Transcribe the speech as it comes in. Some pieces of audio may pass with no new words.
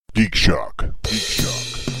Geek Shock. Geek Shock.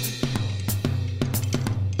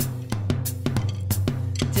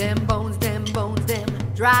 Them bones, them bones, them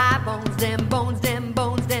dry bones, them bones, them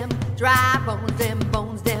bones, them dry bones, them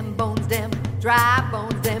bones, them bones, them dry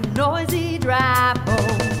bones, them noisy dry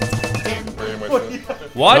bones. Them bones.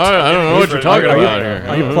 What? I don't know what you're talking about here.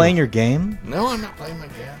 Are you playing your game? No, I'm not playing my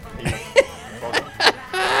game.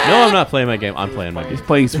 No, I'm not playing my game. I'm playing my game. He's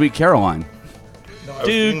playing Sweet Caroline.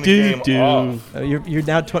 You're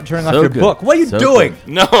now turning off So your good. book. What are you So doing?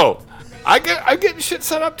 No, I'm getting shit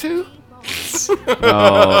set up too.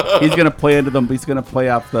 No, he's gonna play into them. He's gonna play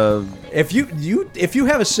off the. If you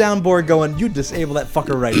have a soundboard going, you disable that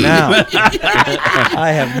fucker right now.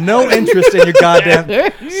 I have no interest in your goddamn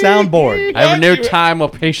soundboard. I have no time or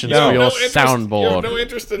patience for your You have soundboard. no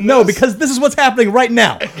interest in No, this. because this is what's happening right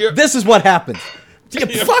now. This is what happens. Yeah,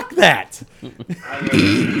 fuck that.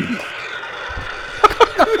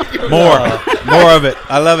 More of it.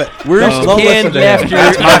 I love it. Where's Don't listen to him.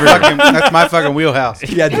 That's my fucking wheelhouse.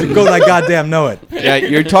 Yeah, go like goddamn know it. Yeah,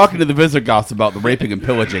 you're talking to the Visigoths about the raping and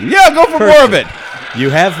pillaging. Yeah, go for more of it. You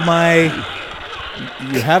have my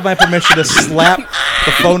permission to slap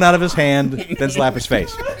the phone out of his hand, then slap his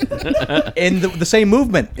face. In the same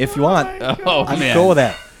movement, if you want. Oh, I'm man. cool with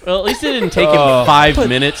that. Well, at least it didn't take him 5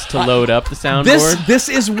 minutes to load up the soundboard. This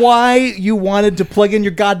is why you wanted to plug in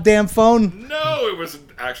your goddamn phone? No, it was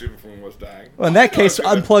actually the phone was dying. Well, in that case,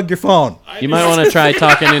 unplug your phone. You might want to try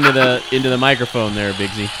talking into the microphone there,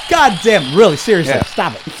 Bigsy. Goddamn, really, seriously,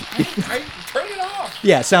 stop it. Turn it off.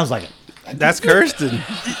 Yeah, it sounds like it. That's Kirsten.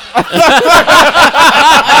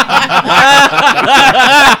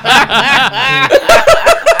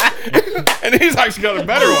 And he's actually got a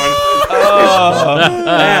better one.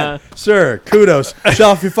 Man, sir, kudos. Shut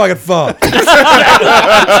off your fucking phone.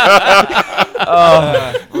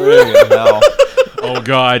 Oh,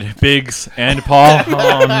 God. Biggs and Paul.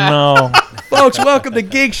 Oh, no. Folks, welcome to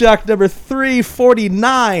Geek Shock number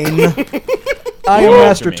 349. I am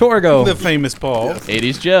Master Torgo. The famous Paul.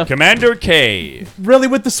 80s Jeff. Commander K. Really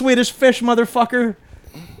with the Swedish fish, motherfucker?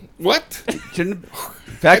 What?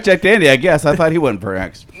 Fact checked Andy, I guess. I thought he went for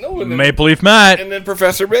X. No, and then, Maple Leaf Matt. and then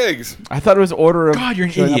Professor Biggs. I thought it was order of God, you're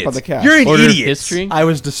an showing idiot. up on the cast. You're an Order of idiot. history. I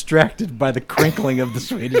was distracted by the crinkling of the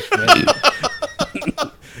Swedish fish.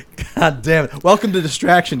 God damn it. Welcome to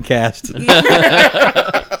Distraction Cast.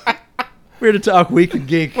 We're to talk Week in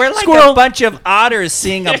Geek. We're like a bunch of otters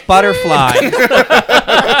seeing a butterfly.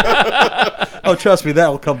 Oh, trust me, that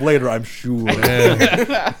will come later, I'm sure.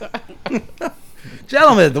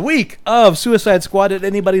 Gentlemen, the week of Suicide Squad. Did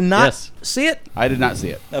anybody not see it? I did not see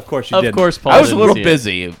it. Of course you Of did. course, Paul. I was a didn't little see it.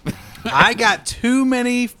 busy. I got too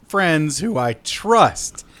many friends who I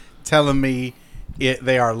trust telling me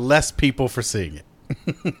they are less people for seeing it.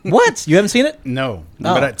 What? You haven't seen it? No,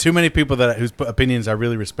 Oh. but too many people whose opinions I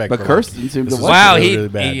really respect. But for Kirsten seemed to This is like Wow, it. really, really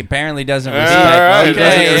bad. he apparently doesn't All respect. right, Okay,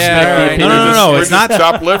 doesn't yeah, respect the all right. opinion. No, We're it's not just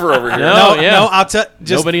chopped liver over here. No, yeah. No, I'll tell.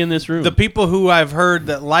 Just Nobody in this room. the people who I've heard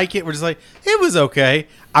that like it were just like, it was okay.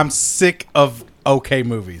 I'm sick of okay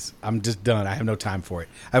movies. I'm just done. I have no time for it.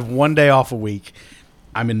 I have one day off a week.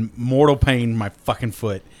 I'm in mortal pain in my fucking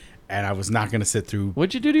foot, and I was not going to sit through.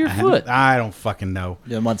 What'd you do to your foot? I don't fucking know.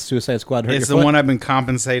 You want Suicide Squad hurt It's your the foot? one I've been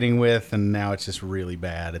compensating with, and now it's just really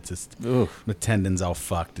bad. It's just the tendon's all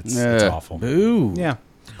fucked. It's awful. Ooh. Yeah,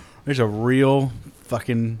 there's a real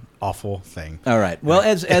fucking awful thing. All right. Well,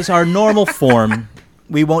 as our normal form,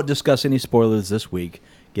 we won't discuss any spoilers this week,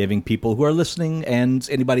 giving people who are listening and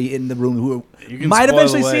anybody in the room who You can might spoil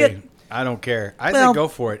eventually see away. it. I don't care. I Well, say go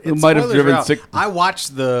for it. you might have Spoilers driven are out. sick- I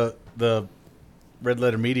watched the Red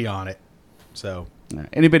Letter Media on it, so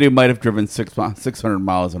Anybody who might have driven 600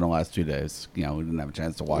 miles in the last 2 days, we didn't have a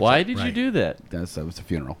chance to watch Why it. did you Right. do that? That was a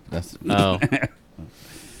funeral. That's, Oh.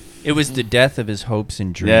 It was the death of his hopes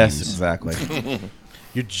and dreams. yes, exactly.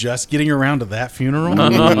 you're just getting around to that funeral.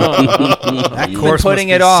 That course putting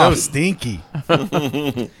must it be off. so stinky.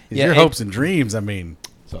 Yeah, Your it- hopes and dreams. I mean,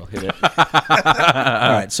 So hit it. All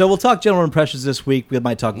right. So we'll talk general impressions this week. We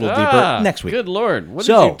might talk a little deeper next week. Good Lord. What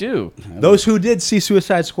So- did you do? Those who did see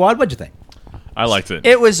Suicide Squad, what'd you think? I liked it.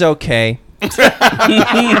 It was okay.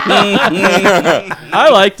 I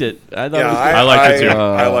liked it. I thought it was good. I liked it too.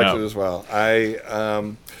 I liked Yeah. it as well.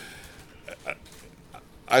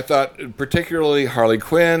 I thought particularly Harley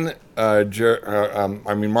Quinn,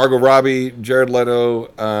 Margot Robbie, Jared Leto,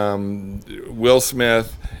 Will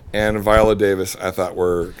Smith, and Viola Davis. I thought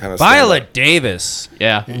were kind of Viola Davis.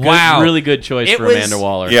 Yeah. Wow. Good, really good choice It for was- Amanda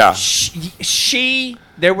Waller. Yeah,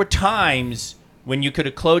 There were times when you could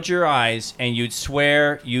have closed your eyes and you'd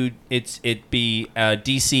swear it'd be a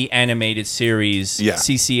DC animated series, Yeah.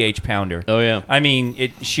 CCH Pounder. Oh, yeah. I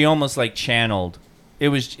mean, she almost like channeled It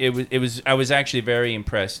was. I was actually very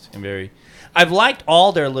impressed and very. I've liked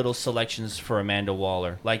all their little selections for Amanda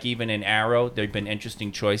Waller. Like even in Arrow, there've been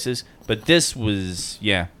interesting choices, but this was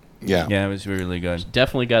Yeah. it was really good.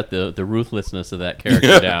 Definitely got the ruthlessness of that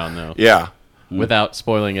character down, though. Yeah. Without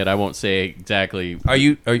spoiling it, I won't say exactly. Are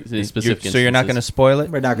you the specific so you're not going to instances. spoil it?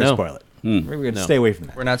 We're not going to No. spoil it. We're going to No. stay away from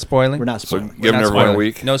that. We're not spoiling. We're not So spoiling. giving Not everyone a spoiling.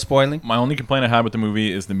 week. No spoiling. My only complaint I had with the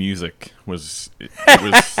movie is the music was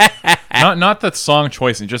not the song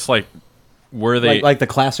choice, and just like where they like the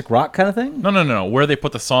classic rock kind of thing? no where they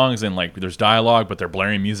put the songs in. Like there's dialogue, but they're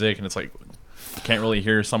blaring music, and it's like you can't really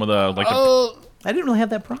hear some of the like. I didn't really have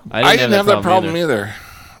that problem. I didn't have that problem either.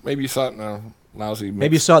 Maybe you saw it in a lousy.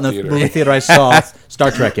 Maybe you saw it in the movie theater I saw Star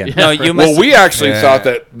Trek in. No, you must. Well, we actually thought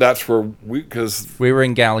that's where because we were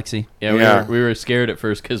in Galaxy. Yeah, we were scared at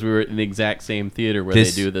first because we were in the exact same theater where they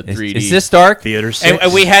do the 3D. Is this dark? Theater And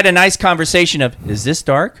 6. we had a nice conversation of, is this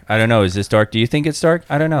dark? I don't know. Is this dark? Do you think it's dark?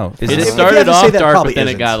 I don't know. Is It this If you started have to say off that, dark, probably but then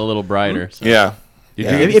it isn't. got a little brighter. So. yeah.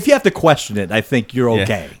 If you have to question it, I think you're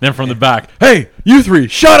okay. Then from the back, hey, you three,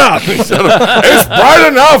 shut up! It's bright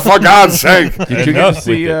enough, for God's sake. Did you get to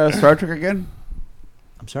see Star Trek again?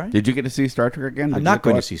 I'm sorry? Did you get to see Star Trek again? Did I'm you not get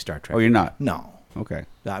going to watch- see Star Trek. Oh, you're not? No. Okay.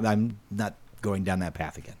 I'm not going down that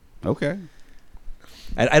path again. Okay.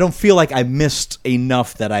 I don't feel like I missed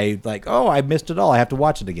enough that I missed it all. I have to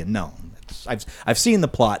watch it again. No. I've seen the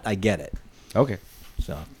plot. I get it. Okay.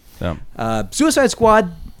 So, Suicide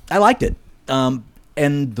Squad, I liked it.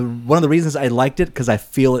 And one of the reasons I liked it because I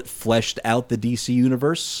feel it fleshed out the DC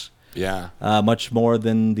universe Yeah. much more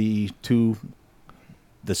than the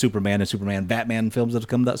Superman and Superman Batman films that have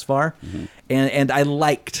come thus far, and I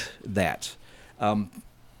liked that.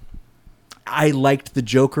 I liked the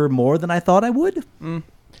Joker more than I thought I would.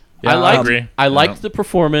 I liked, agree. I liked Yeah. the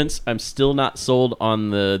performance. I'm still not sold on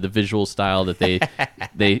the visual style that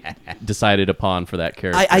they decided upon for that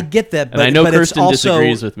character. I get that, but and I know but it's Kirsten also,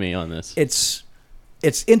 disagrees with me on this.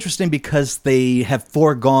 It's interesting because they have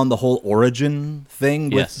foregone the whole origin thing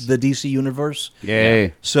with Yes. the DC universe.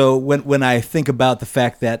 Yay. So when I think about the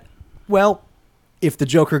fact that, well, if the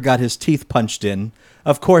Joker got his teeth punched in,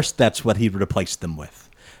 of course that's what he'd replace them with.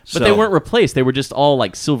 But they weren't replaced. They were just all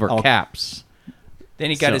like silver caps. Then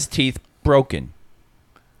he got So- his teeth broken.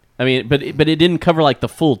 I mean, but it didn't cover like the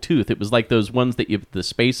full tooth. It was like those ones that the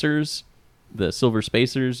spacers, the silver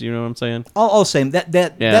spacers. You know what I'm saying? All same.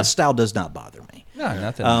 That style does not bother me. No,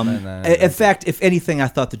 nothing. In fact, if anything, I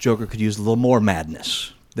thought the Joker could use a little more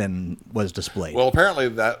madness than was displayed. Well, apparently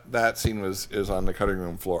that scene is on the cutting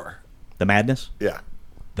room floor. The madness? Yeah.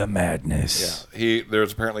 the madness. Yeah.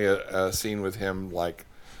 There's apparently a scene with him like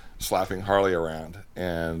slapping Harley around,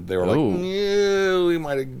 and they were like, Ooh. yeah, we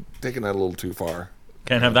might have taken that a little too far.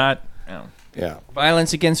 Can't have that. Yeah. Yeah.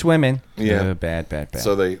 Violence against women. Yeah. Bad.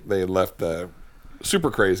 So they left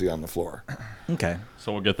super crazy on the floor. Okay.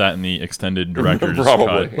 So we'll get that in the extended director's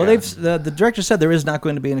Probably. cut. Well, the director said there is not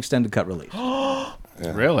going to be an extended cut release.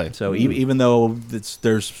 Really? So even though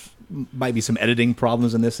there's might be some editing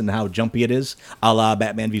problems in this and how jumpy it is, a la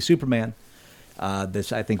Batman v Superman,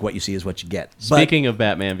 this I think what you see is what you get. But- Speaking of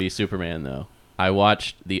Batman v Superman, though, I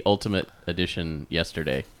watched the Ultimate Edition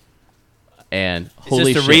yesterday, and Is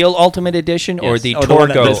holy this the shit. real Ultimate Edition or Yes. the Oh, the one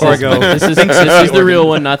that- Torgo? the Torgo. This is the real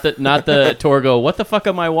one, not the Torgo. What the fuck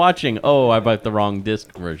am I watching? Oh, I bought the wrong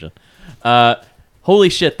disc version. Holy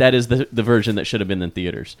shit, that is the version that should have been in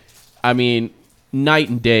theaters. I mean, night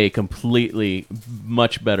and day, completely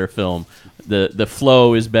much better film. The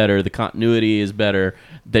flow is better, the continuity is better.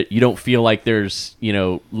 That you don't feel like there's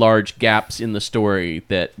large gaps in the story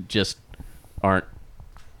that just aren't.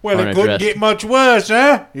 Well, aren't it couldn't addressed. get much worse,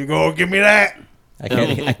 huh? You gonna give me that? I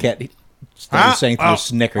can't start saying through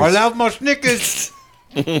Snickers. I love my Snickers.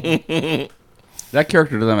 That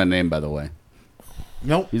character doesn't have a name, by the way.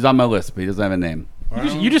 Nope. He's on my list, but he doesn't have a name.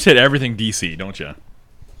 You just hit everything DC, don't you?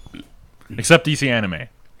 Except DC anime.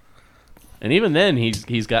 And even then,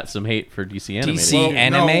 he's got some hate for DC animated. DC Well,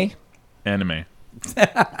 anime? Anime.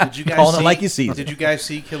 Did you guys Calling it see, like you see it. Did you guys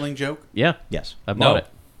see Killing Joke? Yeah, Yes. I bought No. it.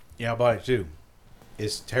 Yeah, I bought it too.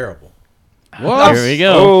 It's terrible. What? Here we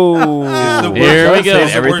go. Oh. It's the Here we worst, go.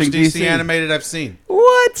 It's the worst Everything DC DC. animated I've seen.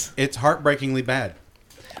 What? It's heartbreakingly bad.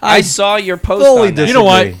 I saw your post fully on that. You know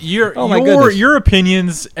what? Disagree. Your Oh my your goodness. your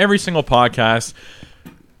opinions every single podcast.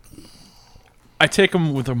 I take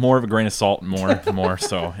them with more of a grain of salt, more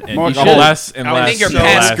so, and More each salt. less and I less. think you're and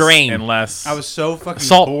past less grain. and less. I was so fucking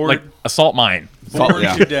salt, bored. like a salt mine. Bored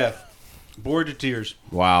Yeah. to death. Bored to tears.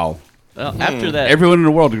 Wow. Well, after that, Everyone in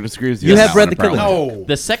the world disagrees with you. You on have that read one, The Killing apparently. No.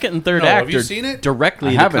 the second and third No, have act you are seen it? directly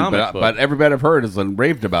I the haven't, comic book. but everybody I've heard has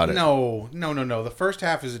raved about it. No. The first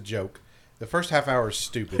half is a joke. The first half hour is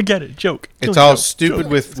stupid. Get it? Joke. It's all stupid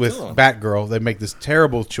with Batgirl. They make this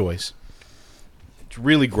terrible choice. It's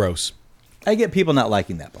really gross. I get people not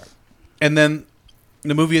liking that part. And then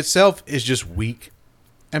the movie itself is just weak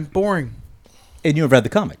and boring. And you have read the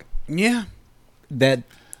comic. Yeah. That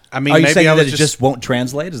I mean, are you maybe saying I that was it just won't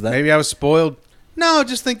translate? Is that maybe I was spoiled. No, I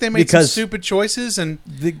just think they made some Because- stupid choices and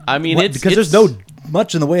I mean, because there's no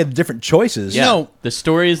much in the way of different choices. Yeah, No. the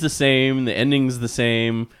story is the same. The ending's the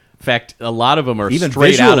same. In fact, a lot of them are Even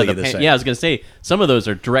straight out of visually the same. Yeah, I was going to say some of those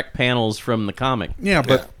are direct panels from the comic. yeah,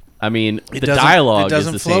 but I mean, the doesn't- dialogue it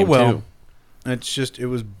doesn't is the flow same well. too. it's just it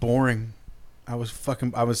was boring. I was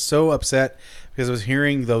so upset because I was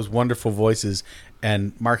hearing those wonderful voices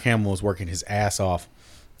and Mark Hamill was working his ass off.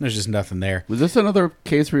 There's just nothing there. Was this another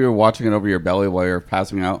case where you were watching it over your belly while you were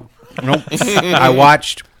passing out? Nope. I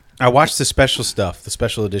watched the special stuff, the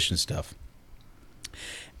special edition stuff.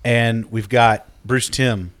 And we've got Bruce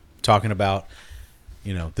Timm talking about,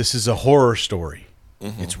 this is a horror story.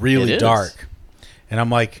 It's really It is. dark. And I'm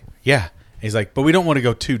like, yeah. And he's like, but we don't want to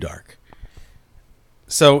go too dark.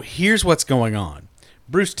 So here's what's going on.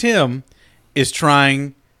 Bruce Timm is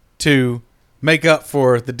trying to make up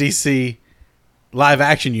for the DC live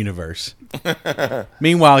action universe.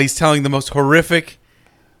 Meanwhile, he's telling the most horrific,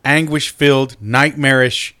 anguish-filled,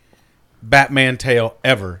 nightmarish Batman tale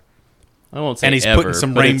ever. I won't say And he's ever, putting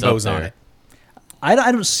some but it's up rainbows on there. it. I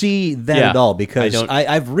don't see that Yeah, at all because I don't-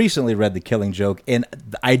 I've recently read The Killing Joke, and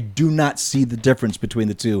I do not see the difference between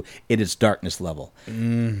the two in its darkness level.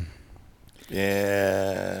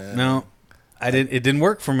 Yeah. No, I didn't. It didn't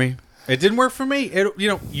work for me. It didn't work for me.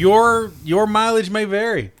 Your mileage may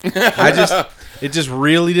vary. It just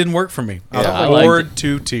really didn't work for me. I I was liked bored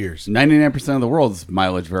to tears. 99% of the world's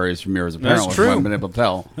mileage varies from yours, apparently. That's from what true. I've been able to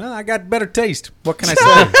tell. Well, I got better taste. What can I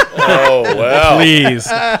say? Oh well.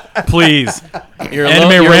 Please. You're Anime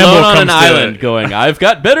alone, you're Rambo alone on an comes to- island going, I've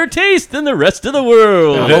got better taste than the rest of the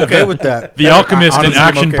world. I'm okay with that. The Alchemist and Honestly, I'm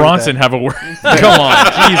Action okay with Bronson that. have a word. Come on,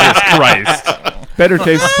 Jesus Christ. Better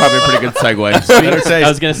taste is probably a pretty good segue. Better taste. I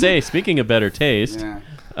was going to say, speaking of better taste, Yeah.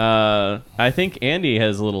 I think Andy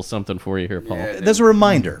has a little something for you here, Paul. There's a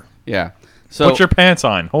reminder. Yeah. So, Put your pants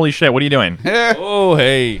on. Holy shit, what are you doing? Oh,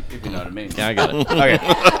 hey. if you know what I mean. Yeah, I got it. Okay.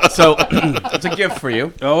 So, it's a gift for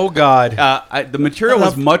you. Oh God. The material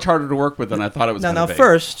was much harder to work with than I thought it was going to Now, be.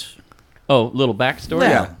 first, Oh, little backstory?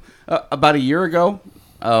 Yeah. About a year ago,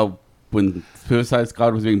 when Suicide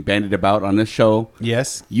Squad was being bandied about on this show,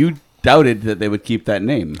 Yes, you doubted that they would keep that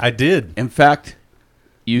name. I did. In fact,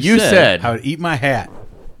 you said, I would eat my hat.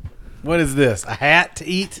 What is this? A hat to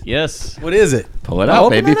eat? Yes. What is it? pull it out,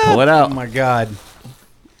 Open baby, it up. pull it Oh out. my God.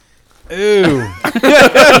 Ooh.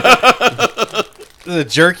 Is it a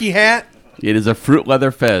jerky hat? It is a fruit leather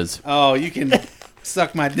fez. Oh, you can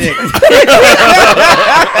suck my dick.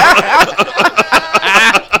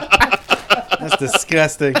 That's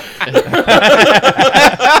disgusting.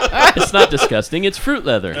 It's not disgusting. It's fruit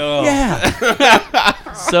leather. yeah,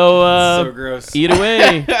 So, So gross. eat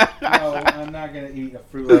away. Oh, I'm not gonna eat a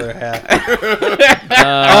fruit leather hat.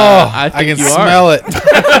 I think I can you smell it.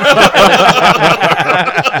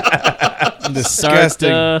 are.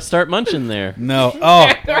 Disgusting. Start munching there. No.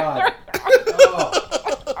 Oh God.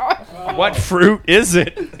 What fruit is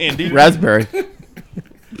it, Andy? Raspberry.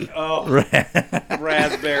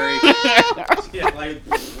 Raspberry. Yeah, like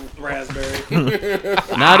raspberry.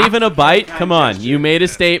 Not even a bite? Come on. You made a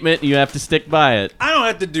statement. You have to stick by it. I don't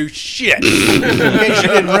have to do shit. In case you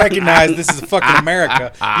didn't recognize this is fucking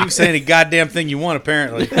America, you can say any goddamn thing you want,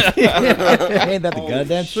 apparently. ain't that the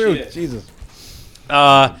goddamn truth? shit. Jesus.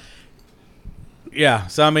 Yeah,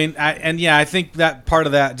 so I mean, I think that part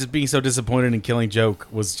of that, just being so disappointed in Killing Joke,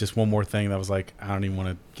 was just one more thing that was like, I don't even want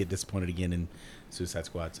to get disappointed again in Suicide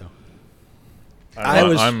Squad. So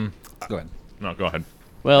I'm. Go ahead. No, go ahead.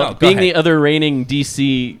 Well, No, go being ahead. the other reigning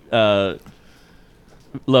DC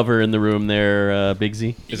lover in the room there, Big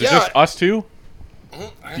Z. Is Yeah. it just us two?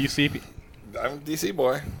 DC? I'm a DC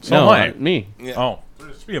boy. So no, am I. me. Yeah. Oh,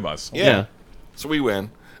 there's three of us. Yeah. So we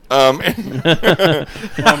win.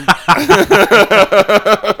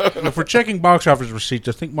 if we're checking box office receipts,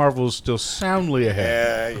 I think Marvel is still soundly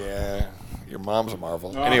ahead. Yeah. Your mom's a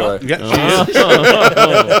Marvel. Anyway. Yeah, she is.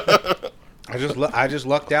 I just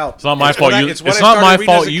lucked out. It's not my It's fault. what I- You, it's it's what I not started my reading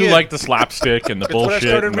as fault. a You kid. like the slapstick and the It's what I bullshit.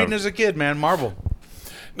 started and reading the- as a kid, man. Marvel.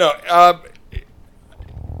 No,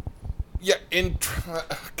 yeah,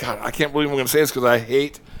 God, I can't believe I'm going to say this because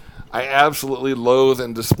I absolutely loathe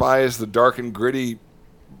and despise the dark and gritty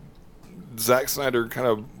Zack Snyder kind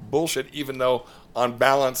of bullshit, even though on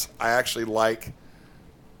balance, I actually like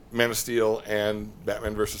Man of Steel and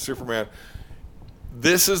Batman vs. Superman.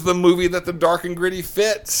 This is the movie that the dark and gritty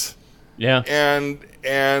fits. Yeah.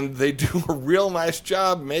 And they do a real nice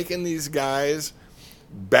job making these guys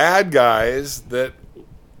bad guys that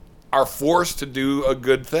are forced to do a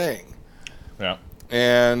good thing. Yeah.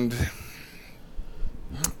 And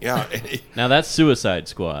yeah, Now that's Suicide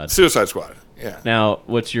Squad. Suicide Squad. Yeah. Now,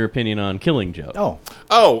 what's your opinion on Killing Joke? A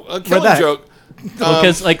Killing that? Joke.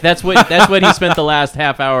 Because like that's what he spent the last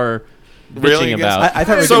half hour bitching Really? about. I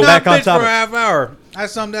thought we were So- getting back on Bitch for a topic. half hour. I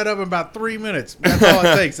summed that up in about 3 minutes. That's all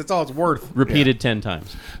it takes. That's all it's worth. Repeated 10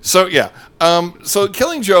 times. So yeah. So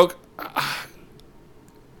Killing Joke.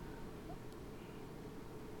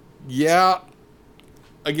 Yeah.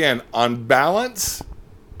 Again, on balance,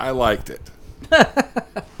 I liked it.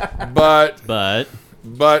 But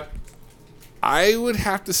I would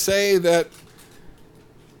have to say that,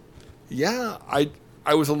 yeah,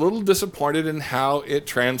 I was a little disappointed in how it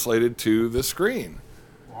translated to the screen.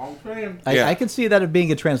 Yeah. I can see that it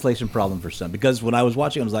being a translation problem for some, because when I was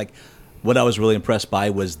watching, I was like, what I was really impressed by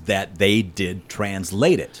was that they did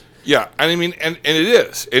translate it. Yeah, and I mean, and it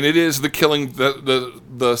is the Killing.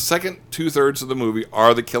 The second 2/3 of the movie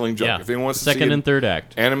are the Killing Joke. Yeah. If anyone wants to Second see and third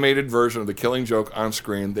act. animated version of the Killing Joke on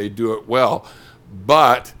screen, they do it well,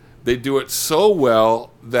 but they do it so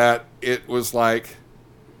well that it was like,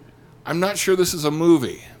 I'm not sure this is a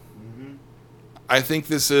movie. I think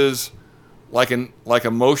this is like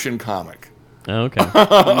a motion comic Oh,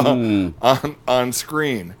 okay. on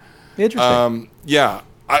screen. Interesting. Yeah,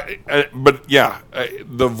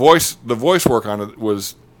 the voice work on it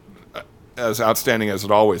was as outstanding as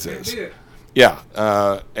it always is. Yeah,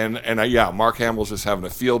 and Mark Hamill's just having a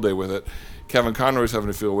field day with it. Kevin Conroy's having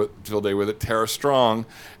a field day with it. Tara Strong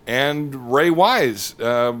and Ray Wise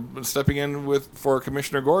stepping in for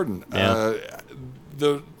Commissioner Gordon. Yeah.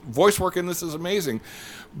 The voice work in this is amazing.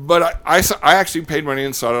 But I actually paid money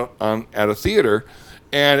and saw it at a theater,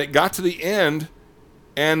 and it got to the end,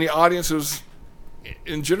 and the audience was,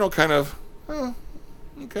 in general, kind of, oh,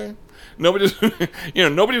 okay.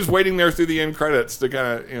 Nobody's waiting there through the end credits to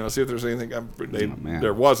kind of see if there's anything. man.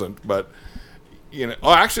 There wasn't, but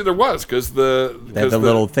actually there was, because the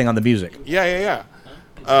little thing on the music. yeah.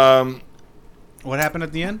 What happened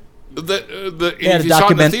at the end? If you saw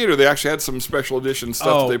it in the theater, they actually had some special edition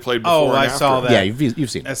stuff that they played before. I and saw after. that. Yeah, you've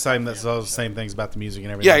seen it. That's all the same things about the music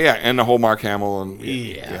and everything. Yeah, and the whole Mark Hamill and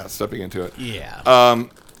Yeah. stepping into it. Yeah.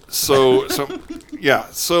 So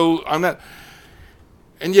on that,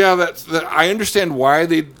 and that I understand why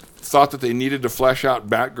they thought that they needed to flesh out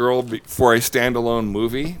Batgirl for a standalone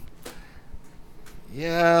movie.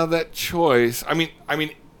 Yeah, that choice. I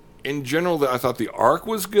mean, in general, I thought the arc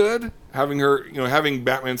was good. Having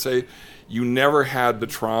Batman say, "You never had the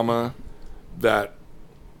trauma that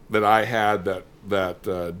I had,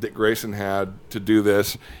 that Dick Grayson had to do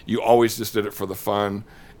this. You always just did it for the fun."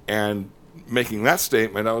 And making that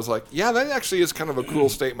statement, I was like, yeah, that actually is kind of a cool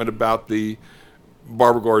statement about the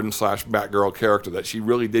Barbara Gordon / Batgirl character, that she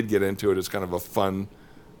really did get into it as kind of a fun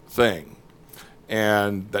thing,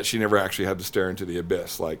 and that she never actually had to stare into the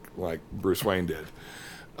abyss like Bruce Wayne did.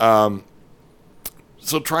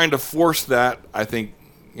 So trying to force that, I think,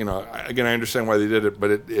 again, I understand why they did it, but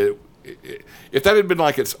it if that had been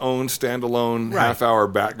like its own standalone half-hour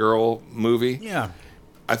Batgirl movie, Yeah.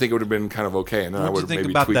 I think it would have been kind of okay. And then I What would do you have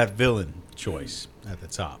think maybe about that villain choice at the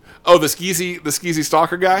top? Oh, the skeezy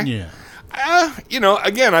stalker guy. Yeah.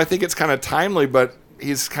 Again, I think it's kind of timely, but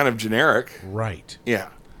he's kind of generic. Right. Yeah.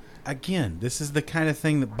 Again, this is the kind of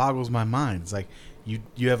thing that boggles my mind. It's like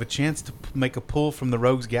you have a chance to make a pull from the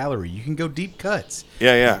Rogues Gallery. You can go deep cuts.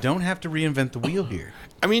 Yeah. You don't have to reinvent the wheel here.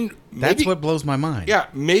 I mean, That's what blows my mind. Yeah,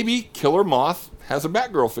 maybe Killer Moth has a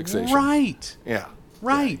Batgirl fixation. Right. Yeah.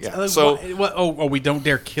 Right. Yeah. So we don't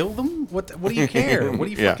dare kill them? What do you care? What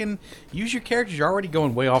do you Yeah. fucking use your characters? You're already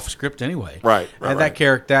going way off script anyway. Right, And that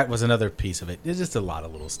character, that was another piece of it. It's just a lot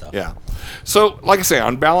of little stuff. yeah. So like I say,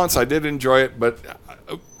 on balance, I did enjoy it,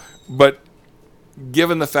 but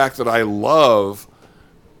given the fact that I love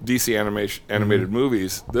DC animated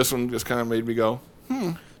movies, this one just kind of made me go,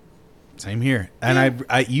 Same here. And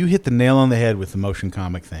I you hit the nail on the head with the motion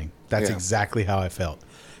comic thing. That's Yeah. exactly how I felt.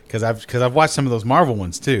 Because I've watched some of those Marvel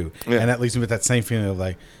ones too, Yeah. and that leaves me with that same feeling of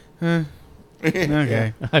like,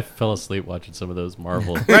 okay, I fell asleep watching some of those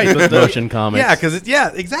Marvel right, motion comics. Yeah, because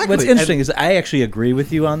exactly. What's interesting is I actually agree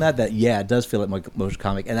with you on that. That it does feel like motion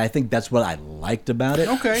comic, and I think that's what I liked about it.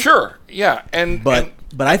 Okay, sure, yeah, But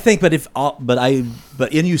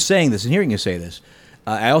in you saying this and hearing you say this,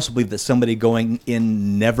 I also believe that somebody going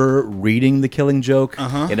in never reading The Killing Joke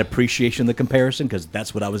in appreciation of the comparison, because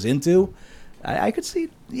that's what I was into, I could see,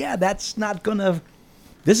 that's not gonna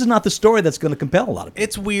This is not the story that's going to compel a lot of people.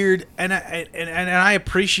 It's weird, and I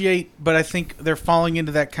appreciate, but I think they're falling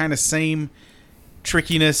into that kind of same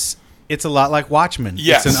trickiness. It's a lot like Watchmen.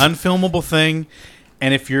 Yes. It's an unfilmable thing,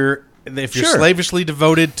 and if you're Sure. slavishly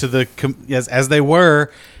devoted to the as they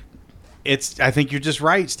were, I think you're just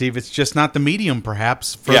right, Steve. It's just not the medium,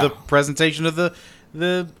 perhaps, for Yeah. the presentation of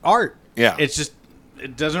the art. Yeah. It's just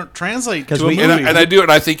it doesn't translate 'Cause to a we- movie. And I do,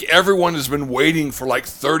 and I think everyone has been waiting for like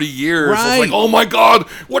 30 years. It's Right. like, oh my God,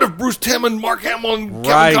 what if Bruce Timm and Mark Hamill and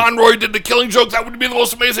Right. Kevin Conroy did the Killing Joke? That would be the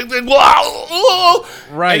most amazing thing. Wow!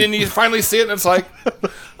 Right. And then you finally see it, and it's like,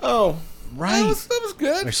 oh, Right. that was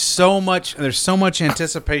good. There's so much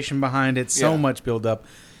anticipation behind it, so Yeah. much build up.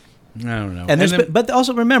 I don't know. And there's then- but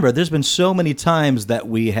also remember, there's been so many times that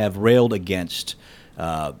we have railed against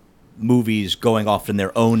movies going off in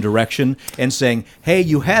their own direction and saying, hey,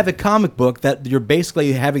 you have a comic book that you're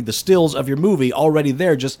basically having the stills of your movie already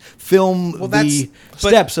there. Just film the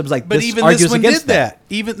steps. I was like, but this even argues this one against did that.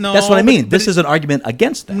 That's what I mean. This is an argument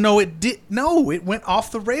against that. No, it did. No, it went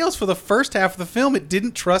off the rails for the first half of the film. It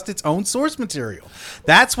didn't trust its own source material.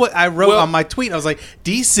 That's what I wrote on my tweet. I was like,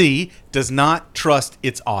 DC does not trust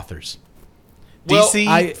its authors. DC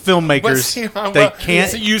filmmakers, they can't.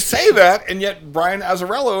 See, you say that, and yet Brian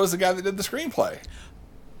Azzarello is the guy that did the screenplay.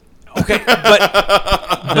 Okay,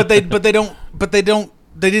 but they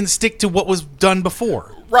didn't stick to what was done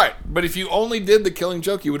before. Right, but if you only did the Killing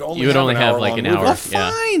Joke, you would only have an have hour like long an movie. hour. Well,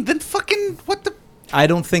 Yeah. fine. Then fucking what the. I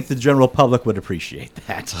don't think the general public would appreciate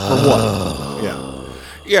that. For one.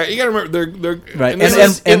 Yeah, you got to remember they're Right, and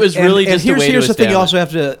this it was really just a here's, way to here's the thing you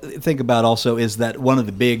establish. also have to think about. Also, is that one of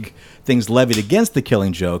the big things levied against the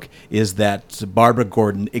Killing Joke is that Barbara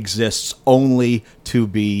Gordon exists only to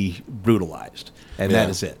be brutalized, and that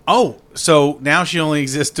is it. Oh, so now she only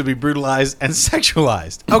exists to be brutalized and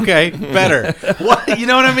sexualized. Okay, better. What you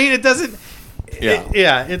know what I mean? It doesn't.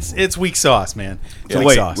 Yeah. It's weak sauce, man. It's weak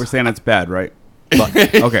Wait, sauce. we're saying that's bad, right?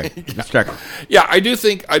 Okay, just checking. Yeah, I do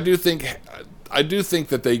think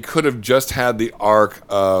that they could have just had the arc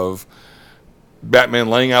of Batman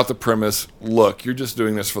laying out the premise. Look, you're just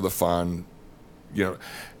doing this for the fun, you know.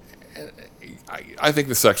 I think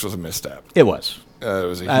the sex was a misstep. It was. It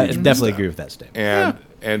was a huge I definitely misstep. agree with that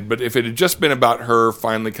statement. But if it had just been about her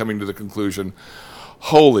finally coming to the conclusion,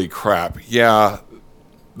 holy crap, yeah,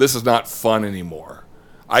 this is not fun anymore.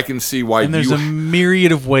 I can see why. and there's you a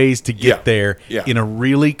myriad of ways to get Yeah, there yeah. in a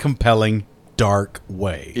really compelling, dark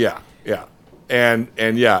way. Yeah. And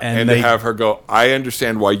to they- have her go, I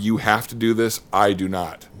understand why you have to do this. I do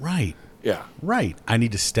not. Right. Yeah. Right. I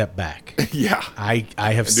need to step back. Yeah. I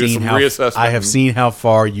have And do seen some how reassessment I have and- seen how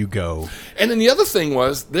far you go. And then the other thing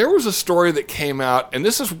was there was a story that came out, and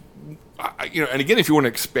this is, and again, if you want to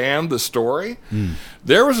expand the story,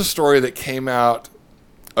 there was a story that came out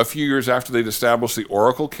a few years after they'd established the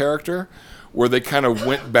Oracle character, where they kind of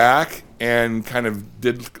went back and kind of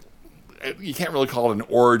did. You can't really call it an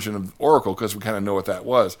origin of Oracle because we kind of know what that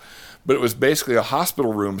was, but it was basically a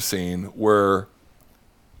hospital room scene where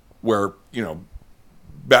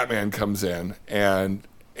Batman comes in and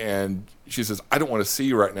she says, I don't want to see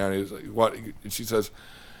you right now. And he's like, what? And she says,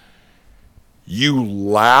 you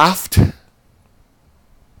laughed.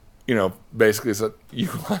 Basically said, you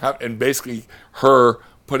laughed. And basically her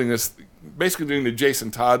putting this, basically doing the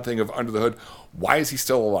Jason Todd thing of under the hood. Why is he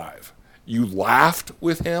still alive? You laughed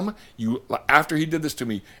with him. After he did this to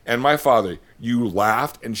me and my father, you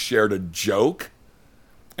laughed and shared a joke.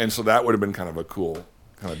 And so that would have been kind of a cool,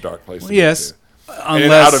 kind of dark place to Yes. get to. And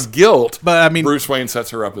then out of guilt, but I mean, Bruce Wayne sets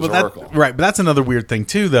her up as Oracle. Right, but that's another weird thing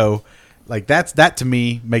too, though. Like that to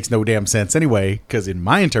me makes no damn sense anyway. Because in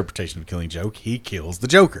my interpretation of Killing Joke, he kills the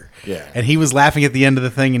Joker. Yeah. and he was laughing at the end of the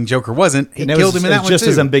thing, and Joker wasn't. He And it killed was, him in it that was one just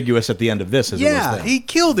too. as ambiguous at the end of this as it was Yeah, then. he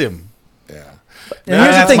killed him. Yeah. And here's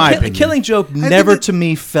the That's thing: my opinion. Killing Joke think never it- to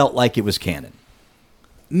me felt like it was canon.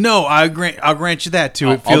 No, I'll grant you that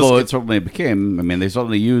too. It feels Although it certainly became. I mean, they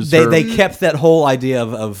certainly used. They kept that whole idea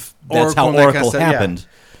of that's how and that kind of Oracle stuff, yeah. happened.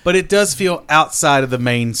 but it does feel outside of the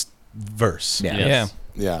main verse. Yeah. Yes.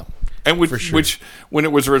 Yeah. And which when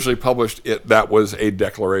it was originally published, that was a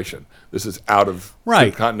declaration. This is out of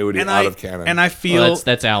Right, continuity, and out of canon. And I feel Well,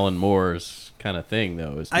 that's Alan Moore's kind of thing,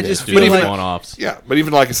 though. Is I just do feel those like- one-offs. yeah, but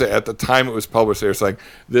even like I said, at the time it was published, they were saying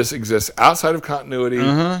this exists outside of continuity,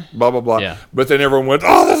 blah blah blah. Yeah. But then everyone went,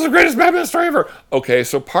 "Oh, this is the greatest Batman story ever." Okay,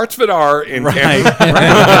 so parts of it are in canon. right.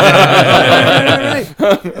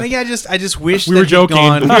 I think I just wish We that were he'd joking.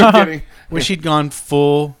 gone- You're kidding. wish he'd gone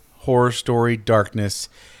full horror story darkness.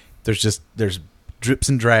 There's drips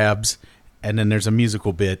and drabs, and then there's a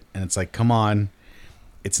musical bit, and it's like, come on,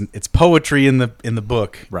 it's poetry in the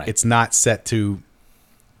book. Right. It's not set to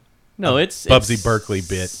No, it's Bubsy Berkeley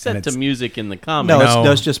bit. set and to it's, music in the comic. No,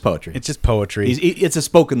 No. it's just poetry. it's just poetry. It's a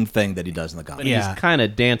spoken thing that he does in the but comic. Yeah. he's kind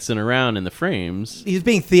of dancing around in the frames. He's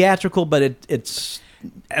being theatrical, but it's.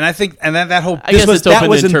 and I think that whole I guess it's that open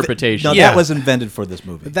was to inve- interpretation. No, Yeah. that was invented for this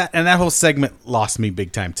movie. that whole segment lost me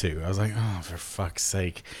big time too. I was like, oh, for fuck's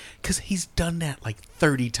sake, because he's done that like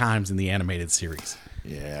 30 times in the animated series,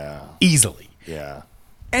 Yeah. easily, Yeah.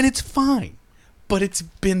 and it's fine. But it's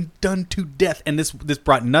been done to death, and this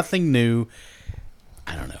brought nothing new.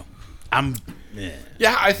 I don't know.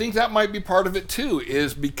 Yeah, I think that might be part of it too,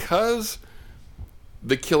 is because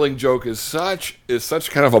the Killing Joke is such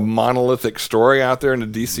kind of a monolithic story out there in the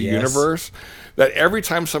DC Yes. universe that every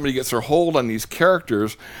time somebody gets their hold on these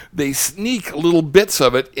characters, they sneak little bits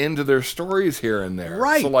of it into their stories here and there.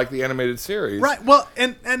 Right. So like the animated series. Right. Well,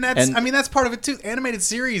 and that's And- I mean that's part of it too. Animated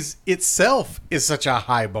series itself is such a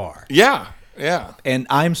high bar. Yeah. Yeah. And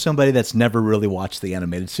I'm somebody that's never really watched the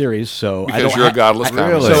animated series, so I Because don't you're a godless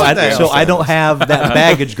comic. So, What the hell? I don't have that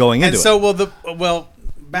baggage going And into so it.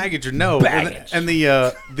 baggage or no, Baggage. and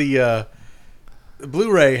the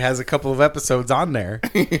Blu-ray has a couple of episodes on there.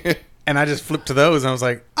 And I just flipped to those, and I was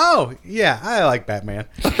like, "Oh yeah, I like Batman.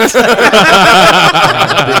 Did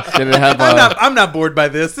it have? I'm not bored by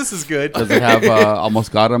this. This is good." Does it have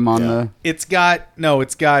Almost Got Him on the?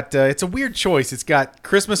 It's a weird choice. It's got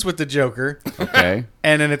Christmas with the Joker, Okay.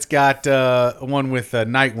 and then it's got one with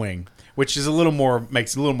Nightwing, which is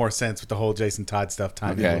makes a little more sense with the whole Jason Todd stuff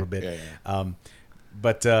tied in a Okay. little bit.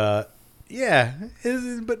 Yeah,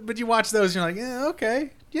 But but you watch those, and you're like, yeah, okay,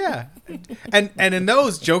 yeah, and in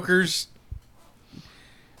those Jokers,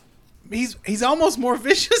 he's almost more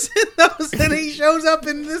vicious in those than he shows up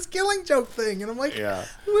in this Killing Joke thing, and I'm like, Yeah.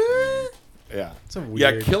 what? Yeah. It's a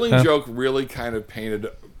Yeah, weird- Killing Joke really kind of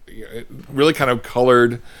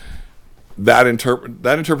colored that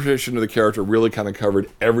interpretation of the character. Really kind of covered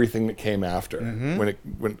everything that came after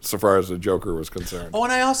when so far as the Joker was concerned. Oh,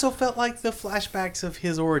 and I also felt like the flashbacks of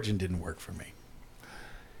his origin didn't work for me.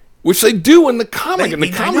 Which they do in the comic. In the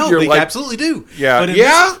I comic, know, you're they like, absolutely do. Yeah, But in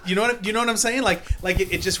yeah. this, you know what I'm saying? Like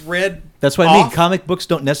it just read. That's what I mean. off. Comic books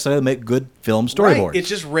don't necessarily make good film storyboards. Right, it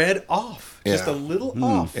just read off, just a Yeah. little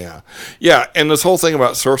off. Yeah, yeah, and this whole thing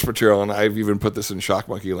about source material, and I've even put this in Shock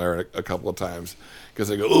Monkey Lair a couple of times because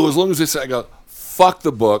they go, "Oh, as long as they say," I go, "Fuck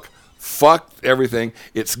the book, fuck everything.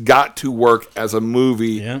 It's got to work as a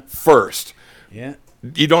movie Yeah. first. Yeah.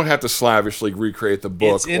 You don't have to slavishly recreate the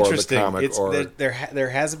book It's or the interesting. comic It's or there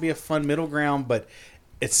has to be a fun middle ground, but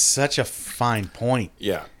it's such a fine point.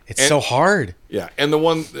 yeah." It's And- so hard. Yeah, and the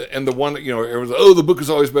one you know, it was, oh, the book is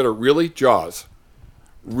always better. Really, Jaws.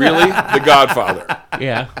 Really, The Godfather.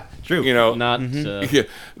 Yeah, True. You know, not. yeah,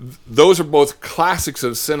 those are both classics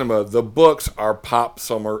of cinema. The books are pop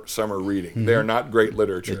summer reading. They are not great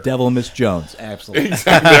literature. Devil and Miss Jones. Absolutely.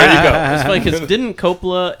 Exactly. There you go. It's funny because didn't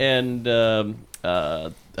Coppola and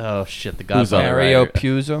oh shit, the Godfather Mario writer,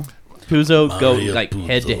 Puzo. Puzo go like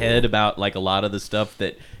head to head about like a lot of the stuff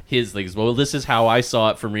that his like. Well, this is how I saw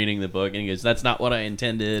it from reading the book, and he goes, "That's not what I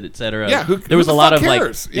intended," etc. Yeah, there was who a the lot fuck of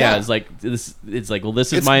cares? like, Yeah. it's like this. It's like, well, this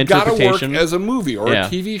is It's my got to work interpretation. as a movie or Yeah. a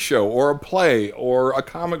TV show or a play or a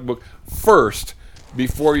comic book first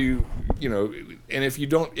before you know. And if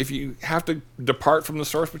you have to depart from the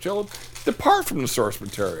source material, depart from the source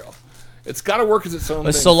material. It's got to work as its own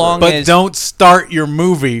But thing. so long first. But as- don't start your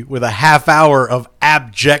movie with a half hour of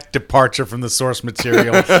abject departure from the source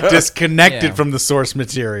material, disconnected Yeah. from the source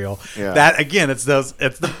material. Yeah. That again,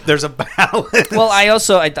 there's a balance. Well, I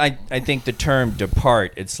also I think the term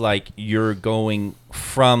depart, it's like you're going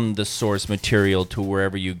from the source material to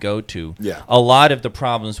wherever you go to. Yeah. A lot of the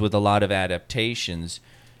problems with a lot of adaptations,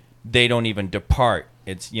 they don't even depart.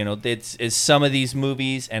 It's it's some of these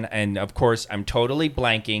movies, and of course I'm totally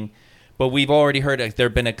blanking, but we've already heard there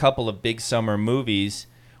have been a couple of big summer movies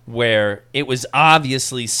where it was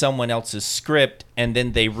obviously someone else's script, and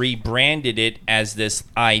then they rebranded it as this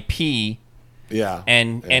IP. yeah,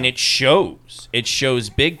 And yeah. it shows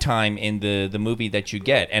big time in the movie that you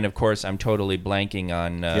get. And of course I'm totally blanking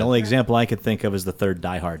on The only example I could think of is the third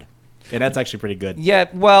Die Hard. And that's actually pretty good. yeah,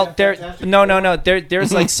 well,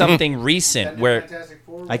 there's like something recent where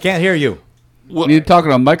I can't hear you. You need to talk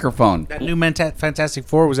on a microphone. That new Fantastic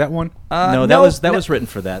Four, was that one? No, that was written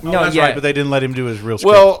for that. no, That's yeah, right, but they didn't let him do his real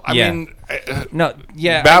script. well, I Yeah. mean, no,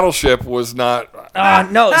 yeah, Battleship was not.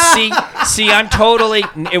 no, see, I'm totally.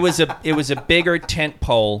 It was a bigger tent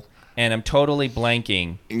pole, and I'm totally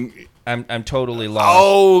blanking. I'm totally lost.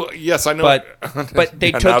 Oh yes, I know. But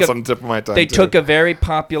they Now took it's on the tip of my tongue, they too. took a very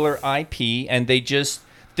popular IP and they just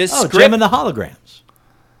this Oh, script. Gem and the Holograms.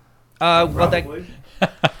 Well,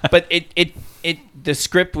 But the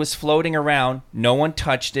script was floating around. No one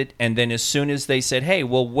touched it. And then as soon as they said, hey,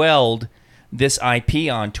 we'll weld this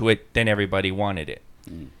IP onto it, then everybody wanted it.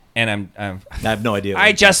 And I have no idea. What I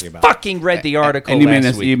you're just talking about. fucking read the article And you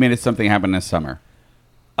last week. mean it's something happened this summer?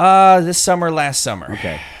 Last summer.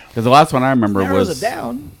 Okay. Because the last one I remember Narrows was it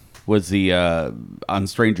down. was the on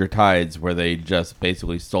Stranger Tides, where they just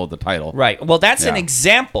basically stole the title. Right. Well, that's an Yeah.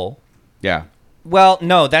 example. Yeah. Well,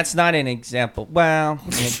 no, that's not an example. Well,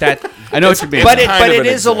 that I know what you mean. but Kind of it an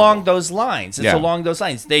is example. along those lines. It's Yeah. along those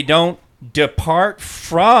lines. They don't depart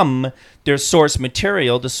from their source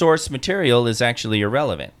material. The source material is actually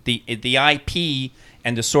irrelevant. The IP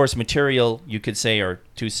and the source material, you could say, are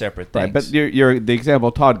two separate things. Right, but the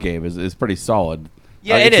example Todd gave is pretty solid.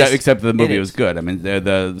 Yeah, it except, is. Except the It movie is. was good. I mean,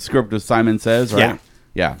 the script was Simon Says, right?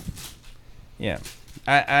 Yeah. Yeah.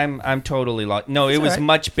 yeah, I'm totally lost. No, it was all right.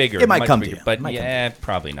 much bigger. It might much come to bigger, you. but It might come yeah,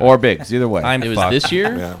 probably not. Or Biggs, either way. I'm It was fucked. this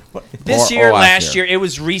year? Yeah. This Or year, last last year. year. It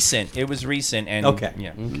was recent. And Okay.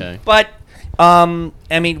 yeah. Okay. But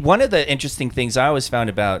I mean, one of the interesting things I always found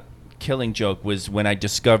about Killing Joke was when I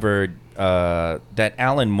discovered that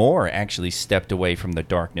Alan Moore actually stepped away from the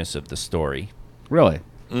darkness of the story. Really?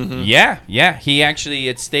 Yeah. He actually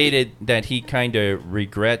it stated that he kind of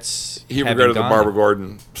regrets. He having regretted the gone Barbara there.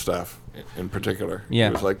 Gordon stuff in particular. Yeah.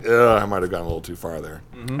 He was like, I might have gone a little too far there.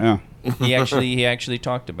 Yeah. He actually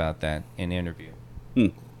talked about that in an interview.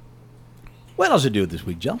 What else did you do this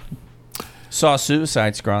week, Joe? Saw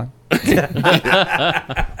Suicide Squad.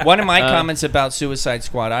 One of my comments about Suicide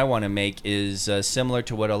Squad I want to make is similar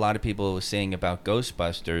to what a lot of people were saying about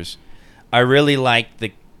Ghostbusters. I really like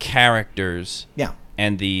the characters Yeah.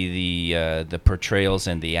 and the portrayals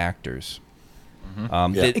and the actors.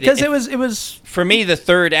 Yeah. Because it was for me the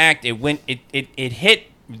third act it hit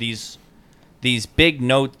these big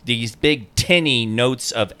these big tinny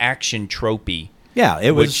notes of action tropey. yeah,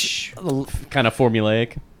 it was Which- Kind of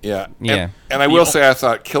formulaic. Yeah. Yeah. And I will say I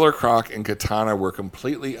thought Killer Croc and Katana were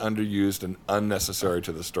completely underused and unnecessary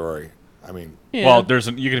to the story. I mean, Yeah. Well,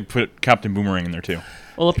 you can put Captain Boomerang in there too.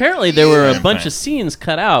 Well, apparently there were a bunch Right. of scenes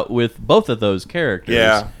cut out with both of those characters.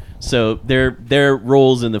 Yeah. So their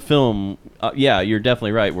roles in the film, yeah, you're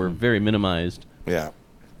definitely right, were very minimized. yeah.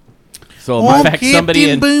 So Oh, my, fact, somebody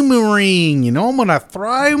Captain in- Boomerang. You know, I'm going to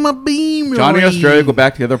throw my boomerang. Johnny Australia, go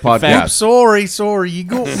back to the other Oops, podcast. sorry, you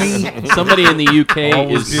got me. Somebody in the UK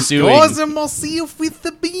Always is suing. disguising myself with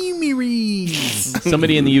the boomerangs.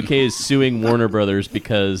 Somebody in the UK is suing Warner Brothers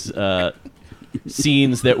because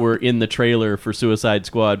scenes that were in the trailer for Suicide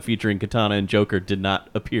Squad featuring Katana and Joker did not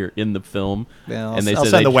appear in the film. Well, and they I'll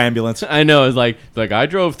said send they- the ambulance. I know. It's like I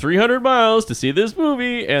drove 300 miles to see this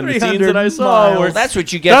movie, and the scenes that I 300 saw were. miles. That's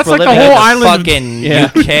what you get That's for like the living whole in the island. fucking Yeah.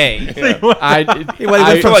 UK. He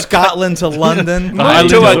went from Scotland to London. I to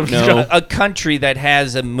don't know. a country that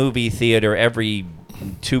has a movie theater every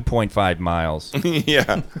 2.5 miles,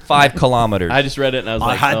 Yeah. 5 kilometers. I just read it and I was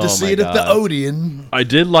like, oh my God. Odeon. I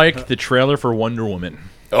did like the trailer for Wonder Woman.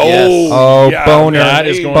 Oh, yeah, boner. That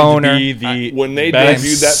is going Boner. to be the When they best.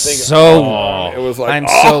 debuted that thing, so- it was like, I'm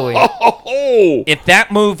so oh, if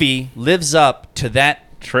that movie lives up to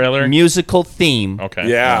that trailer. musical theme Okay.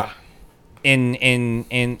 yeah.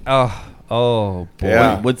 in oh boy,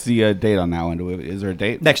 Yeah. What's the date on that one? Is there a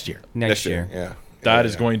date? Next year. next year. Yeah. That Yeah,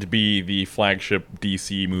 is going to be the flagship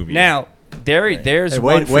DC movie. Now there's Hey,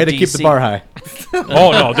 one for way to DC. keep the bar high.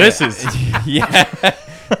 Oh no, this is Yeah,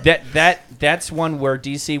 that's one where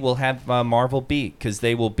DC will have Marvel beat because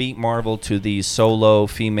they will beat Marvel to the solo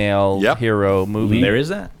female Yep. hero movie, There is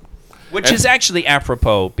that. which is actually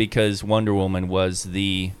apropos because Wonder Woman was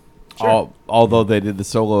the Although they did the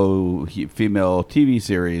solo female TV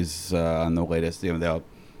series on the latest,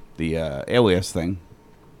 the Alias thing.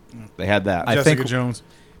 They had that. I Jessica think- Jones.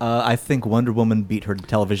 I think Wonder Woman beat her to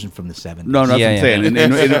television from the 70s. No, that's Yeah, what I'm yeah.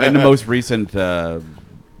 saying. In the most recent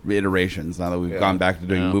iterations, now that we've gone back to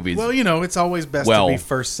doing movies. Well, you know, it's always best Well. to be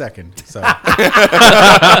first, second. So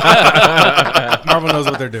Marvel knows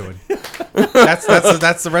what they're doing. That's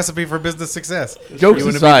the recipe for business success. Jokes you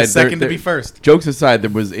want to be aside, the second there- to be first. Jokes aside, there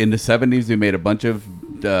was in the 70s we made a bunch of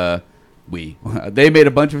they made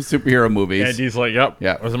a bunch of superhero movies. and he's like, yep,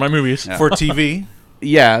 Yeah. those are my movies. Yeah. For TV.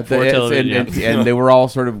 Yeah, For television, and they were all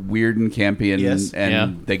sort of weird and campy, and Yes. Yeah.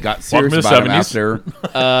 they got serious Welcome to about the them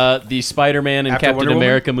 70s. after. The Spider-Man and After Captain Wonder Woman?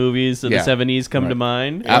 America movies of Yeah. the 70s come to Right.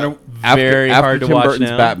 mind. After, Very after hard to Tim watch Burton's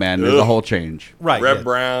now. Batman, there's a Ugh. whole change. Right. Red yeah.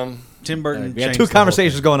 Brown. Tim Burton. We had changed two the whole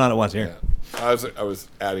conversations thing. going on at once here. I was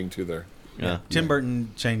adding to there. Yeah. Tim Burton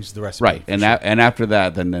changed the recipe. Right, for and sure. and after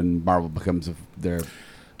that, then Marvel becomes their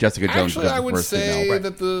Jessica Jones. Actually, becomes I the would first say female.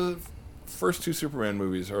 that the first two Superman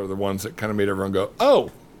movies are the ones that kind of made everyone go, "Oh,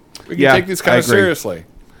 We can Yeah, take these kind I of agree. seriously.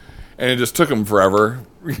 And it just took them forever,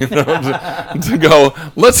 to go.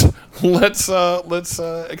 Let's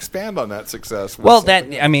expand on that success. with Well,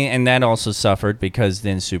 something that I mean, and that also suffered because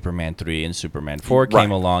then Superman 3 and Superman 4 Right.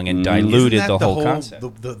 came along and Isn't diluted that the whole concept.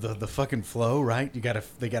 the fucking flow, right? They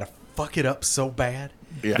gotta fuck it up so bad.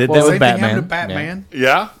 Yeah. Did Well, that same with thing happened to Batman. Batman,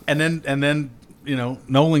 Yeah. and then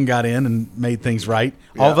Nolan got in and made things right.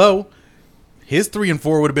 Yeah. Although his 3 and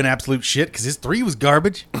 4 would have been absolute shit because his 3 was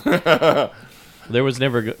garbage. There was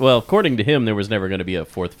never, well, according to him, there was never going to be a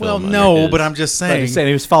fourth Well, film. under no, his- but I'm just But saying, he's saying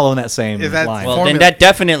he was following that same Is that line. Well, formula- then that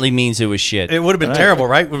definitely means it was shit. it would have been Right. terrible,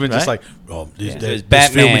 right? Would have been just Right. like, oh, this There's film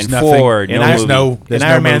Batman is nothing. 4, And no there's movie. no, there's and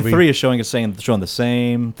no Iron Man movie. 3 is showing the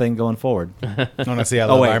same thing going forward. Honestly, I Oh,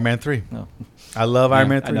 love wait. Iron Man 3. No. I love Iron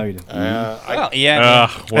Man 3. I know you do. Well, yeah.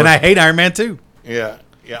 And I hate Iron Man 2. Yeah.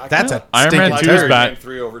 That's a Iron Man stinking 2 is turd. bad. Iron Man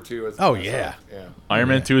 3 over 2 is Oh, myself. yeah. Yeah. Iron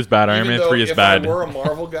Man 2 is bad. Iron Even Man though 3 is if bad. I were a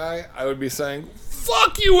Marvel guy, I would be saying,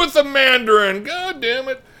 "Fuck you with the Mandarin." God damn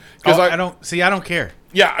it. Because I don't care.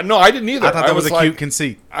 Yeah, no, I didn't either. I thought that was a like, cute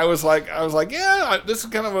conceit. I was like, yeah. This is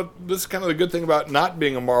kind of the good thing about not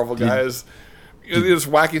being a Marvel guy is this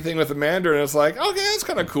wacky thing with the Mandarin. It's like, okay, that's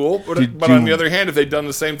kind of cool. But on the other hand, if they'd done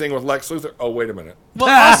the same thing with Lex Luthor, oh wait a minute. Well,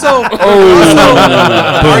 also,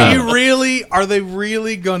 are they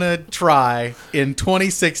really gonna try in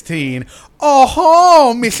 2016?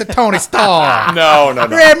 Oh, Mr. Tony Stark. No.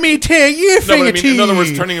 Let me tell you, No, but I mean, fingertip. in other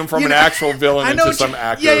words, turning him from You an know- actual villain I know into what some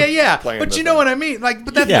actor. Yeah. playing But the you know thing. what I mean? Like,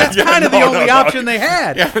 but that's Yeah. kind of the No, only no. option they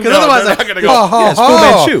had. Yeah, Because no, otherwise, they're not like, gonna go, yeah, it's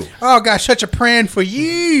Fu Manchu. oh, got such a praying for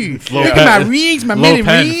you. Low Look Pen- at my rings, my Low many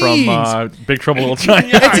Pen rings. from Big Trouble in Little China.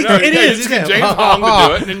 Yeah, I know. It Yeah, is. you just get James Hong to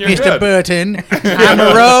do it, and then you're Mr. good. Burton, I'm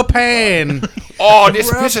a raw pan. Oh, this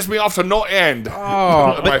pisses me off to no end.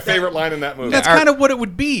 Oh, my favorite line in that movie. That's kind of what it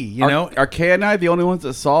would be, you know. Are Kay and I the only ones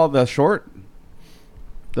that saw the short?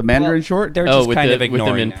 The Mandarin short? They're Oh, just with, kind of with him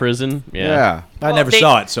ignoring in that. prison? Yeah. I never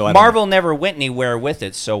saw it, so I don't Marvel never went anywhere with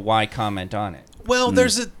it, so why comment on it? Well,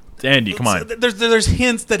 there's a Andy, come on. There's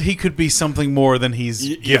hints that he could be something more than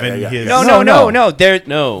he's given yeah. his. No.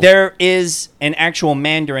 No. There is an actual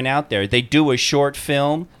Mandarin out there. They do a short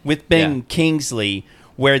film with Ben Yeah. Kingsley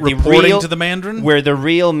where Reporting to the Mandarin? where the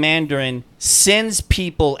real Mandarin sends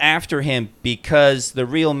people after him because the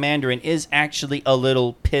real Mandarin is actually a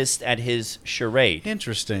little pissed at his charade.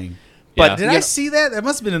 Interesting. But Did I see that? That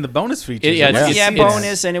must have been in the bonus features. Yeah, I must yeah, have seen it.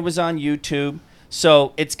 bonus, and it was on YouTube.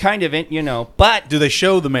 So it's kind of, but Do they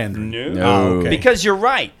show the Mandarin? No. Oh, okay. because you're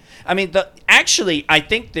right. I mean, actually, I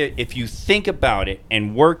think that if you think about it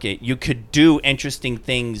and work it, you could do interesting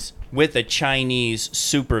things with a Chinese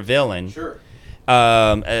supervillain. Sure.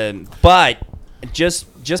 But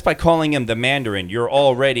just by calling him the Mandarin, you're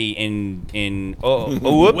already in whoops,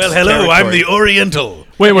 Well, hello, I'm territory. the Oriental.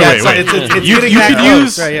 Wait. It's You getting that could close,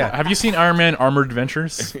 use. right, yeah. Have you seen Iron Man Armored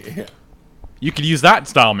Adventures? You could use that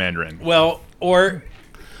style Mandarin. Well, or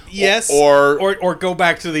yes, Or- go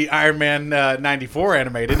back to the Iron Man 94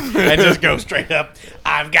 animated and just go straight up.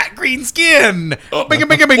 I've got green skin. Bing, bing,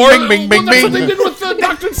 bing, bing, Or- bing, bing, well, bing, that's what they bing. did with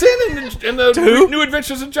Dr. Zinn in the New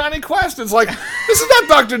Adventures of Johnny Quest. It's like, this is not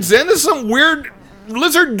Dr. Zinn. This is some weird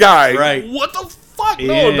lizard guy. Right. What the fuck?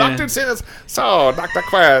 No, Yeah. Dr. Zinn is... So, Dr.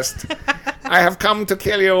 Quest, I have come to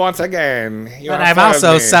kill you once again. You But have I'm failed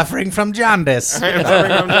also me. suffering from jaundice. I am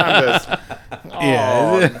suffering from jaundice.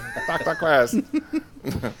 Yeah. Oh, Dr. Quest.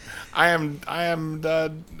 I'm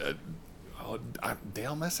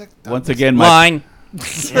Dale Messick? Once again, my Line.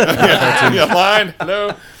 Yeah, line.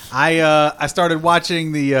 Hello. I started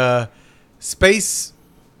watching the space.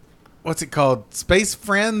 What's it called? Space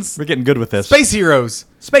Friends. We're getting good with this. Space Heroes.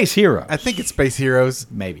 Space Hero. I think it's Space Heroes.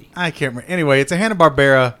 Maybe. I can't remember. Anyway, it's a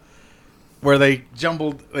Hanna-Barbera where they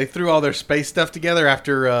threw all their space stuff together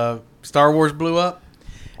after Star Wars blew up.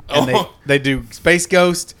 And Oh. they do Space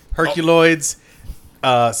Ghost, Herculoids,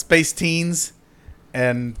 Space Teens,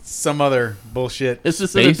 and some other bullshit. Is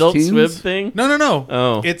this an Space Adult Teens? Swim thing? No.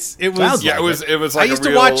 Oh. It was. Sounds Yeah, it was like I used a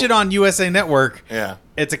to watch real- it on USA Network. Yeah.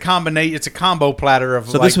 It's a combination. It's a combo platter of.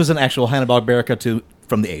 So this was an actual Hanna-Barbera cartoon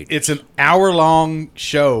from the 80s. It's an hour-long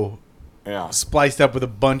show Yeah. spliced up with a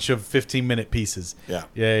bunch of 15-minute pieces. Yeah.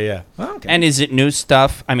 Yeah. Oh, okay. And is it new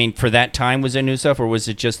stuff? I mean, for that time, was it new stuff, or was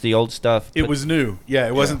it just the old stuff? It was new. Yeah,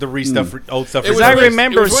 it wasn't the re-stuff, old stuff. It was, I when-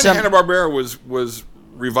 remember it was when some- Hanna-Barbera was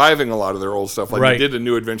reviving a lot of their old stuff. Like Right. they did the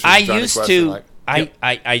New Adventures I of Johnny used Quest. to. And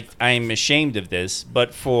like, I'm ashamed of this,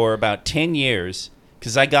 but for about 10 years,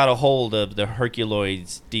 because I got a hold of the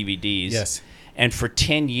Herculoids DVDs. Yes. And for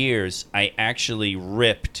 10 years, I actually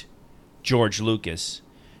ripped George Lucas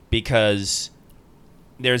because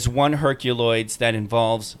there's one Herculoids that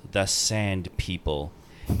involves the Sand People.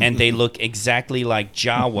 and they look exactly like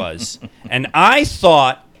Jawas. And I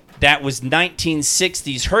thought that was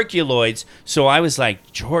 1960s Herculoids, so I was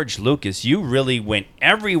like, George Lucas, you really went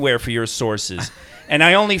everywhere for your sources. And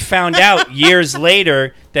I only found out years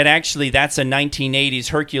later that actually that's a 1980s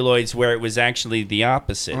Herculoids where it was actually the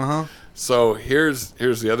opposite. So here's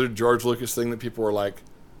the other George Lucas thing that people were like,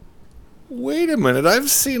 wait a minute, I've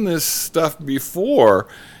seen this stuff before,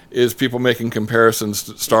 is people making comparisons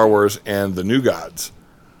to Star Wars and the New Gods.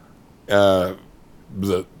 The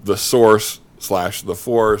Source / the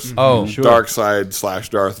Force, Oh, sure. Dark Side /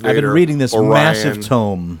 Darth Vader. I've been reading this Orion. massive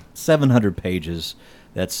tome, 700 pages.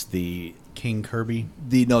 That's the King Kirby.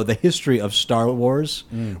 the history of Star Wars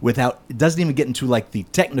without, it doesn't even get into like the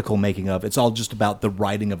technical making of. It's all just about the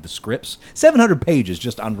writing of the scripts. 700 pages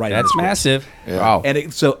just on writing That's the scripts. massive. Wow.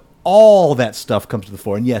 And so all that stuff comes to the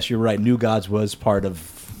fore. And yes, you're right. New Gods was part of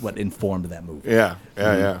what informed that movie. Yeah.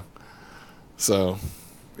 So,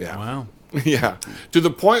 yeah. Wow. Yeah. To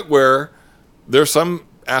the point where there's some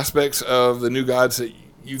aspects of the New Gods that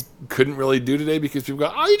you couldn't really do today because people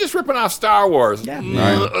go, oh, you're just ripping off Star Wars. Yeah.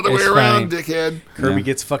 Other way It's around, funny. dickhead. Kirby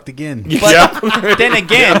gets fucked again. But then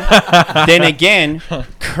again,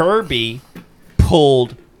 Kirby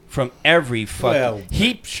pulled from every fucking. Well,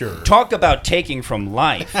 he sure. Talk about taking from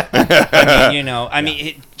life. I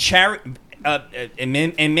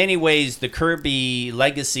mean, in many ways, the Kirby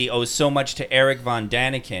legacy owes so much to Eric Von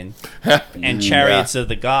Daniken and Chariots of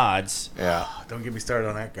the Gods. Yeah. Don't get me started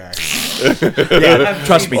on that guy.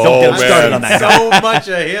 Trust me, don't get man. started on that guy. So much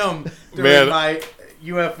of him Man. during my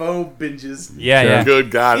UFO binges. Yeah. Good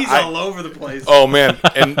God. He's all over the place. Oh, man.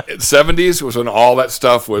 And 70s was when all that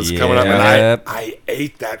stuff was coming up. Yep. And I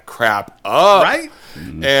ate that crap up. Right?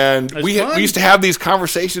 And we fun. used to have these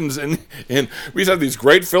conversations, and we used to have these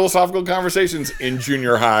great philosophical conversations in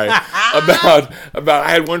junior high about. I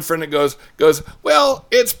had one friend that goes, well,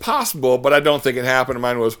 it's possible, but I don't think it happened. And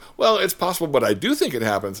mine was, well, it's possible, but I do think it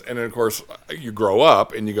happens. And then of course you grow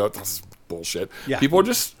up and you go, this is bullshit. Yeah. People were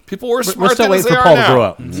We're smart still then as waiting they for are Paul to now. grow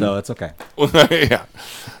up, so it's okay. Yeah.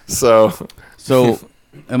 So So,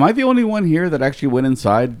 am I the only one here that actually went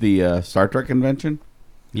inside the Star Trek convention?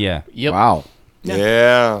 Yeah. Yep. Wow.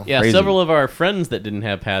 yeah. Yeah, Crazy. several of our friends that didn't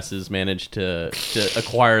have passes managed to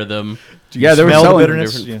acquire them. Yeah, they were Smell the selling.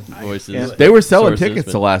 bitterness? Different Yeah. voices. They were selling sources, tickets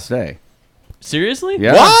but- the last day. Seriously?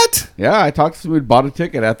 Yeah. What? Yeah, I talked to somebody who bought a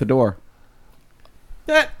ticket at the door.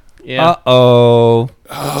 Yeah. Uh-oh.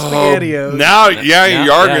 SpaghettiOs. Now, you are yeah,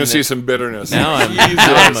 going to and see some bitterness. Now I'm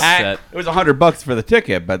upset. It was $100 for the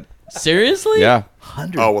ticket, but Seriously? yeah.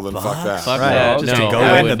 Oh, well, then fuck that. Fuck Right. that. Just No, to go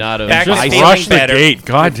I in would and not have. back Just to feeling rush the better. gate.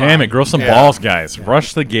 God damn it. Grow some Yeah. balls, guys.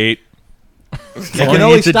 Rush the gate. You can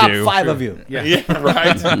only stop 5 of you. Yeah,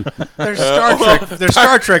 right. They're Star Trek. They're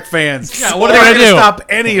Star Trek fans. Yeah, what are they gonna do? Stop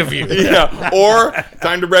any of you? Yeah, or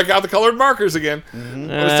time to break out the colored markers again. I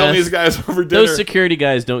was telling these guys over dinner. Those security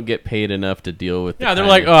guys don't get paid enough to deal with. Yeah, the they're kind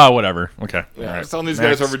like, of- oh, whatever. Okay. Yeah, All I right. was telling these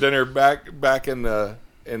Next. guys over dinner back in the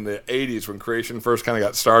 80s when creation first kind of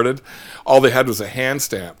got started. All they had was a hand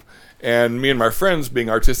stamp, and me and my friends, being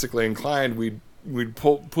artistically inclined, we'd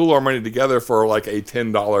pool our money together for like a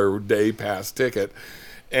 $10 day pass ticket,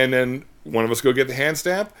 and then one of us go get the hand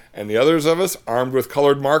stamp, and the others of us, armed with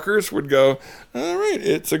colored markers, would go, all right,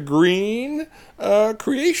 it's a green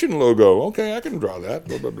creation logo. Okay, I can draw that.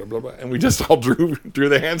 Blah, blah, blah, blah, blah. And we just all drew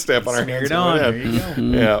the hand stamp on our hands. Smeared on. There and you go. went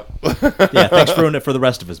in. Yeah. Yeah, thanks for ruining it for the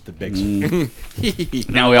rest of us, but Biggs.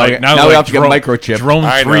 Now we have to get microchip. Drone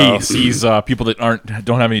I 3 know. sees people that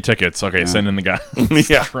don't have any tickets. Okay, send in the guy.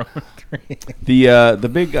 Yeah. Drone 3. The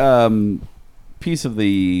big piece of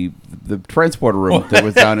the transporter room that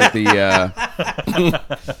was down at the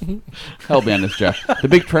help me on this, Jeff. The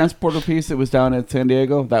big transporter piece that was down at San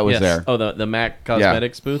Diego, that was yes. there. Oh, the Mac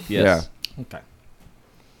Cosmetics booth. Yes. Okay.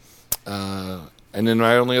 And then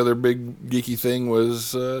my only other big geeky thing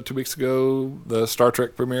was 2 weeks ago the Star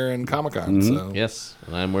Trek premiere in Comic-Con. So Yes.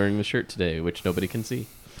 And I'm wearing the shirt today, which nobody can see.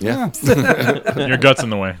 yeah, Your gut's in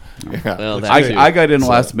the way. Well, that too. I got in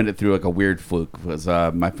last minute through like a weird fluke. Was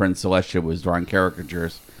my friend Celestia was drawing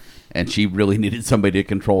caricatures, and she really needed somebody to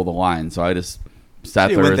control the line, so I just sat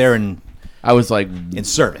You there. went there in I was like,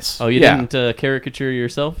 service. Oh, you Yeah. didn't caricature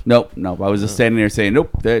yourself? nope. I was just standing there saying, nope,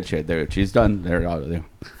 there, she's done. There.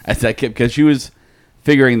 As I kept, because she was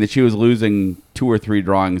figuring that she was losing 2 or 3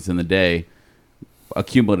 drawings in the day,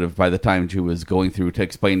 accumulative by the time she was going through to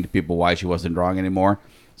explain to people why she wasn't drawing anymore.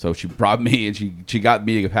 So she brought me, and she got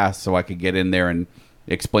me a pass so I could get in there and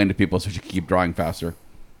explain to people so she could keep drawing faster.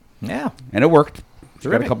 Yeah. And it worked. Got a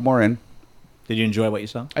Terrific. couple more in. Did you enjoy what you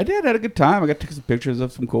saw? I did. I had a good time. I got to take some pictures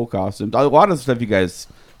of some cool costumes. A lot of the stuff you guys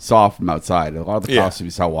saw from outside. A lot of the Yeah. costumes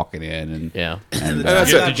you saw walking in, and Yeah. and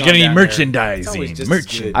that's it. Did you get any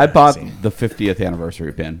merchandising? I bought the 50th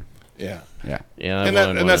anniversary pin. Yeah. Yeah, Yeah.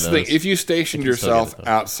 And that's the thing. If you stationed can still get yourself it,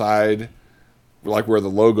 though. outside, like where the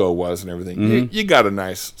logo was and everything, you got a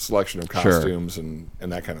nice selection of Sure. costumes and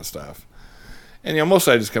that kind of stuff. And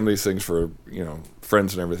mostly I just come to these things for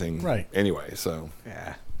friends and everything. Right. Anyway, so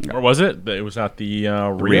Where was it? It was at the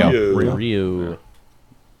Rio. Rio. Ryu.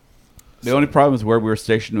 the only problem is where we were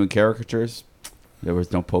stationed doing caricatures. There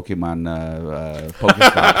was no Pokemon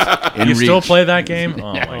Pokestops in You still reach. play that game?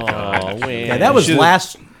 Oh my god! Oh man. Yeah, that was should've-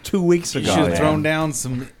 last 2 weeks You ago. should have thrown down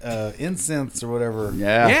some incense or whatever.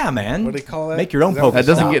 Yeah, Yeah, man. What do they call that? Make your own Is that- That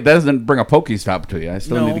Pokestop. doesn't bring a Pokestop to you. I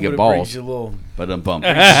still need to but get it balls, brings you a little. but I'm bummed.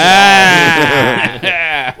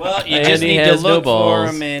 Well, you And just he need to has no look for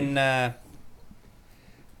balls. them in.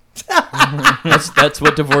 That's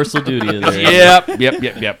what divorce will do to you. There.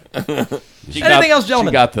 yep. She Anything else,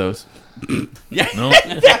 gentlemen? She got those. No.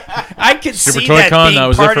 I could Super see Toy that Con, being that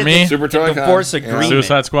was it part for of me. the Super Toy Con. divorce Yeah. agreement.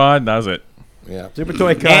 Suicide Squad. That was it. yeah. Super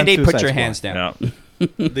Toy Con. Andy, put Suicide your Squad. hands down. Yeah.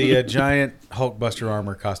 The giant Hulkbuster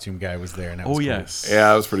armor costume guy was there, and that was Oh cool. yes. Yeah,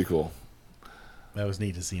 that was pretty cool. That was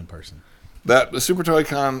neat to see in person. The Super Toy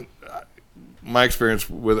Con, my experience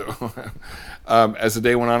with it, as the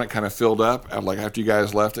day went on, it kind of filled up. Like after you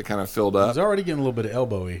guys left, it kind of filled I up. was already getting a little bit of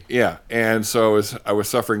elbowy. Yeah, and so I was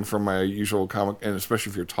suffering from my usual comic, and especially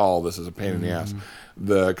if you're tall, this is a pain in the ass.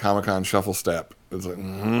 The Comic-Con shuffle step. It's like,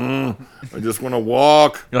 I just want to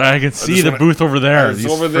walk. I can see just the wanna- booth over there. It's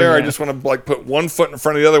These over there. I friggin- just want to put one foot in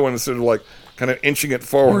front of the other one instead of kind of inching it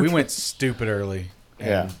forward. We went stupid early. And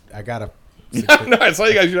Yeah. I got a No, I saw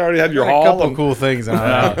you guys. You already had your haul. couple and- of cool things. And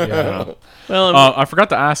yeah. Well, I forgot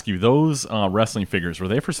to ask you. Those wrestling figures were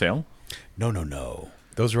they for sale? No.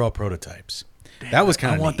 Those are all prototypes. That was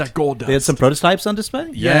kind I of want neat. that gold dust. They had some prototypes on display?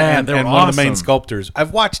 Yeah, and, they're and one of the main awesome. sculptors.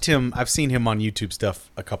 I've watched him. I've seen him on YouTube stuff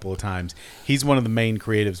a couple of times. He's one of the main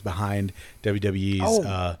creatives behind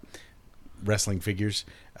WWE's wrestling figures,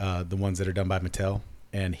 the ones that are done by Mattel.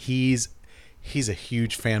 And he's a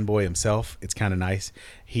huge fanboy himself. It's kind of nice.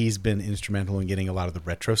 He's been instrumental in getting a lot of the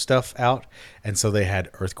retro stuff out. And so they had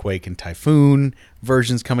Earthquake and Typhoon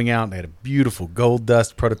versions coming out. And they had a beautiful Gold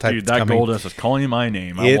Dust prototype Dude, that's that coming. gold dust is calling my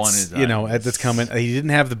name. I wanted It's that. that's coming. He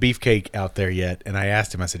didn't have the beefcake out there yet, and I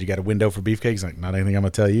asked him. I said, "You got a window for beefcake?" He's like, "Not anything I'm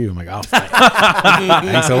gonna tell you." I'm like, "Oh,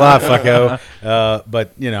 thanks a lot, fucko."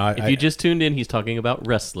 But if you just tuned in, he's talking about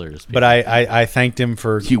wrestlers. but I thanked him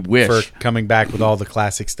for You wish. for coming back with all the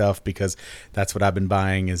classic stuff because that's what I've been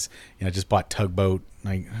buying. Is I just bought Tugboat.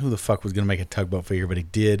 Like, who the fuck was gonna make a Tugboat figure? But he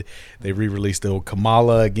did. They re-released the old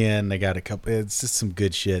Kamala again. They got a couple. It's just some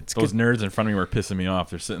good shit. It's Those good. nerds in front of me were pissing me off.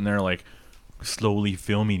 They're sitting there slowly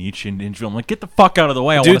filming each individual. I'm like, get the fuck out of the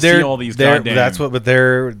way. I want to see all these goddamn. That's what. But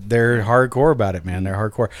they're hardcore about it, man. They're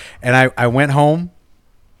hardcore. And I went home.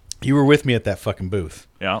 You were with me at that fucking booth.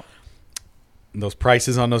 Yeah. Those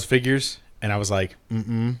prices on those figures, and I was like,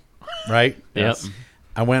 right? Yep.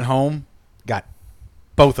 I went home, got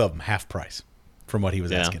both of them half price from what he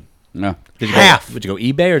was Yeah. asking. No. Did you Half. Go, did you go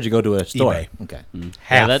eBay or did you go to a store? eBay. Okay.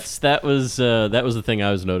 Half. Yeah, that was the thing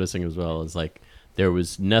I was noticing as well. Is like there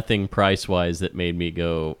was nothing price wise that made me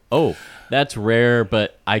go, oh, that's rare,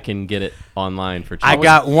 but I can get it online for cheap. I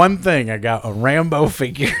got one thing. I got a Rambo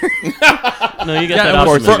figure. no, you got Yeah, that of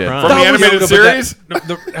course Optimus you did. Prime. From the animated but series?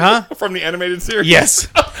 Huh? From the animated series? Yes.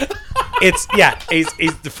 He's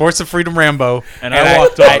the Force of Freedom Rambo, And I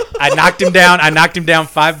walked up. I knocked him down. I knocked him down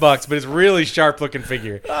 $5, but it's really sharp looking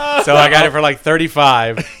figure. So I got it for like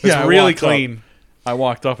 35. It's Yeah, I really walked up. clean. I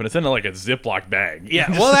walked up and it's in like a Ziploc bag.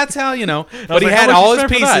 Yeah, well, that's how But I was he like, had "How much all you his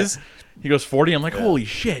spent for that?" pieces. He goes 40. I'm like, holy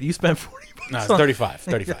shit, you spent 40 bucks. No, it's 35.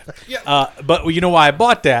 But you know why I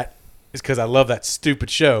bought that is because I love that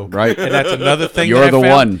stupid show. Right. And that's another thing. You're that I the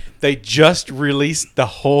found. one. They just released the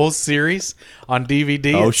whole series on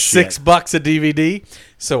DVD. Oh, It's shit. $6 a DVD.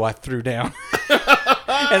 So I threw down.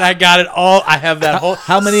 And I got it all. I have that whole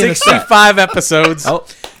How many in a set? 65 episodes. Oh,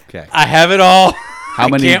 okay. I have it all. How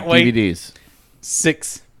many can't wait. DVDs?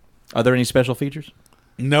 6. Are there any special features?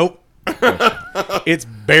 Nope. It's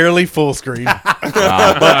barely full screen. But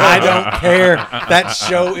I don't care. That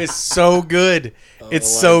show is so good. It's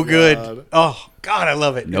so good. Oh, God, I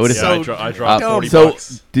love it. Notice It's Yeah, so I dropped 40 So,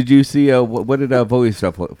 bucks. did you see what did Vohe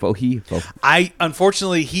stuff? I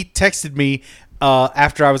unfortunately he texted me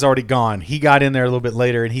after I was already gone. He got in there a little bit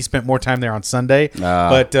later, and he spent more time there on Sunday.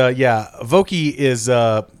 But yeah, Voki is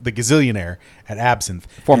the gazillionaire at Absinthe,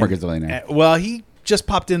 Former And- gazillionaire. well, he just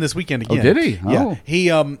popped in this weekend again. did he? Yeah,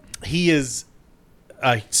 Oh. he is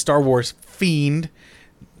a Star Wars fiend.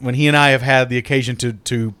 When he and I have had the occasion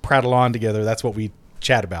to prattle on together, that's what we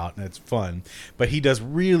chat about, and it's fun. But he does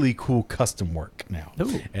really cool custom work now,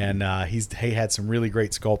 Ooh. and he had some really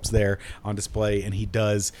great sculpts there on display, and he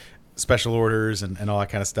does special orders and all that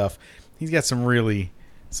kind of stuff. He's got some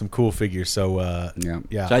cool figures. So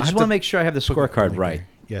yeah. So I just want to make sure I have the scorecard right.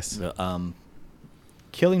 Yes.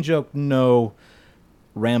 Killing Joke, no.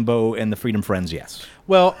 Rambo and the Freedom Friends, yes.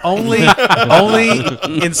 Well, only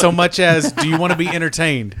in so much as do you want to be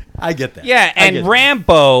entertained? I get that. Yeah, I and get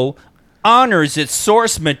Rambo honors its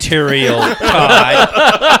source material, Todd.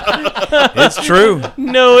 It's true.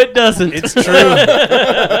 No, it doesn't. It's true.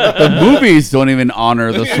 The movies don't even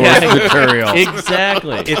honor the source material.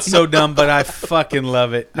 Exactly. It's so dumb, but I fucking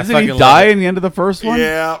love it. Doesn't he die in the end of the first one?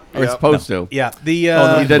 Yeah. Or he's supposed to. Yeah. He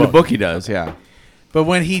did in the book. He does. Yeah. But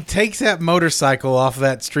when he takes that motorcycle off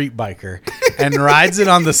that street biker and rides it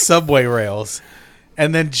on the subway rails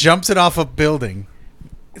and then jumps it off a building,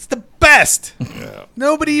 it's the best. Yeah.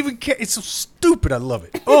 Nobody even cares. It's so stupid. I love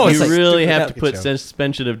it. Oh, it's you like really stupid. have to put Show.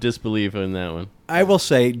 suspension of disbelief in that one. I will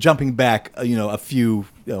say, jumping back, a few,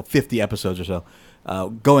 50 episodes or so,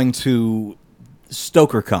 going to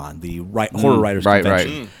StokerCon, the horror writers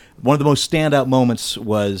convention. One of the most standout moments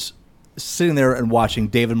was sitting there and watching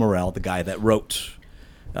David Morrell, the guy that wrote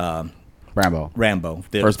Rambo.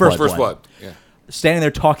 the First First Blood. Yeah. standing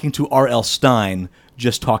there talking to R.L. Stein,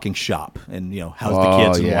 just talking shop and how's the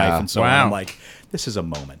kids and wife and so on. I'm like, this is a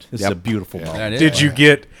moment. This is a beautiful moment. That is- Did you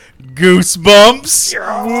get goosebumps?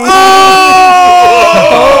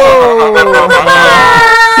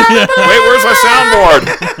 Wait, where's my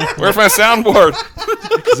soundboard? Where's my soundboard?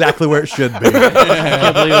 Exactly where it should be. I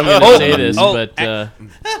can't believe I'm going to say this,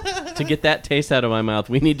 but to get that taste out of my mouth,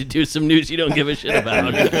 we need to do some news you don't give a shit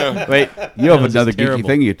about. Wait, you have was another just geeky terrible.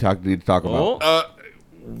 thing you need to talk about. Oh,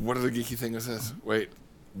 What are the geeky thing is this? Wait,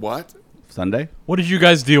 what? Sunday? What did you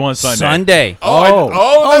guys do on Sunday? Sunday.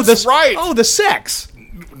 That's right. Oh, the sex.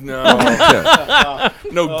 No.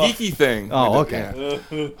 No, geeky thing. Oh, okay.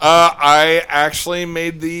 Yeah. I actually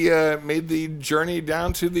made the journey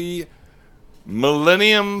down to the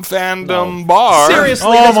Millennium Fandom Bar. Seriously?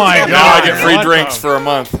 Oh my Now I god! get free What drinks the- for a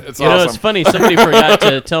month. It's you know, it's awesome. funny. Somebody forgot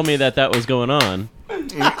to tell me that was going on.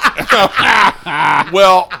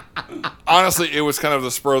 Well, honestly, it was kind of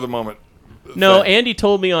the spur of the moment. No, thing. Andy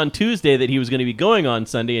told me on Tuesday that he was going to be going on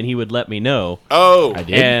Sunday, and he would let me know. Oh, I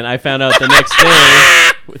did. And I found out the next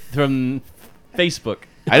day from Facebook.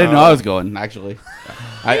 I didn't know I was going, actually.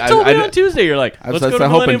 You told me on Tuesday. You're like, I let's was go to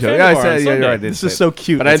hoping Millennium to. Fandom Yeah, I Bar said, on yeah, Sunday. you're right. This is so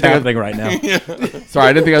cute. But It's I didn't think happening right now. Sorry,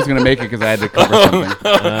 I didn't think I was going to make it because I had to cover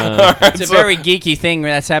something. It's a very geeky thing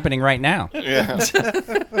that's happening right now. yeah. in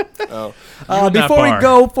that Before we bar.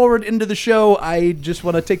 go forward into the show, I just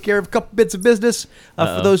want to take care of a couple bits of business.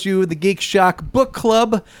 For those of you in the Geek Shock Book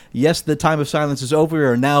Club, yes, the time of silence is over. We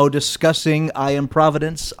are now discussing I Am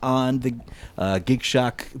Providence on the Geek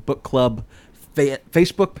Shock Book Club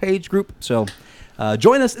Facebook page group. So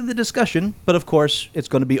join us in the discussion, but of course, it's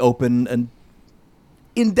going to be open and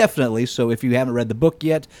indefinitely. So if you haven't read the book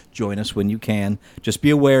yet, join us when you can. Just be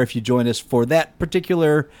aware if you join us for that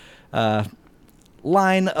particular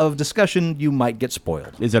line of discussion, you might get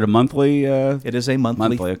spoiled. Is it a monthly? It is a monthly.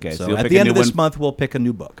 Monthly, okay. So So you'll at pick the a end new of this one? month, we'll pick a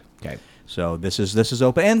new book. Okay. So this is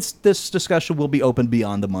open, and this discussion will be open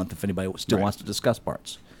beyond the month if anybody still Right. wants to discuss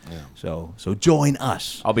parts. So join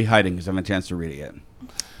us. I'll be hiding because I haven't had a chance to read it yet.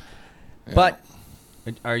 But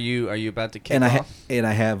are you about to kick And off? I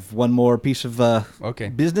have one more piece of Okay.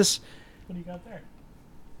 business. What do you got there?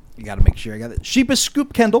 You got to make sure I got it. Sheepish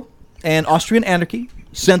Scoop Kendall and Austrian Anarchy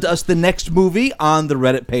sent us the next movie on the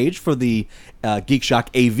Reddit page for the Geek Shock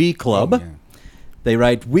AV Club. Oh, yeah. They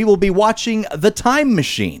write, "We will be watching The Time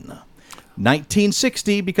Machine,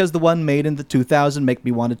 1960, because the one made in the 2000 make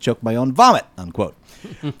me want to choke my own vomit," unquote.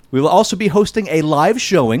 We will also be hosting a live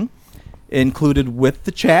showing included with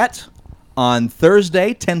the chat on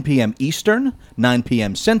Thursday, 10 p.m. Eastern, 9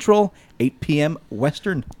 p.m. Central, 8 p.m.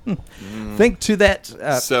 Western. Think to that.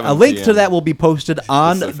 7 A link to p.m. that will be posted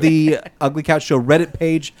on the Ugly Couch Show Reddit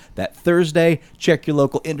page that Thursday. Check your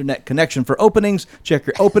local internet connection for openings. Check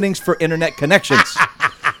your openings for internet connections.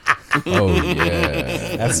 Oh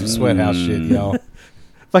yeah, that's some sweat house shit, y'all.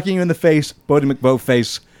 Fucking you in the face, Bodie McBow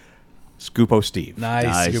face, Scoopo Steve.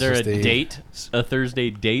 Nice. Is there a Steve. date, a Thursday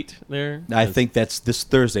date there? I think that's this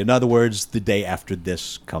Thursday. In other words, the day after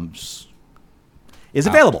this is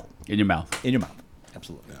available In your mouth. in your mouth.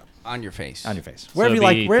 Absolutely. On your face. On your face. So Wherever you it'd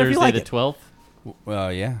like, be wherever Thursday you like the it. 12th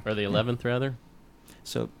Well, yeah. or the 11th rather.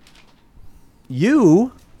 So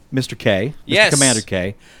you, Mr. K, Mr. Yes. Commander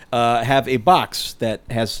K, have a box that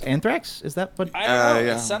has anthrax. Is that what? I don't know.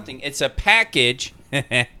 yeah. It's something. It's a package.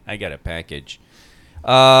 I got a package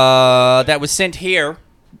that was sent here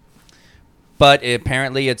but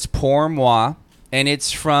apparently it's Pour Moi, and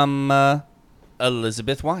it's from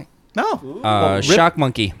Elizabeth White. No. Shock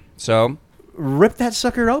Monkey. So Rip that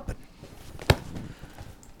sucker open.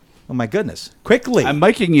 Oh my goodness! Quickly, I'm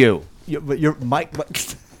miking you. Your mic.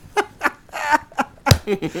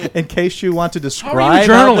 In case you want to describe How are you a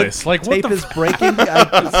journalist? how the Like, what tape the is breaking.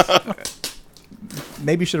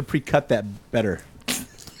 Maybe you should have pre-cut that better.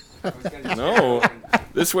 No.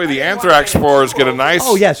 This way the anthrax spores get a nice.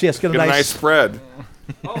 Oh yes, get Get a nice spread.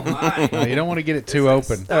 Oh my. No, you don't want to get it too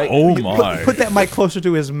open. All right, Oh, you my. Put that mic closer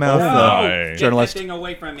to his mouth, my. journalist. Get that thing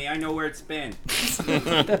away from me. I know where it's been. True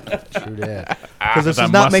that. Because this that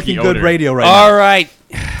is not musky making good odor. radio right All right.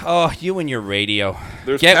 Oh, you and your radio.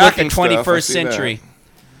 There's Get with the packing stuff, I 21st see that. century.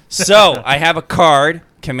 So, I have a card,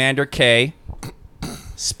 Commander K,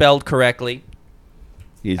 spelled correctly.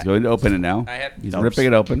 He's going to open it now. I have- He's ripping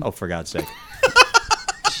it open. now. Oh, for God's sake!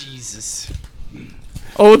 Jesus.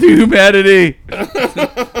 Oh, the humanity!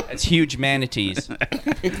 That's huge manatees.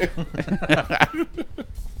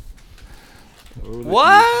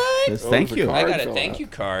 What? Says, thank the you. card. I got a fell thank out. you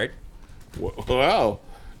card. Wow.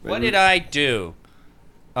 What did I do?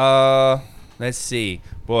 Let's see.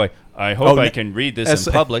 Boy, I hope I can read this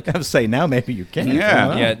in public. I was saying now maybe you can.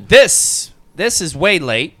 Yeah. Yeah, this is way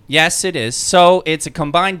late. Yes, it is. So it's a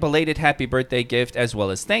combined belated happy birthday gift as well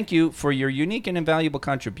as thank you for your unique and invaluable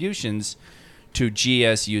contributions to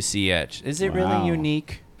GSUCH. Is it Wow. really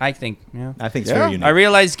unique? I think, yeah. I think it's Yeah. very unique. I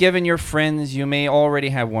realize given your friends, you may already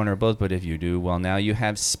have one or both, but if you do, well, now you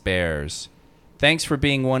have spares. Thanks for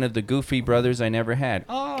being one of the goofy brothers I never had.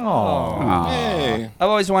 Aw. Hey. I've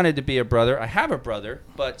always wanted to be a brother. I have a brother,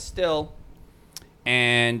 but still.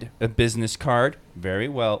 And a business card. Very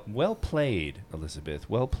well. Well played, Elizabeth.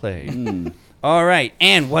 Well played. All right.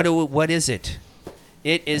 And what is it?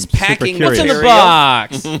 It is packing curious. material.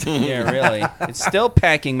 What's in the box? Yeah, really. It's still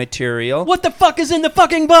packing material. What the fuck is in the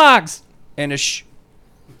fucking box? And a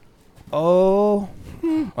Oh.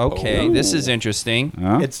 Okay. This is interesting.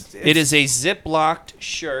 Huh? It is a zip-locked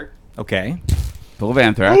shirt. okay. Full of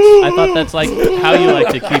anthrax. I thought that's like how you like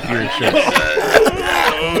to keep your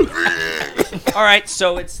shirts. All right,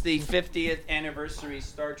 so it's the 50th anniversary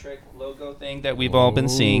Star Trek logo thing that we've all been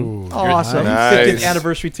seeing. Awesome. Nice. 50th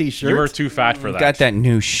anniversary T-shirt. You were too fat for that. Got that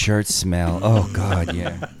new shirt smell. Oh God,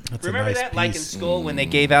 yeah. That's a Remember nice that, like in piece. school when they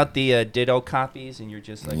gave out the Ditto copies, and you're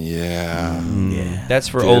just like, Yeah. that's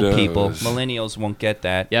for old Dittos. people. Millennials won't get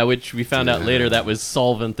that. Yeah, which we found out later that was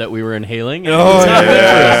solvent that we were inhaling.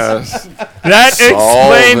 Yes. That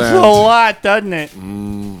explains a lot, doesn't it?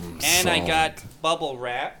 And I got bubble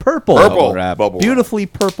wrap, Purple. Purple. wrap. Bubble wrap. Beautifully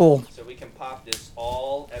purple. so we can pop this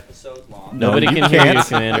all episode long. Nobody No, can you hear you, can't.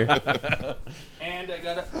 Commander. And I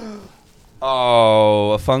got a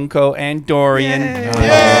a Funko Andorian.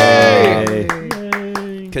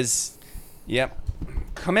 Because, yep,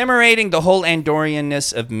 commemorating the whole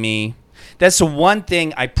Andorianness of me. That's the one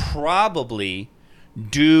thing I probably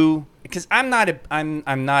do, because I'm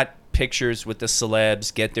not pictures with the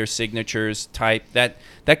celebs, get their signatures type. That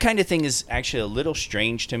kind of thing is actually a little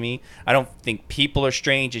strange to me. I don't think people are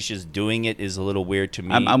strange. It's just doing it is a little weird to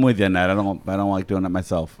me. I'm with you on that. I don't like doing it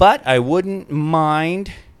myself. But I wouldn't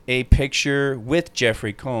mind a picture with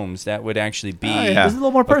Jeffrey Combs. That would actually be yeah. It's a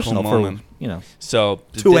little more personal cool for, moment. So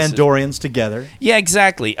two this is- Andorians together. Yeah,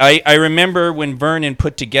 exactly. I remember when Vernon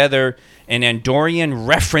put together an Andorian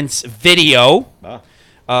reference video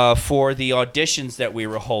for the auditions that we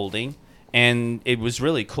were holding, and it was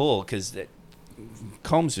really cool because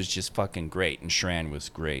Combs was just fucking great, and Shran was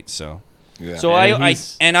great. So, Yeah. so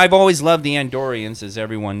And I've always loved the Andorians, as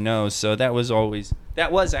everyone knows. So that was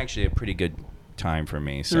actually a pretty good time for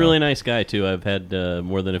me. He's a really nice guy too. I've had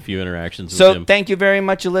more than a few interactions with So him. thank you very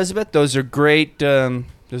much, Elizabeth. Those are great.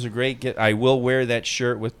 Those are great. I will wear that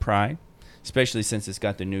shirt with pride, especially since it's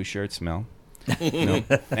got the new shirt smell.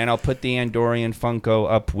 And I'll put the Andorian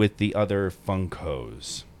Funko up with the other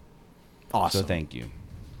Funkos. Awesome. So thank you.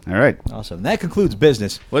 All right. Awesome. That concludes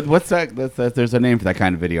business. What's that? There's a name for that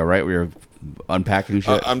kind of video, right? Where you're unpacking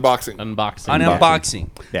shit. Unboxing. Unboxing. On unboxing.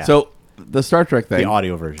 Yeah. So the Star Trek thing. the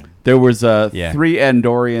audio version. There was Yeah. three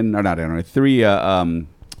Andorian, or not Andorian, three.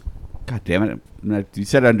 God damn it! You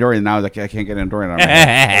said Andorian. Now I can't get Andorian. On my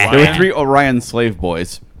head. There were three Orion slave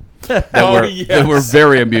boys that were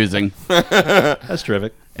very amusing. That's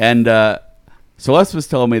terrific. And Celeste was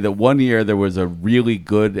telling me that one year there was a really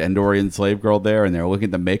good Andorian slave girl there, and they were looking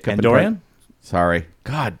at the makeup. Andorian? Sorry.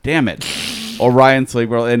 God damn it. Orion slave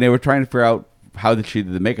girl, and they were trying to figure out how that she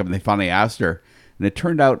did the makeup, and they finally asked her, and it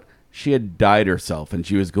turned out she had dyed herself, and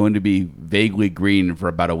she was going to be vaguely green for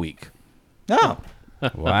about a week. Oh,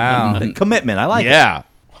 Wow. the commitment. I like it. Yeah.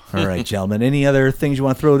 All right, gentlemen. Any other things you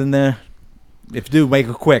want to throw in there? If you do, make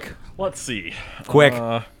it quick. Let's see. Quick.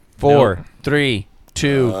 4, 3,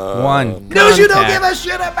 2, 1. News you don't give a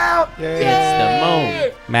shit about. It's the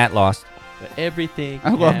moment. Matt lost. But everything.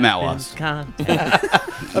 I love Matt happens Lost.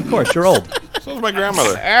 contact. Of course, you're old. So is my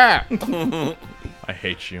grandmother. I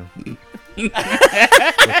hate you. With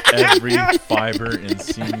every fiber and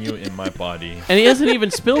sinew in my body. And he hasn't even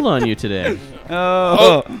spilled on you today.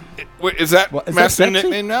 Oh, wait, is that What, is Matt's that new sexy?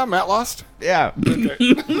 nickname now? Matt Lost? Yeah.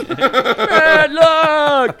 Bad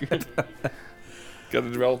luck. Got to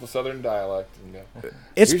develop a southern dialect.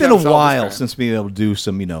 It's Usually been I'm a South while Australian. since being able to do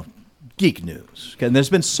some, geek news. And there's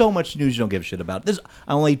been so much news you don't give a shit about. This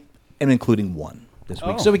I only am including one this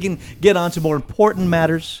week, so we can get on to more important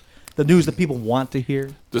matters, the news that people want to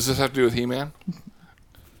hear. Does this have to do with He-Man?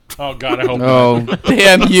 Oh, God, I hope not. Oh,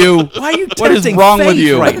 damn you. Why are you What is tempting wrong with fate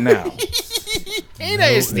you? right now?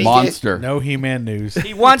 Monster. No He-Man news.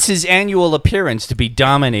 He wants his annual appearance to be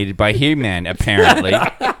dominated by He-Man, apparently.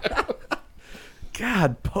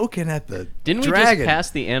 God, poking at the Didn't we dragon. just pass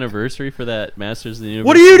the anniversary for that Masters of the Universe?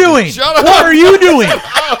 What are you doing? Shut up! What are you doing?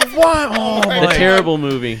 The terrible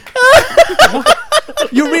movie.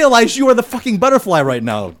 You realize you are the fucking butterfly right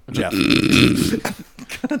now, Jeff.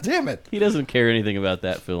 God damn it. He doesn't care anything about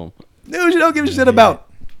that film. News you don't give a shit about.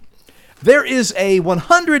 There is a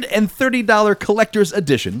 $130 collector's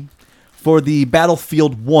edition for the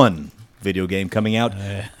Battlefield 1 video game coming out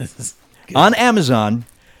on Amazon.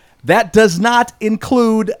 That does not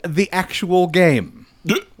include the actual game.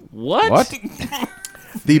 What?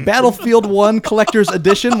 The Battlefield 1 Collector's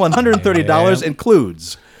Edition, $130,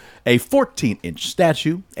 includes a 14-inch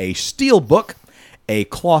statue, a steel book, a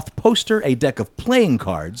cloth poster, a deck of playing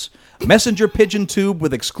cards, messenger pigeon tube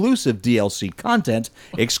with exclusive DLC content,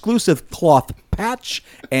 exclusive cloth patch,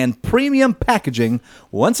 and premium packaging.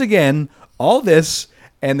 Once again, all this,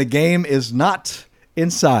 and the game is not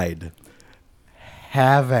inside.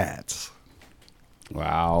 Have at.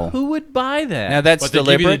 Wow. Who would buy that? Now that's But they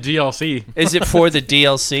give you the deliberate. DLC. Is it for the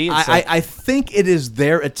DLC? It's like- I think it is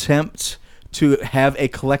their attempt to have a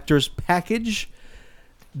collector's package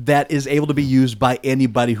that is able to be used by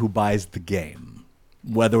anybody who buys the game,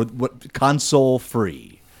 whether console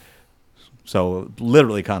free. So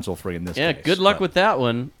literally console free in this Yeah, case. good luck But with that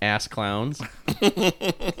one, ass clowns.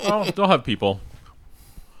 Oh, they'll have people.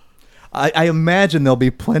 I imagine there'll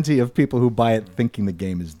be plenty of people who buy it thinking the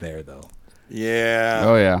game is there, though. Yeah.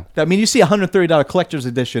 Oh, yeah. I mean, you see a $130 collector's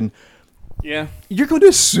edition, yeah. you're going to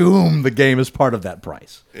assume the game is part of that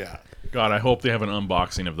price. Yeah. God, I hope they have an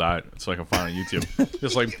unboxing of that so I can find it on YouTube.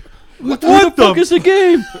 Just like, Where the fuck is the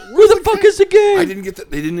game? Where the fuck is the game? I didn't get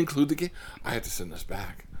that. They didn't include the game. I had to send this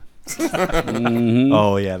back.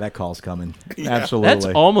 Oh, yeah, that call's coming. Absolutely. That's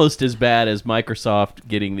almost as bad as Microsoft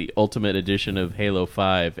getting the Ultimate Edition of Halo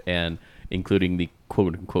 5 and including the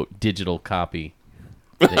quote-unquote digital copy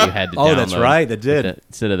that you had to download. Oh, that's right, they did.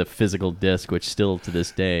 Instead of the physical disc, which still to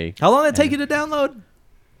this day, How long did it take you to download?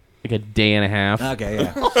 like a day and a half. Okay,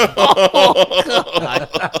 yeah.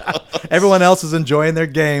 Everyone else is enjoying their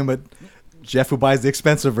game, but Jeff, who buys the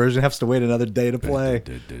expensive version, has to wait another day to play.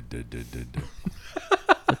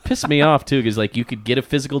 It pissed me off too, because like you could get a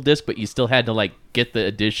physical disc, but you still had to like get the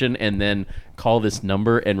edition and then call this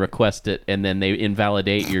number and request it, and then they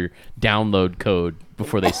invalidate your download code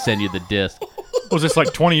before they send you the disc. was this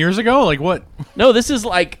like 20 years ago? Like what? No, this is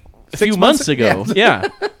like a few months ago. Yeah.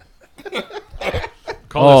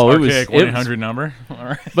 Call Oh, it this was- archaic it was- 1-800 number. All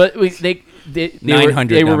right. But they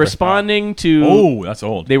 900 were number. responding to Oh, that's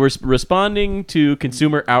old. they were responding to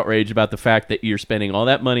consumer outrage about the fact that you're spending all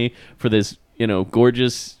that money for this,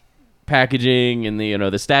 gorgeous packaging and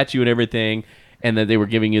the statue and everything, and that they were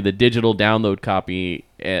giving you the digital download copy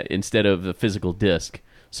instead of the physical disc,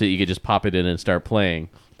 so you could just pop it in and start playing.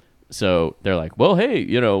 So they're like, well, hey,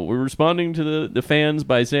 we're responding to the fans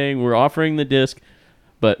by saying we're offering the disc,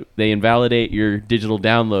 but they invalidate your digital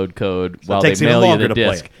download code while it they takes even mail you longer the to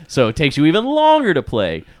play disc. it. So it takes you even longer to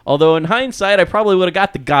play. Although in hindsight, I probably would have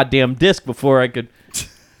got the goddamn disc before I could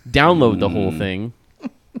download the whole thing.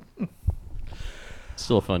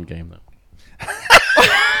 Still a fun game though.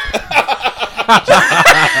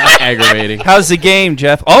 Aggravating. How's the game,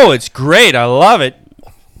 Jeff? Oh, it's great. I love it.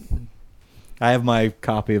 I have my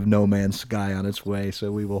copy of No Man's Sky on its way,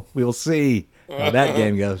 so we will see how that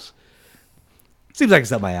game goes. Seems like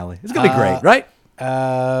it's up my alley. It's gonna be great, right?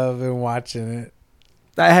 I've been watching it.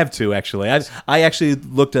 I have two actually. I actually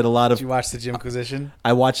looked at a lot Did of. you watch the Jimquisition?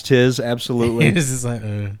 I watched his absolutely It's just like,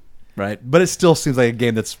 right, but it still seems like a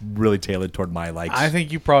game that's really tailored toward my likes. I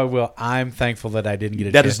think you probably will. I'm thankful that I didn't get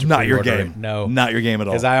a that chance is to not your pre-order game. it. No, not your game at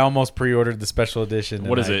all. because I almost pre-ordered the special edition.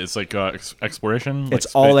 What and is it? It's like exploration?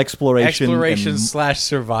 It's Like all spit- exploration. Exploration and- /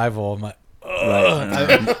 survival. I'm like,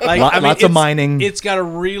 Lots of mining. It's got a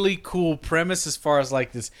really cool premise as far as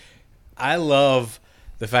like this. I love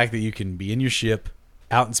the fact that you can be in your ship,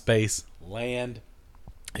 out in space, land.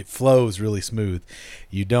 It flows really smooth.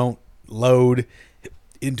 You don't load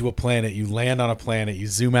into a planet. You land on a planet. You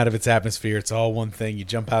zoom out of its atmosphere. It's all one thing. You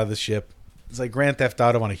jump out of the ship. It's like Grand Theft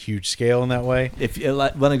Auto on a huge scale in that way.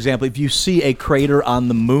 One example, if you see a crater on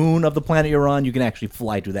the moon of the planet you're on, you can actually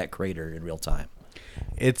fly to that crater in real time.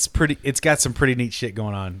 It's pretty. It's got some pretty neat shit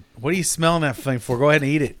going on. What are you smelling that thing for? Go ahead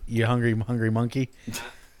and eat it, you hungry monkey.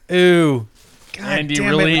 Ooh. God Andy damn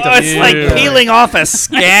really- it. Oh, it's like peeling off a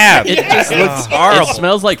scab. It just looks horrible. It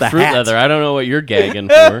smells like fruit hat. leather. I don't know what you're gagging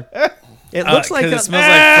for. It looks like it smells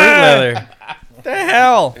like fruit leather. the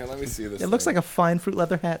hell? Yeah, let me see this. It looks like a fine fruit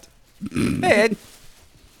leather hat. Hey,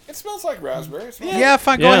 It smells like raspberry. It smells Yeah,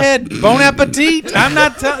 fine. Go Yeah. ahead. Bon appetit.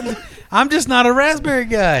 I'm just not a raspberry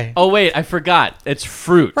guy. Oh wait, I forgot. It's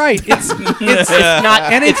fruit. Right. It's It's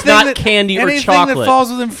not. It's not candy or anything chocolate. that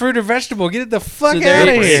falls within fruit or vegetable. Get it the fuck so out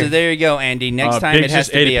of here. so there you go, Andy. Next time Biggs it has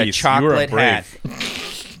just to ate be a a piece. You were chocolate hat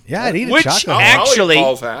brave. Yeah, I'd eat a Which chocolate. I'll hat. eat Actually-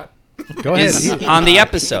 Paul's hat. Go ahead. is Eat it. on the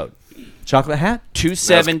episode. Chocolate hat?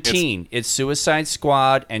 217. It's Suicide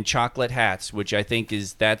Squad and Chocolate Hats, which I think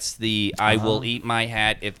that's the I will eat my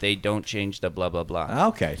hat if they don't change the blah blah blah.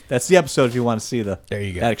 Okay. That's the episode if you want to see There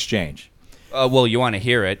you go. that exchange. Well, you want to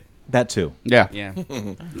hear it? That too. Yeah. Yeah.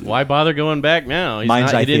 Why bother going back now?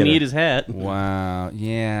 Mind's He Eye didn't Theater. eat his hat. Wow.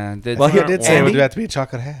 Yeah. Well, he Andy? did say it would have to be a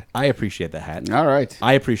chocolate hat. I appreciate that hat. All right.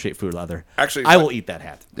 I appreciate fruit leather. Actually, I will eat that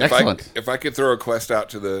hat. Excellent. If I could throw a quest out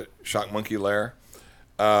to the Shock Monkey Lair,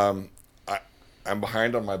 I'm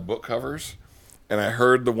behind on my book covers, and I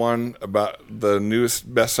heard the one about the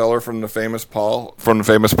newest bestseller from the famous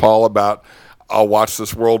Paul about I'll watch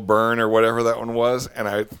this world burn or whatever that one was, and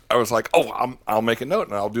I was like, I'll make a note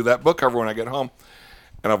and I'll do that book cover when I get home.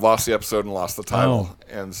 And I've lost the episode and lost the title,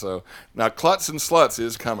 and so now Klutz and Sluts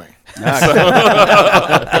is coming.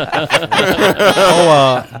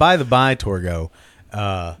 By the by, Torgo,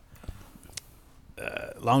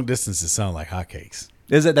 long distances sound like hotcakes.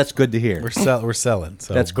 Is it? That's good to hear. We're selling.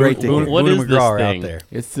 So That's great to hear. What Boone is McGraw this are thing? out there.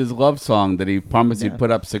 It's his love song that he promised he'd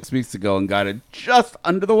put up 6 weeks ago and got it just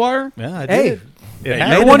under the wire. Yeah, I Hey. did. You're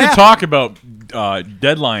Made the it one to happen. talk about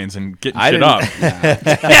deadlines and getting I shit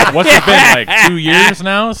didn't- up. What's it been, like 2 years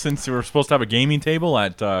now since we were supposed to have a gaming table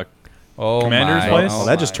at Commander's place? Oh,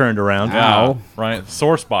 that just turned around. Yeah, right.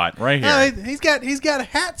 Sore spot right here. He's got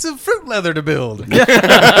hats of fruit leather to build.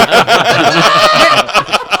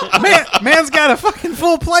 Man's got a fucking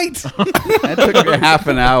full plate. That took me half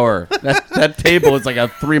an hour. That table is like a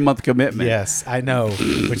 3-month commitment. Yes, I know,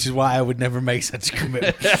 which is why I would never make such a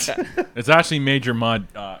commitment. It's actually Major Mad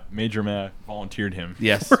volunteered him.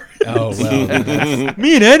 Yes. Oh well,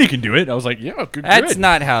 Me and Eddie can do it. I was like, yeah, good. That's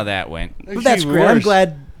not how that went. But that's great. I'm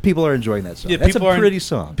glad people are enjoying that song. Yeah, That's people a are- pretty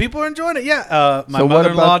song. people are enjoying it. Yeah, my So what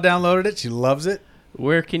mother-in-law about- downloaded it. She loves it.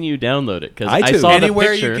 Where can you download it? Because I iTunes. saw the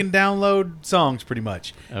Anywhere picture. you can download songs, pretty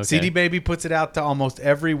much. Okay. CD Baby puts it out to almost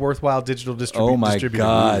every worthwhile digital Oh my distributor.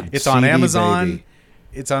 God, It's on CD Amazon. Baby.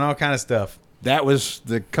 It's on all kind of stuff. That was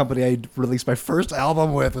the company I released my first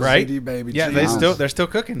album with. Was Right? CD Baby. Yeah, Jeez. they're still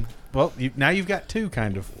cooking. Well, now you've got two,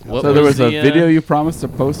 kind of. What So there was a the, video you promised to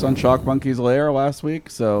post on Shock Monkey's Lair last week.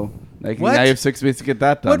 So now What? you have 6 weeks to get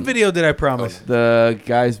that done. What video did I promise? The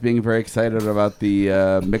guys being very excited about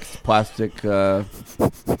the mixed plastic. I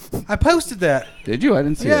posted that. Did you? I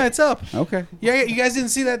didn't see Yeah, it. it's up. Okay. Yeah, you guys didn't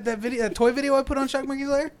see that video, that toy video I put on Shock Monkey's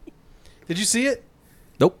Lair? Did you see it?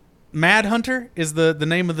 Nope. Mad Hunter is the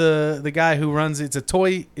name of the guy who runs. It's a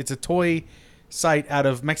toy site out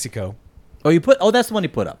of Mexico. Oh, you put. Oh, that's the one you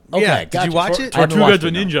put up. Okay, Yeah, did you gotcha. watch it? I haven't Tortuga watched de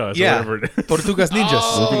it, no. Ninja. Yeah, Whatever it is. Tortugas Ninjas.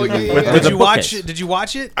 Oh, yeah, yeah, With yeah. the Did you watch bookcase. it? Did you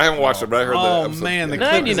watch it? I haven't watched it, but I heard the Oh episode. man, the Yeah.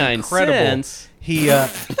 clip is 99 incredible. cents. He, yeah,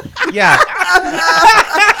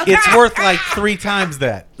 it's worth like 3 times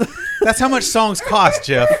that. That's how much songs cost,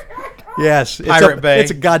 Jeff. Yes, it's Pirate a, Bay.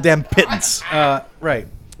 It's a goddamn pittance. Right.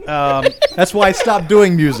 That's why I stopped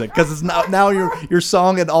doing music because it's now your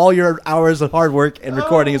song and all your hours of hard work and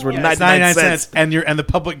recording is worth It's 99 cents. and the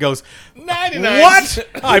public goes, 99. "What?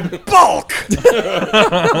 I bulk?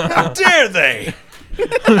 How dare they?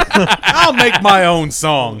 I'll make my own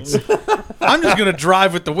songs. I'm just gonna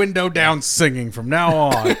drive with the window down, singing from now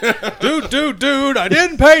on. Dude, I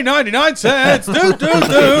didn't pay 99 cents. Dude,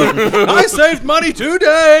 I saved money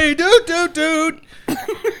today. Dude.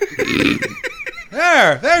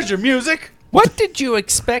 There's your music. What did you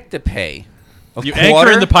expect to pay? You quarter?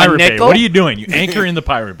 anchor in the A Pirate Bay. nickel? What are you doing? You anchor in the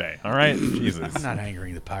Pirate Bay. All right? Jesus. I'm not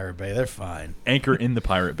angering the Pirate Bay. They're fine. Anchor in the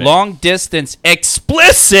Pirate Bay. Long distance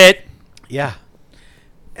explicit. Yeah.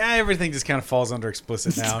 everything just kind of falls under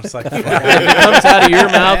explicit now. It's like, If it comes out of your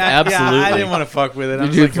mouth, absolutely. Yeah, I didn't want to fuck with it. I Did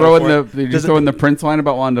was you like, throw go in for the it. Did you throw in the Prince line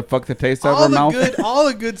about wanting to fuck the taste out of all her the mouth? good, all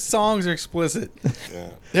the good songs are explicit.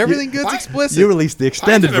 Everything good's explicit. You released the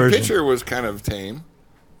extended The version. picture was kind of tame.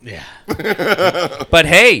 yeah. But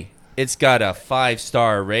hey, it's got a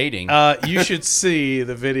 5-star rating. You should see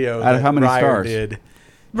the video Out of that how many Ryer stars? did.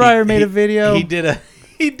 Ryer made a video. He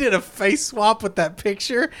did a face swap with that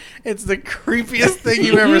picture. It's the creepiest thing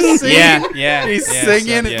you've ever seen. Yeah. He's Yeah,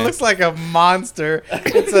 singing. so, yeah. It looks like a monster.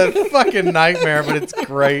 It's a fucking nightmare, but it's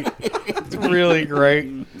great. It's really great.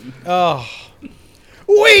 Oh.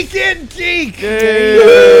 Weekend Geek!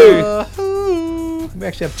 Uh-hoo. We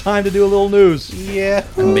actually have time to do a little news. Yeah.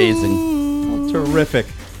 Amazing. Terrific.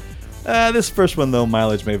 This first one, though,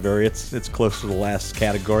 mileage may vary. It's close to the last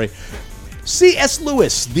category. C.S.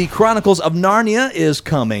 Lewis, The Chronicles of Narnia, is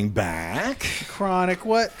coming back. Chronic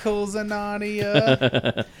what?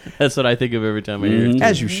 Narnia. That's what I think of every time I hear it.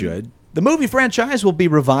 As you should. The movie franchise will be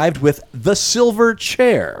revived with The Silver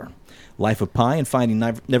Chair. Life of Pi and Finding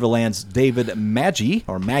Neverland's David Maggie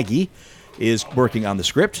is working on the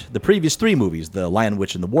script. The previous three movies, The Lion,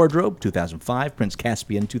 Witch, and the Wardrobe, 2005, Prince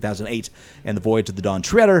Caspian, 2008, and The Voyage of the Dawn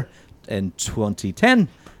Treader, in 2010,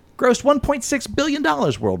 grossed $1.6 billion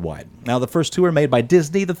worldwide. Now, the first two are made by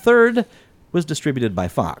Disney. The third was distributed by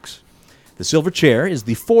Fox. The Silver Chair is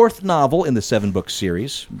the fourth novel in the 7-book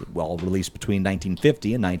series, all released between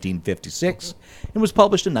 1950 and 1956, and was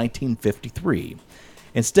published in 1953.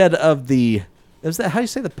 Instead of the, is that how you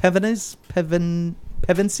say the Pevensey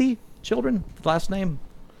children? Last name?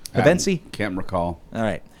 Pevensey? Can't recall. All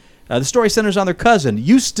right. The story centers on their cousin,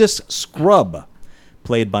 Eustace Scrubb,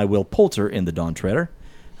 played by Will Poulter in The Dawn Treader,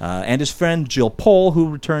 and his friend Jill Pole, who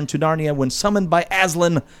returned to Narnia when summoned by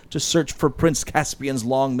Aslan to search for Prince Caspian's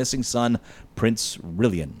long-missing son, Prince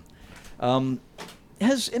Rilian.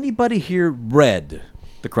 Has anybody here read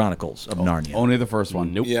The Chronicles of Narnia? Only the first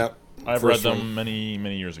one. Nope. Yeah. I've read First them one.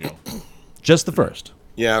 many years ago. Just the first.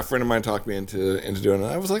 Yeah, a friend of mine talked me into doing it.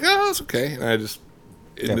 I was like, oh, it's okay. And I just,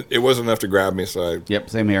 it wasn't enough to grab me, so Yep,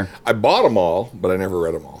 same here. I bought them all, but I never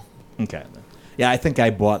read them all. Okay. Yeah, I think I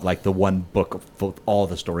bought like the one book with all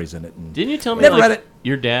the stories in it. And Didn't you tell me Never like, read it.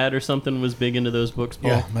 your dad or something was big into those books, Paul?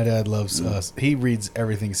 Yeah, my dad loves us. He reads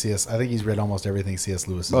everything C.S. I think he's read almost everything C.S.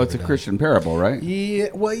 Lewis has Oh, it's a ever done. Christian parable, right? Yeah,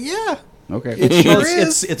 well, yeah. Okay. It sure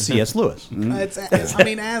is. it's C.S. Lewis. I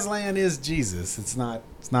mean, Aslan is Jesus. It's not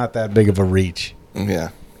that big of a reach. Yeah.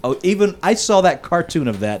 Oh, even I saw that cartoon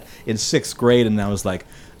of that in 6th grade, and I was like,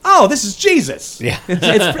 "Oh, this is Jesus." Yeah.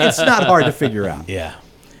 it's not hard to figure out. Yeah.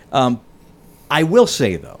 I will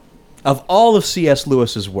say though, of all of C.S.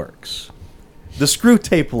 Lewis's works, the Screw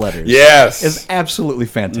Tape Letters Yes. is absolutely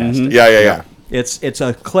fantastic. Yeah. It's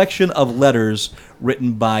a collection of letters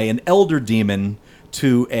written by an elder demon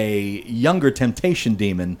to a younger temptation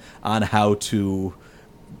demon on how to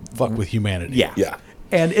Fuck with humanity. Yeah.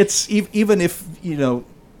 And it's even if you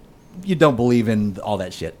don't believe in all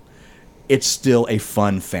that shit, it's still a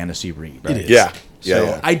fun fantasy read. It is. Yeah. So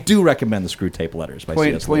Yeah. I do recommend the Screw Tape Letters by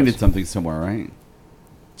C.S. Twain Lewis. did something similar, right?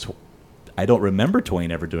 I don't remember Twain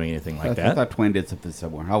ever doing anything like I that. thought Twain did something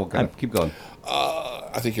similar. Keep going.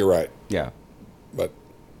 I think you're right, Yeah. but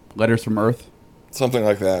Letters from Earth. something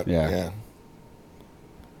like that. Yeah. Yeah.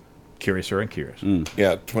 Curiouser and curious.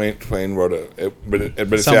 Yeah. Twain wrote but it's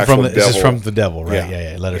the Something actual from the, devil. It's just from the devil, right?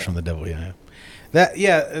 Yeah. Yeah. Letters from the devil. Yeah.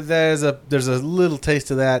 There's a little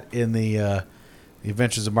taste of that in the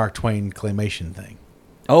Adventures of Mark Twain claymation thing.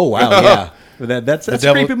 Oh wow, yeah. That's a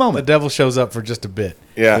creepy moment. The devil shows up for just a bit.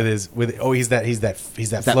 Yeah. He's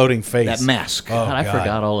that floating face. That mask. Oh, God, I God.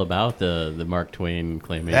 forgot all about the Mark Twain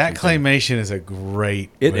claymation. That thing. claymation is a great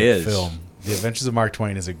It is. film. The Adventures of Mark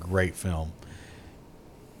Twain is a great film.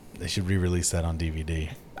 They should re-release that on DVD.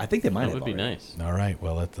 I think they might That have would be already. nice. All right,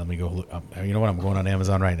 well let me go look. You know what? I'm going on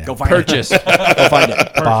Amazon right now. Go find Purchase. it. Go find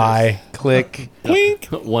it. Buy, click.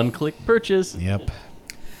 One click purchase. Yep.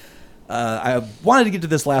 I wanted to get to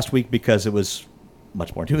this last week because it was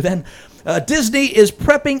much more new then. Disney is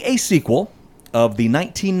prepping a sequel of the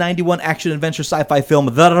 1991 action-adventure sci-fi film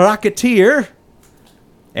The Rocketeer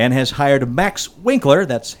and has hired Max Winkler,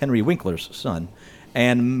 that's Henry Winkler's son,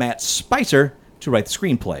 and Matt Spicer to write the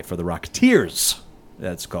screenplay for The Rocketeers,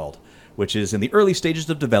 that's called, which is in the early stages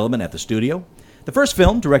of development at the studio. The first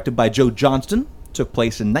film, directed by Joe Johnston, took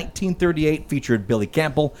place in 1938, featured Billy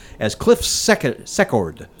Campbell as Cliff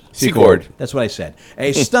Secord. That's what I said.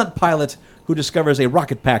 A stunt pilot who discovers a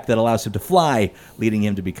rocket pack that allows him to fly, leading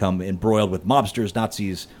him to become embroiled with mobsters,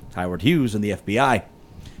 Nazis, Howard Hughes, and the FBI.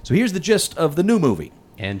 So here's the gist of the new movie.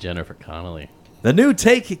 And Jennifer Connelly. The new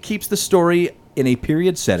take keeps the story in a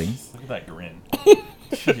period setting. Look at that grin.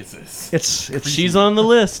 Jesus. It's She's on the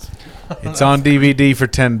list. It's on DVD for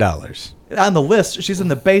 $10. on the list. She's in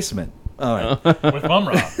the basement. All right. With Bum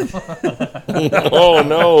Rock. Oh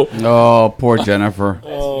no. Oh, poor Jennifer.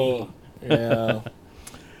 Yeah.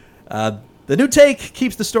 The new take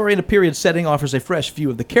keeps the story in a period setting, offers a fresh view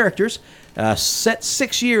of the characters. Set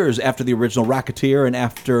 6 years after the original Rocketeer and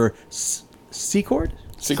after Secord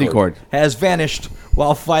Secord. has vanished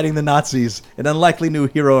while fighting the Nazis, an unlikely new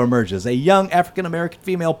hero emerges. A young African-American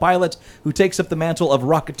female pilot who takes up the mantle of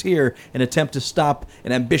Rocketeer in an attempt to stop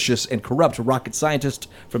an ambitious and corrupt rocket scientist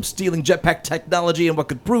from stealing jetpack technology in what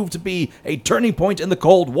could prove to be a turning point in the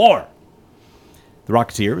Cold War. The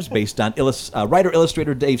Rocketeer is based on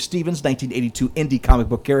writer-illustrator Dave Stevens' 1982 indie comic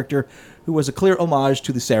book character, who was a clear homage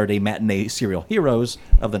to the Saturday matinee serial heroes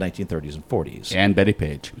of the 1930s and 40s. And Betty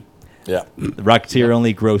Page. Yeah. The Rocketeer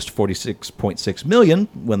only grossed $46.6 million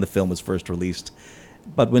when the film was first released.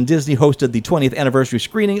 But when Disney hosted the 20th anniversary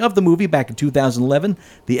screening of the movie back in 2011,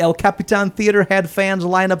 the El Capitan Theater had fans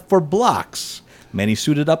line up for blocks, many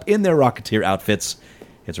suited up in their Rocketeer outfits.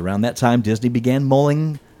 It's around that time Disney began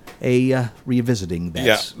mulling revisiting that.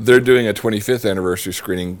 Yeah, they're doing a 25th anniversary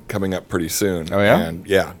screening coming up pretty soon. Oh, yeah? And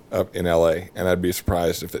yeah, up in LA. And I'd be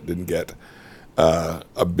surprised if it didn't get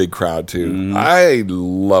a big crowd too. I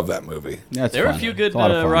love that movie. Yeah, it's There were a fun. few good It's a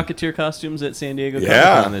lot of fun. Rocketeer costumes at San Diego Yeah.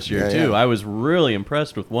 Comic-Con this year, Yeah, too. yeah. I was really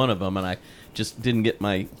impressed with one of them, and I just didn't get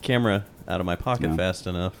my camera out of my pocket fast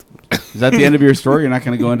enough. Is that the end of your story? You're not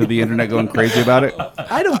going to go into the internet going crazy about it?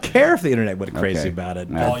 I don't care if the internet went crazy Okay. about it.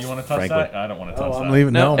 Yeah. Oh, you want to touch Frankly. that? I don't want to touch that. I'm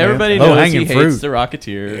leaving. No, No, man. everybody Low knows he hanging hates fruit. the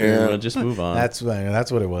Rocketeer. Yeah. We'll just move on. That's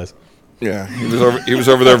what it was. Yeah, he was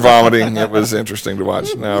over there vomiting. It was interesting to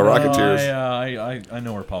watch. Now Rocketeers. I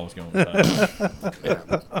know where Paul was going with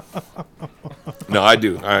that. No, I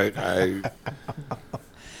do.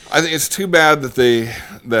 I think it's too bad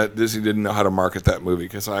that Disney didn't know how to market that movie,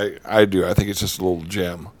 because I do. I think it's just a little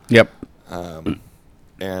gem. Yep.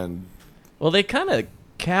 And Well, they kind of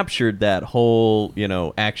captured that whole,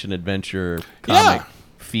 action adventure comic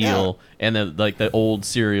feel, and the old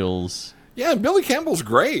serials. yeah, Billy Campbell's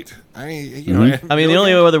great. I mean, I mean, the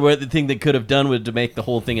only other thing they could have done would to make the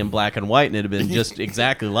whole thing in black and white, and it'd have been just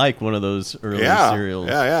exactly like one of those early serials.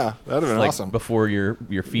 Yeah, that'd have been Like awesome. before your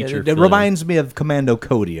feature. It film. reminds me of Commando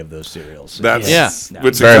Cody of those serials. That's Yeah.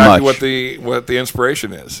 which is Very exactly much. what the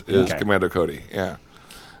inspiration is Okay. Commando Cody. Yeah.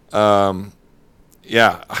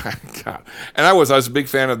 Yeah, God. And I was a big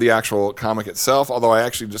fan of the actual comic itself, although I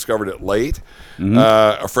actually discovered it late.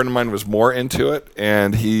 A friend of mine was more into it,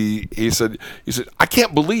 and he said, I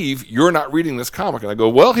can't believe you're not reading this comic. And I go,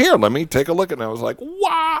 well, here, let me take a look. And I was like,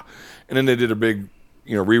 wow. And then they did a big,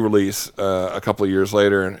 re-release a couple of years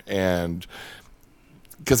later, and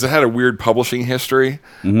because it had a weird publishing history,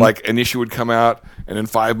 like an issue would come out, and then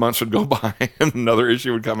 5 months would go by, and another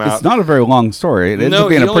issue would come out. It's not a very long story. It ends No, up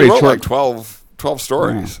being he a only pretty wrote short. like 12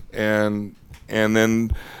 stories, and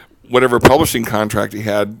then whatever publishing contract he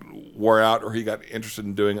had wore out, or he got interested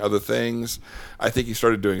in doing other things. I think he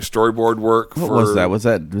started doing storyboard work. What was that? Was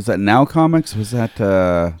that Now Comics? Was that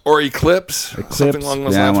or Eclipse, something along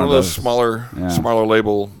those lines. One of those smaller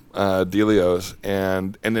label dealios,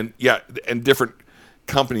 and then and different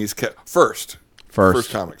companies kept first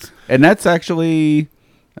comics. And that's actually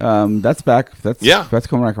that's back. That's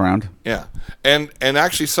coming back around. Yeah, and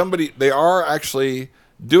actually they are actually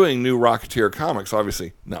doing new Rocketeer comics.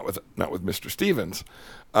 Obviously, not with Mr. Stevens,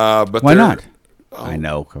 but Why not? I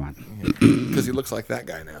know. Come on. Because he looks like that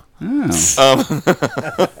guy now.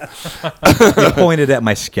 You pointed at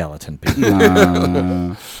my skeleton, Pete. You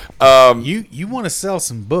want to sell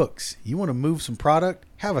some books? You want to move some product?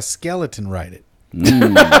 Have a skeleton write it.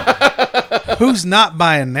 Who's not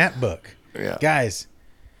buying that book? Yeah. Guys,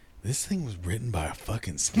 this thing was written by a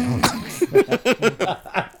fucking skeleton.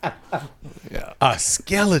 Yeah. A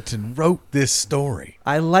skeleton wrote this story.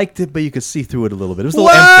 I liked it, but you could see through it a little bit. It was a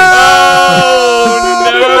little empty.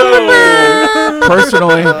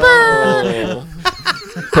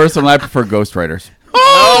 Personally, I prefer ghostwriters.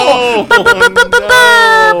 No, you know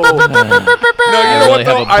what really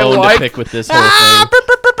though? have a bone to pick with this whole thing.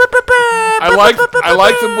 I like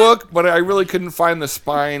the book, but I really couldn't find the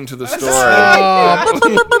spine to the story.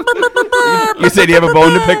 You said you have a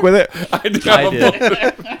bone to pick with it? I did. I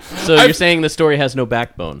did. So you're saying the story has no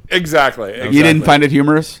backbone? Exactly. You didn't find it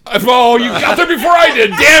humorous? Oh, you got there before I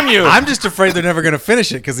did. Damn you! I'm just afraid they're never going to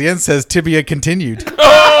finish it because the end says tibia continued.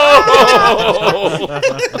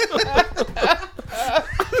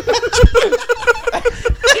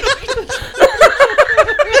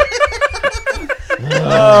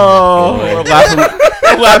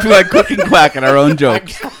 We're laughing like Cook and Quack at our own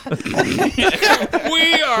jokes.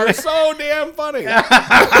 We are are so damn funny.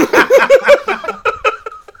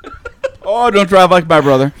 Oh, don't drive like my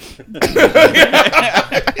brother.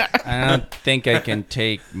 I don't think I can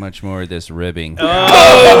take much more of this ribbing.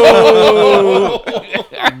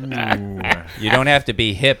 You don't have to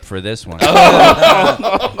be hip for this one.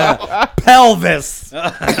 Pelvis. Is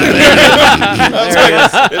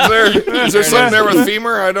there something there with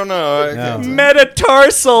femur? I don't know.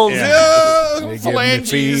 Metatarsals. Yeah,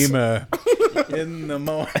 phalanges. Femur in the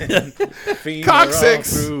morning. Femur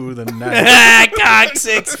Coccyx. all through the night.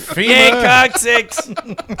 Coccyx. Yeah, coccyx.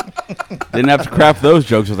 Didn't have to craft those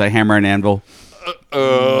jokes with a hammer and anvil.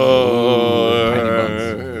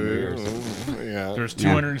 Yeah. There's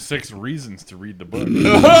 206 reasons to read the book.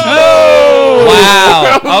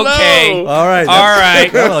 Wow. Okay. All right. All right.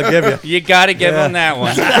 That I'll give you. You got to give him that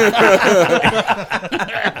one.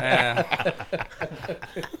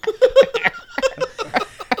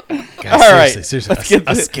 Guys, All right. seriously, Let's get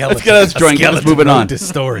a skeleton. let's get us joined. Get us skeleton moving wrote on. This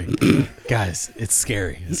story, guys, it's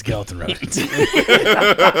scary. A skeleton wrote it.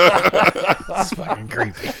 It's fucking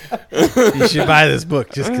creepy. You should buy this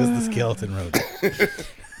book just because the skeleton wrote it.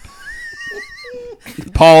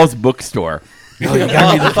 Paul's bookstore. Oh, you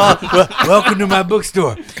got me the welcome to my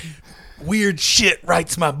bookstore. Weird shit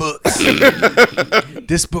writes my books.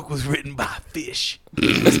 This book was written by a fish.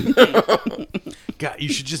 God, you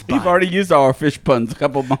should just buy We've already used our fish puns a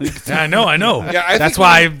couple months. it. I know. Yeah, I That's think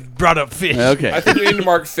why I brought up fish. Okay. I think we need to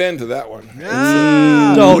mark Finn to that one.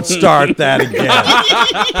 Don't start that again.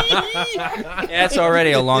 Yeah, it's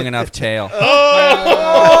already a long enough tail.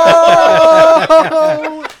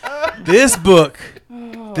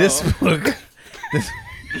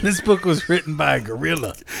 This book was written by a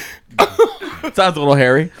gorilla. Sounds a little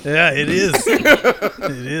hairy. Yeah, it is.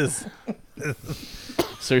 It is.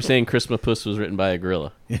 So you're saying Christmas was written by a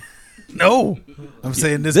gorilla? No, I'm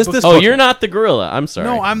saying this. This- book, this- Oh, you're not the gorilla. I'm sorry.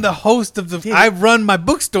 no, I'm the host of the. I run my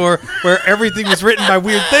bookstore where everything was written by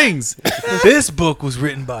weird things. This book was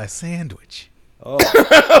written by a sandwich.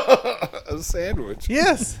 A sandwich.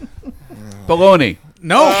 Yes. Baloney.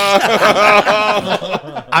 No.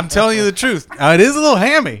 I'm telling you the truth. It is a little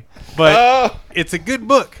hammy, but it's a good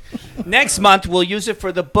book. Next month, we'll use it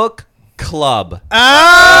for the book club.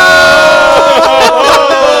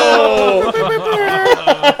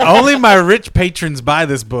 Only my rich patrons buy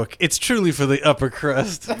this book. It's truly for the upper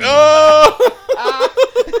crust.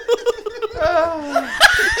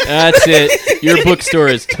 That's it. Your bookstore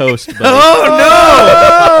is toast, buddy.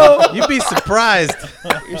 Oh no! You'd be surprised.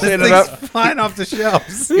 You're saying this about- thing's flying off the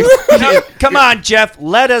shelves. Come on, Jeff.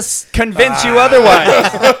 Let us convince you otherwise.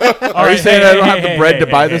 Are you saying I don't have the bread to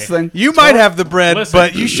buy this thing? You might have the bread, Listen.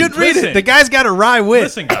 but you should read Listen. it. The guy's got a rye wit.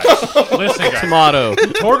 Listen, guys. Listen, guys. Tomato.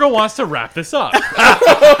 Torgo wants to wrap this up.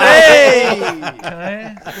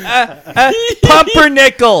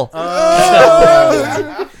 Pumpernickel.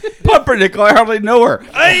 Pumpernickel, I hardly know her.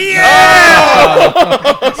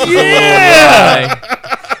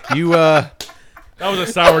 You That was a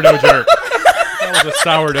sourdough joke. That was a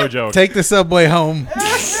sourdough joke. take the subway home.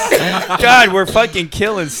 God, we're fucking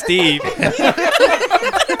killing Steve.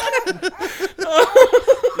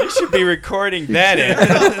 You should be recording that in.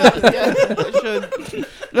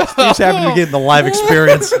 Steve's happy to get the live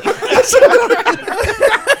experience.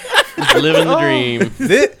 Living the dream.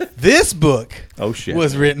 This book Oh shit.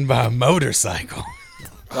 was written by a motorcycle.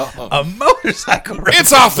 A motorcycle race.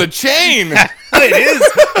 It's off the chain. It is.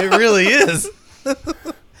 It really is.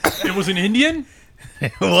 It was an Indian?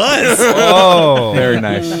 It was. Oh. Very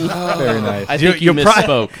nice. Very nice. I think you You're pro-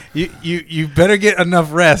 misspoke. You better get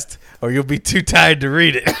enough rest or you'll be too tired to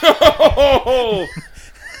read it.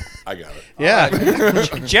 I got it. Yeah.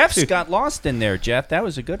 Jeff's got lost in there, Jeff. That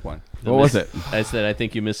was a good one. What was it? I said I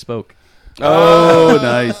think you misspoke. Oh,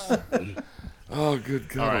 nice. Oh, good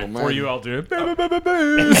God. All right, almighty. for you, I'll do it.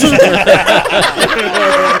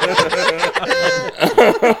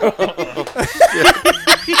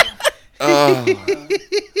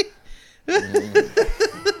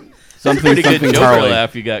 Something, Pretty good something Joker Carly.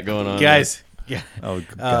 laugh you got going on. Guys, yeah, Oh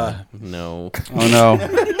god. there. No. Oh, no.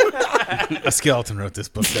 a skeleton wrote this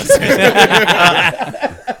book.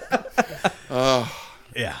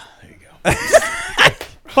 Yeah, there you go.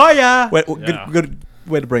 Fire. Wait, Yeah. good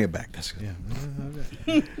way to bring it back. That's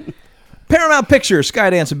good. Paramount Pictures,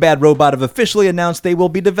 Skydance, and Bad Robot have officially announced they will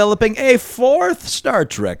be developing a fourth Star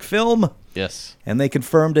Trek film. Yes. And they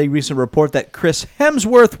confirmed a recent report that Chris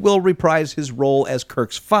Hemsworth will reprise his role as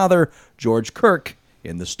Kirk's father, George Kirk,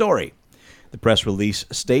 in the story. The press release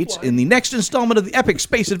states, in the next installment of the epic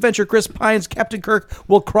space adventure, Chris Pine's Captain Kirk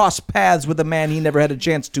will cross paths with a man he never had a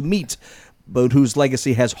chance to meet, but whose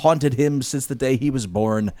legacy has haunted him since the day he was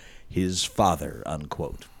born, his father,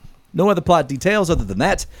 unquote. No other plot details other than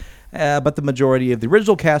that, but the majority of the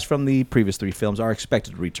original cast from the previous 3 films are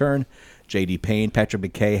expected to return. J.D. Payne, Patrick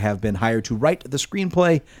McKay have been hired to write the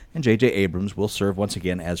screenplay, and J.J. Abrams will serve once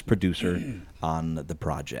again as producer on the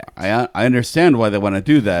project. I understand why they want to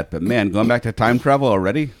do that, but man, going back to time travel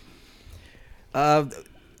already?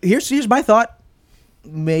 Here's my thought.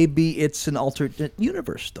 Maybe it's an alternate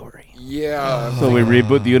universe story. Yeah. So we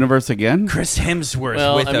reboot the universe again? Chris Hemsworth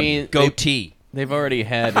Well, with I mean, a goatee. They've already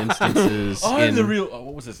had instances I'm the real.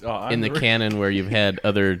 What was this? in the canon where you've had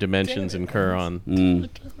other dimensions incur on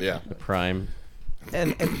Yeah. the Prime.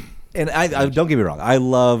 And I don't get me wrong. I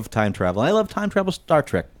love time travel. I love time travel Star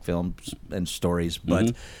Trek films and stories.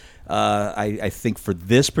 But I think for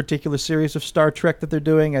this particular series of Star Trek that they're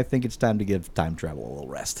doing, I think it's time to give time travel a little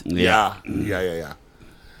rest. Yeah.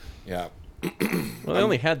 Well, they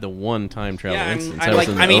only had the one time travel Yeah, instance. I'm That was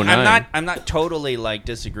like, in I mean, 09. I'm not totally like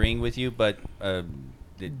disagreeing with you, but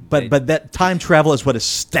But that time travel is what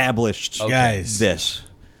established Guys. this.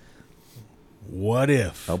 What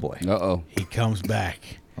if Oh boy. Uh-oh. he comes back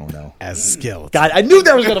Oh no. as a skeleton? God, I knew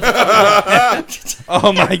that was gonna.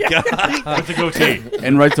 oh my god, with the goatee.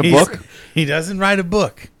 And writes a book? He doesn't write a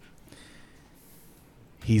book.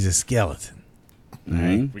 He's a skeleton.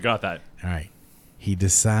 We got that. All right. He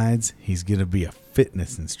decides he's going to be a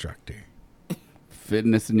fitness instructor.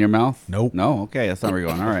 Fitness in your mouth? Nope. No? Okay, that's not where you're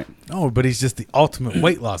going. All right. No, but he's just the ultimate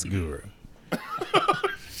weight loss guru.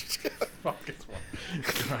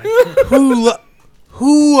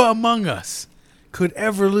 Who among us could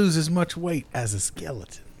ever lose as much weight as a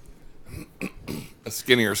skeleton? A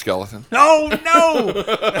skinnier skeleton. No, no,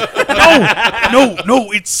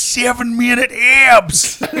 no! It's 7-minute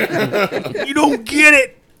abs. You don't get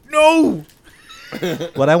it. No,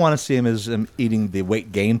 What I want to see him is him eating the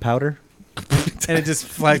weight gain powder. and it just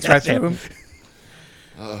flies right through him.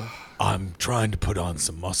 I'm trying to put on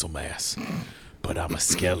some muscle mass, but I'm a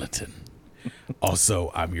skeleton.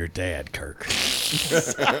 Also, I'm your dad, Kirk.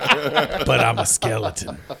 But I'm a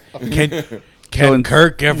skeleton. Can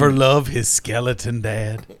Kirk ever love his skeleton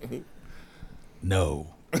dad? No.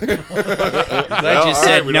 glad you all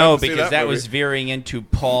said right, we don't no have to see because that that was movie. veering into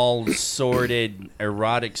Paul's sordid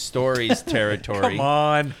erotic stories territory. Come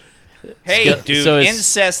on. Hey, So- dude, so it's-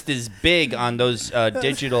 incest is big on those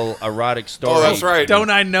digital erotic stories. Oh, that's right. Don't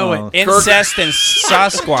I know it? Incest and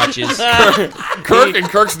Sasquatches. Kirk and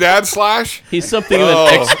Kirk's dad slash? He's something of an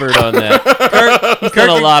expert on that. He's done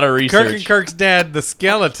a lot of research. Kirk and Kirk's dad, the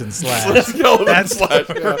skeleton slash. Skeleton That's slash.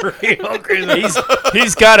 real crazy.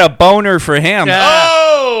 He's got a boner for him.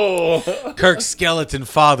 Oh! Kirk's skeleton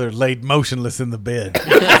father laid motionless in the bed.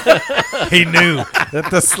 He knew that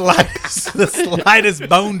the slightest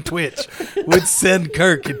bone twitch would send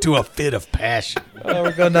Kirk into a fit of passion. Oh,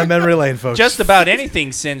 we're going down memory lane, folks. Just about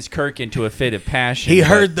anything sends Kirk into a fit of passion. He but-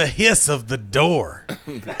 heard the hiss of the door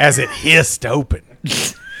as it hissed open.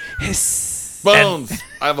 Bones.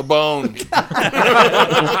 I have a bone.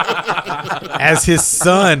 As his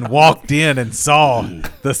son walked in and saw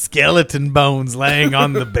the skeleton bones laying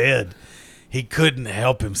on the bed, he couldn't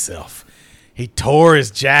help himself. He tore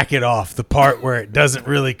his jacket off, the part where it doesn't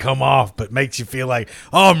really come off but makes you feel like,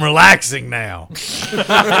 oh, I'm relaxing now.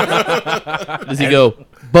 Does he go,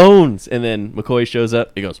 bones? And then McCoy shows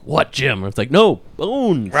up. He goes, what, Jim? It's like, no,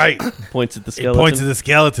 bones. Right. Points at the He skeleton. points at the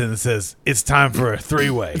skeleton and says, it's time for a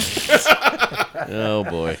 3-way. Oh,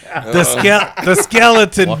 boy. The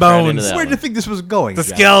skeleton Walk right into bones. that Where one. do you think this was going? The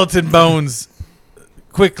Jack? skeleton bones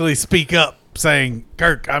quickly speak up, saying,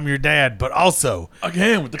 Kirk, I'm your dad, but also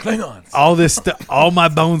Again with the Klingons. all this stuff, all my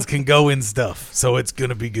bones can go in stuff, so it's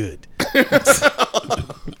gonna be good.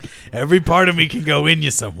 Every part of me can go in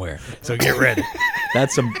you somewhere, so get ready.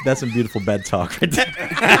 That's some beautiful bed talk right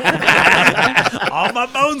there. All my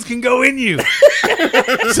bones can go in you,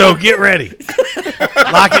 so get ready.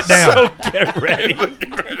 Lock it down. Get ready.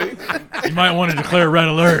 You might want to declare red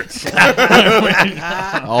alert.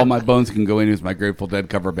 All my bones can go in as my Grateful Dead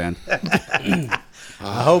cover band.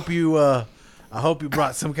 I hope you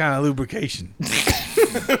brought some kind of lubrication,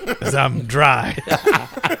 cause I'm dry.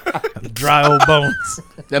 I'm dry old bones.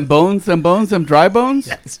 Them dry bones?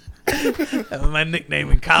 That was my nickname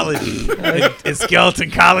in college, in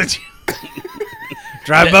skeleton college.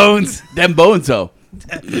 Dry bones. Them bones, though.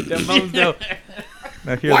 Them bones, though.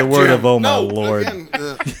 Now hear What, the word Jim? of oh my No, lord. again,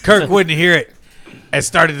 Kirk wouldn't hear it and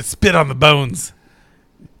started to spit on the bones.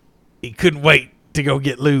 He couldn't wait to go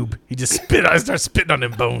get lube. He just started spitting on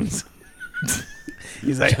them bones.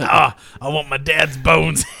 He's like, I want my dad's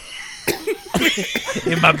bones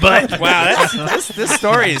in my butt. Wow, this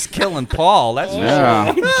story is killing Paul. That's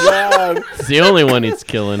Yeah. It's the only one he's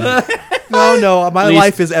killing. No, my least-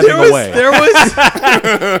 life is ebbing away. There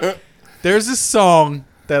was There's a song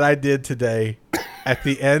that I did today at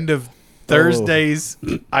the end of Thursday's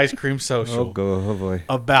Ice Cream Social boy.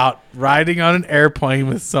 about riding on an airplane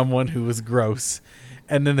with someone who was gross.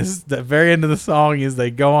 And then the very end of the song is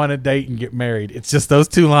they go on a date and get married. It's just those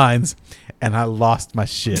two lines. And I lost my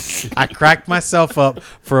shit. I cracked myself up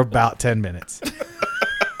for about 10 minutes.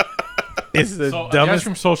 It's the So, dumbest. Ice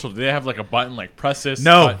Cream Social, do they have like a button like press this?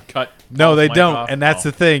 No. cut. No, they mic don't. off? And that's Oh.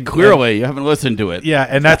 the thing. Clearly, you haven't listened to it. Yeah,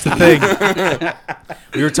 and that's the thing.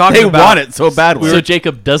 We were talking They about want it so badly. So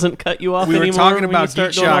Jacob doesn't cut you off we were anymore talking when about you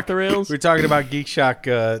start Geek going off Shock. the rails? We were talking about Geek Shock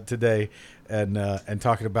today, and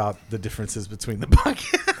talking about the differences between the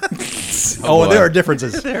podcasts. Oh, there are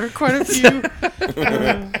differences. There are quite a few.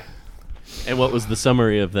 And what was the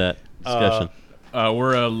summary of that discussion?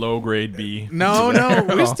 We're a low grade B. No,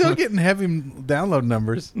 we're still getting heavy download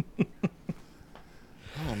numbers.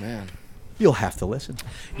 Oh man. You'll have to listen.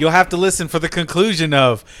 You'll have to listen for the conclusion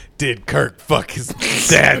of did Kirk fuck his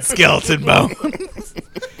dad's skeleton bone?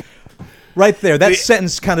 Right there, that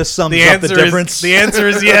sentence kind of sums The up the answer difference. is the answer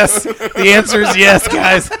is yes. The answer is yes,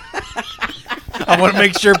 guys. I want to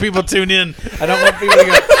make sure people tune in. I don't want people to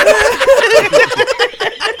go.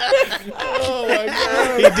 Oh my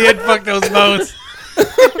god. He did fuck those bones.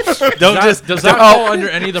 Don't Does that fall under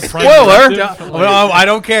any of the prime Spoiler! directive? Well, I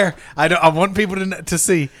don't care. I want people to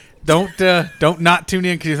see. Don't not tune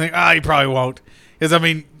in because you think you probably won't. Because I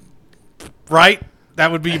mean, right?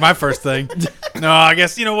 That would be my first thing. No, I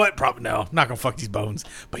guess you know what? Probably no. I'm not gonna fuck these bones,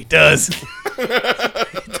 but he does. He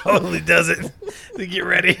totally does it. So get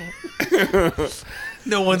ready.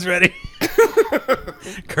 No one's ready.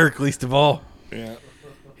 Kirk, least of all. Yeah.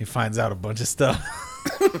 He finds out a bunch of stuff.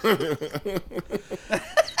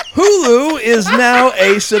 Hulu is now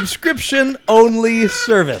a subscription-only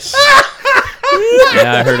service.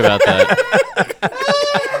 Yeah, I heard about that.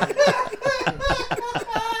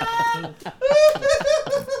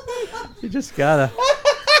 You just gotta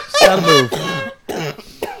move.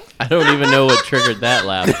 I don't even know what triggered that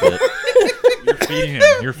laugh. But You're feeding him.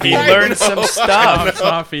 You're feeding him. Learn some stuff.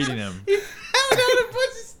 Stop feeding him.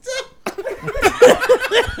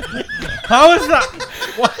 How is that?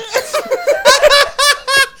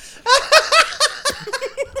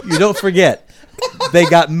 You don't forget, they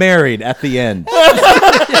got married at the end.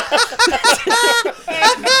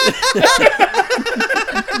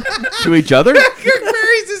 To each other? Kirk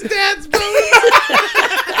marries his dad's bones.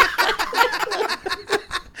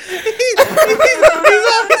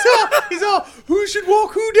 He's all, who should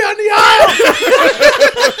walk who down the aisle?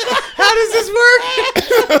 How does this work?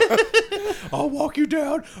 I'll walk you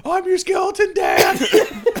down. I'm your skeleton dad.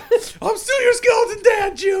 I'm still your skeleton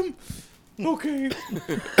dad, Jim. Okay.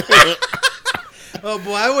 Oh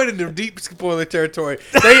boy, I went into deep spoiler territory.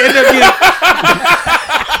 They end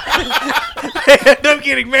up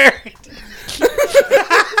getting married.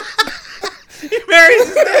 He marries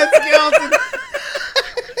his dad's skeleton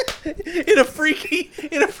in a freaky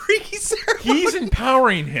ceremony. He's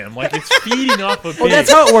empowering him like it's feeding off of Oh,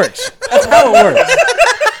 that's how it works. That's how it works.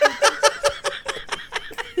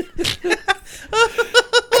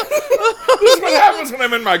 This is what happens when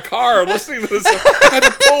I'm in my car listening to this. I had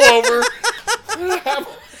to pull over.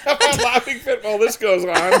 Have a laughing fit while this goes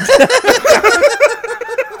on.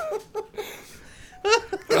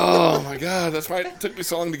 Oh my god, that's why it took me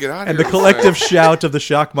so long to get on And here. the collective shout of the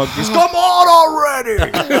shock monkeys, come on already!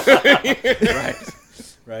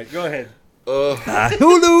 Right, go ahead.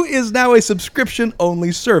 Hulu is now a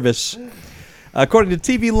subscription-only service. According to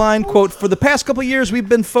TV Line, quote, for the past couple years, we've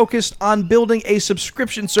been focused on building a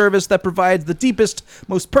subscription service that provides the deepest,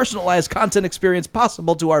 most personalized content experience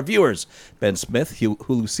possible to our viewers. Ben Smith,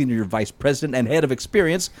 Hulu Senior Vice President and Head of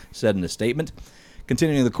Experience, said in a statement.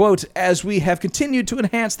 Continuing the quote, as we have continued to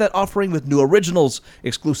enhance that offering with new originals,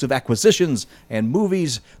 exclusive acquisitions, and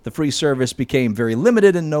movies, the free service became very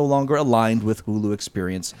limited and no longer aligned with Hulu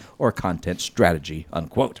experience or content strategy,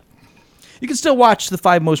 unquote. You can still watch the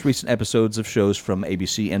 5 most recent episodes of shows from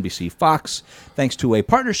ABC, NBC, Fox, thanks to a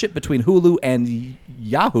partnership between Hulu and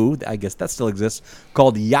Yahoo, I guess that still exists,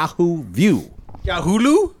 called Yahoo View.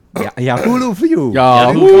 Yahoo? Yahoo View.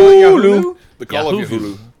 Yahoo? The call of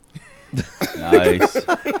Hulu. Nice.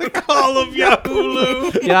 Call of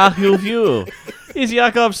Yahoo. Yahoo View. He's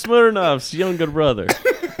Yakov Smirnov's younger brother.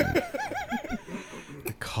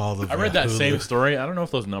 Call of I read that Yahoo. same story. I don't know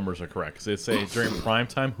if those numbers are correct because they say during prime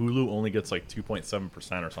time Hulu only gets like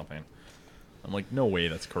 2.7% or something. I'm like, no way,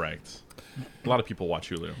 that's correct. A lot of people watch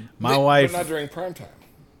Hulu. My But wife not during prime time.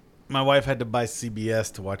 My wife had to buy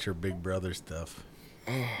CBS to watch her Big Brother stuff.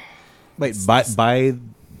 Wait, by the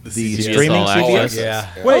CBS streaming All CBS? Access.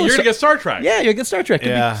 Yeah. Wait, Oh, you're so- gonna get Star Trek? Yeah, you'll get Star Trek.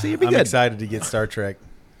 Yeah, So you'll be I'm good. excited to get Star Trek.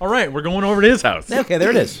 All right, we're going over to his house. Okay, there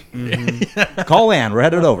it is. Call Ann. We're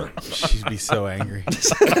headed over. She'd be so angry.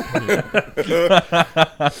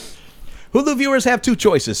 Hulu viewers have two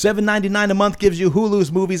choices. $7.99 a month gives you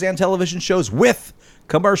Hulu's movies and television shows with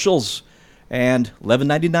commercials, and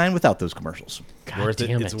 $11.99 without those commercials. Worth it.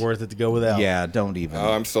 damn It's it. worth it to go without. Yeah, don't even.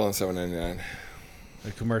 Oh, I'm still on $7.99.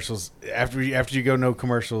 The commercials after you go no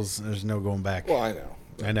commercials, there's no going back. Well, I know.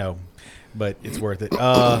 I know, but it's worth it.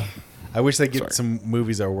 I wish they get Sorry. some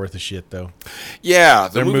movies that are worth a shit though. Yeah,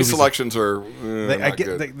 the Their movie movies- selections are I not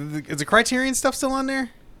get. good. Is the Criterion stuff still on there?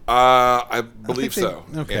 I believe they- so.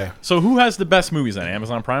 okay. Yeah. So who has the best movies on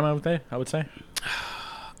Amazon Prime? I would say.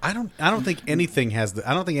 I don't think anything has the.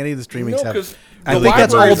 I don't think any of the streamings No, have. because I the think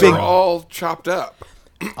that's all libraries being- are all chopped up.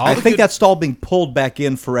 I think that's all being pulled back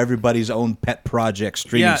in for everybody's own pet project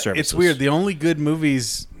streaming yeah. services. It's weird. The only good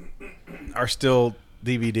movies are still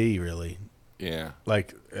DVD. Really, Yeah.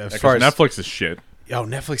 like as Because far as Netflix is shit. Oh,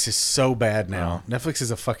 Netflix is so bad now. Netflix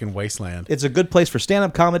is a fucking wasteland. It's a good place for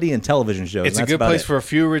stand-up comedy and television shows. It's and a that's good about place it. for a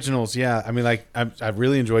few originals. Yeah, I mean, like I've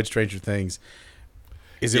really enjoyed Stranger Things.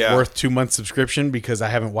 Is it Yeah. worth 2 months subscription because I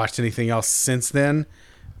haven't watched anything else since then?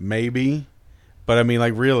 Maybe, but I mean,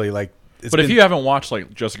 like really, like. It's But if been- you haven't watched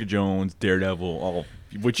like Jessica Jones, Daredevil, all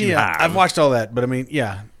which you yeah, have, I've watched all that. But I mean,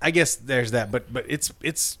 yeah, I guess there's that. But it's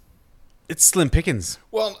slim pickings.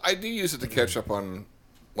 Well, I do use it to catch up on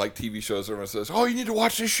like TV shows. Everyone says, "Oh, you need to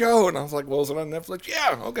watch this show," and I was like, "Well, is it on Netflix?"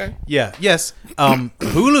 Yeah, okay. Yeah, yes.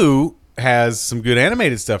 Hulu has some good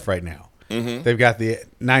animated stuff right now. Mm-hmm. They've got the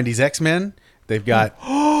 '90s X-Men. They've got.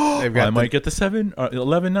 They've got. I the- might get the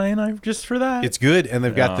 $11.99 just for that. It's good, and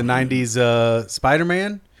they've got the '90s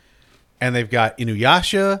Spider-Man, and they've got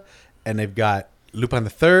Inuyasha, and they've got Lupin the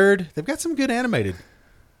Third. They've got some good animated.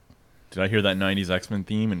 Did I hear that '90s X-Men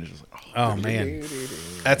theme and it's just like, Oh man,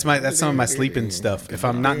 that's some of my sleeping stuff. If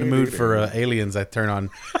I'm not in the mood for aliens, I turn on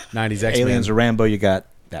 '90s X-Men. Aliens or Rambo, you got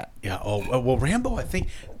that. Yeah. Oh well, Rambo. I think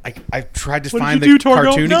I tried to what find did you the do, Torgo?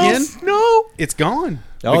 cartoon No, again. No. It's gone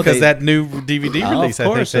Oh, because they- that new DVD release. of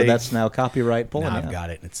course, I so think that's now copyright pulling. I've yeah. got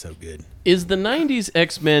it. And it's so good. Is the 90s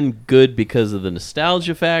X-Men good because of the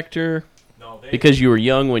nostalgia factor? Because you were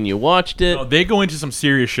young when you watched it? No, they go into some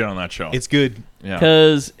serious shit on that show. It's good. yeah.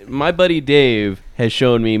 Because my buddy Dave has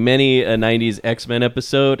shown me many a 90s X-Men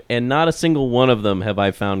episode, and not a single one of them have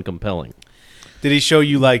I found compelling. Did he show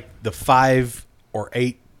you like the 5 or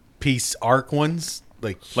 8 piece arc ones?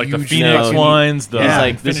 Like Like the huge Phoenix No. ones, the Yeah. He's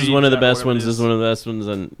like, this is Infinity one of the Gauntlet, best ones, this is one of the best ones,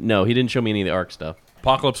 and no, he didn't show me any of the arc stuff.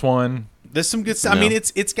 Apocalypse one. There's some good stuff. I No. mean,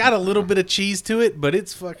 it's got a little bit of cheese to it, but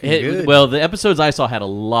it's fucking good. Well, the episodes I saw had a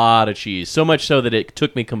lot of cheese, so much so that it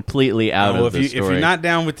took me completely out Well, of the if story. you're not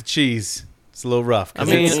down with the cheese, it's a little rough. I 'cause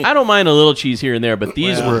mean, it's- I don't mind a little cheese here and there, but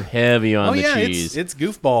these Well. were heavy on oh the yeah, cheese. it's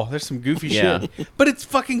goofball. There's some goofy Yeah. shit, but it's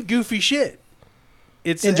fucking goofy shit.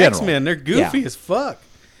 It's In general. X-Men. They're goofy Yeah. as fuck.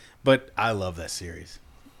 But I love that series.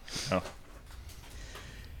 Oh.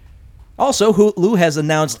 Also, Hulu has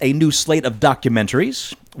announced a new slate of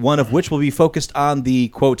documentaries, one of which will be focused on the,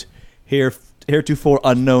 quote, heretofore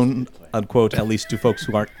unknown, unquote, at least to folks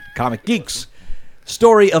who aren't comic geeks,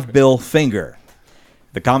 story of Bill Finger.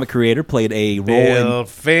 The comic creator played a role Bill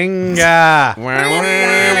Finger.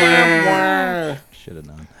 Should have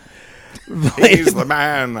known. He's the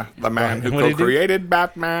man who What did he do? co-created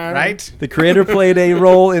Batman. Right? The creator played a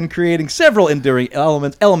role in creating several enduring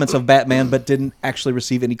elements of Batman, but didn't actually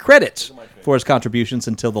receive any credit for his contributions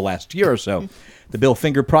until the last year or so. The Bill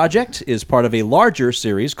Finger Project is part of a larger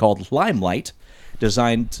series called Limelight,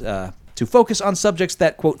 designed to focus on subjects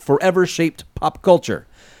that, quote, forever shaped pop culture.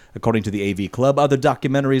 According to the AV Club, other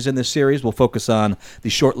documentaries in this series will focus on the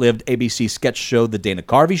short-lived ABC sketch show The Dana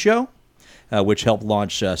Carvey Show, which helped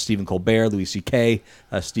launch Stephen Colbert, Louis C.K.,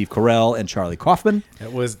 Steve Carell, and Charlie Kaufman.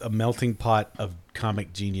 It was a melting pot of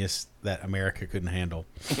comic genius that America couldn't handle.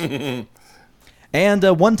 And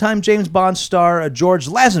one-time James Bond star George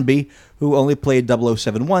Lazenby, who only played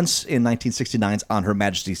 007 once in 1969's On Her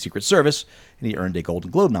Majesty's Secret Service, and he earned a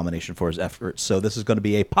Golden Globe nomination for his efforts. So this is going to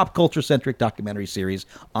be a pop culture-centric documentary series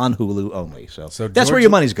on Hulu only. So that's where your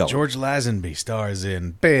money's going. George Lazenby stars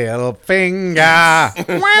in Bill Finger.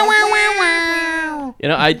 You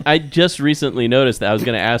know, I just recently noticed that. I was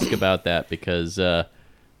going to ask about that because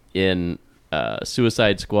in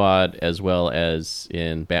Suicide Squad as well as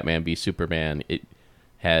in Batman v Superman, it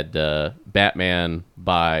had Batman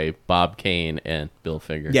by Bob Kane and Bill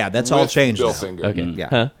Finger. Yeah, that's all With changed Bill now. Finger. Okay.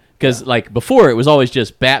 Yeah. Because like before, it was always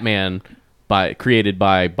just Batman created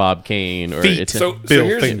by Bob Kane or Feet. it's So Bill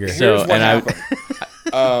here's, Finger. here's So, what and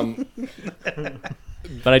happened.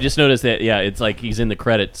 But I just noticed that it's like he's in the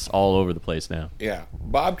credits all over the place now. Yeah,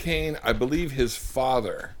 Bob Kane, I believe his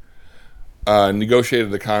father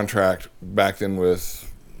negotiated the contract back then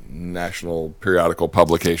with National Periodical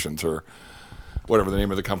Publications, or whatever the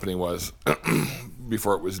name of the company was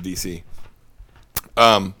before it was DC,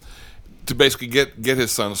 to basically get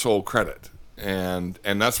his son sole credit. And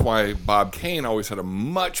that's why Bob Kane always had a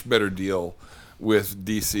much better deal with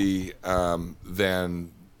DC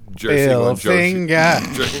than Jerry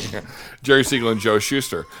Siegel and Joe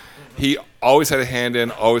Shuster. He always had a hand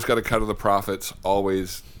in, always got a cut of the profits,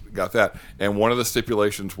 always got that. And one of the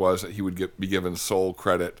stipulations was that he would be given sole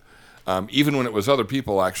credit, even when it was other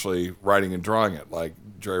people actually writing and drawing it, like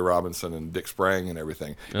Jerry Robinson and Dick Sprang and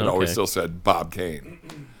everything. It always still said Bob Kane.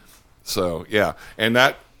 So yeah, and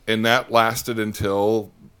that lasted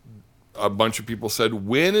until a bunch of people said,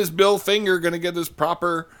 when is Bill Finger going to get his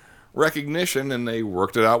proper recognition? And they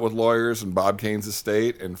worked it out with lawyers and Bob Kane's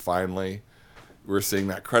estate, and finally we're seeing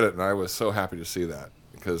that credit, and I was so happy to see that,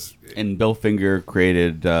 because And Bill Finger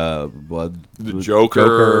created the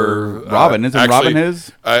Joker. Robin, isn't Robin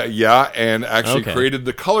his? Yeah, and actually Okay. created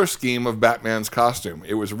the color scheme of Batman's costume.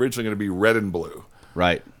 It was originally going to be red and blue,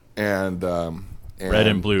 Right. and Red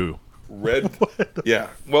and blue. red. Yeah,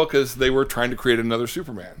 well, because they were trying to create another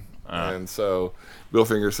Superman, and so Bill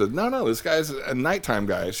Finger said, "No, this guy's a nighttime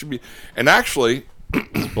guy. It should be." And actually,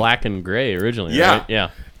 Black and gray originally, Yeah. right? Yeah.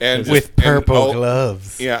 and With purple and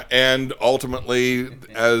gloves. Yeah, and ultimately,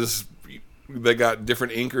 as they got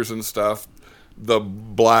different inkers and stuff, the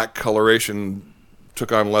black coloration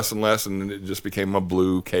took on less and less, and it just became a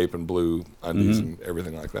blue cape and blue undies and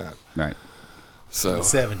everything like that. Right. So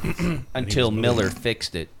 70s. Until Miller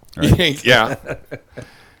fixed it. yeah,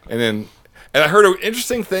 and I heard an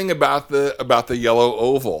interesting thing about the yellow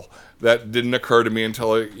oval that didn't occur to me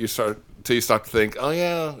until you start to think, oh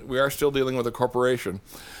yeah, we are still dealing with a corporation.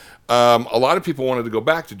 A lot of people wanted to go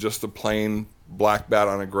back to just the plain black bat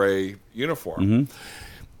on a gray uniform.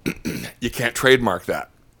 You can't trademark that.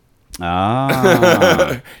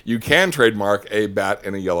 Ah. You can trademark a bat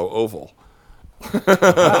in a yellow oval.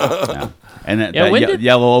 Yeah. And that, Yeah, when did-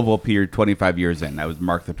 yellow oval appeared 25 years in. That was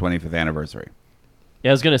marked the 25th anniversary. Yeah,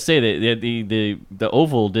 I was gonna say that the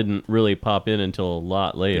oval didn't really pop in until a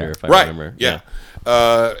lot later, Yeah. if I Right. remember. Yeah.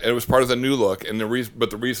 It was part of the new look, and the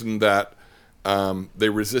reason that they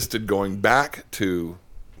resisted going back to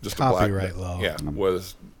just a Copyright black law. yeah,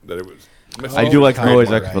 was that it was. I do like Roy's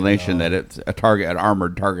Copyright explanation law. that it's a target, an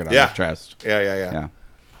armored target on Yeah. his chest. Yeah. Yeah.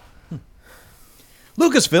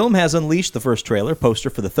 Lucasfilm has unleashed the first trailer poster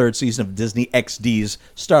for the third season of Disney XD's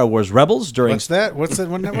Star Wars Rebels during. What's that? What's that?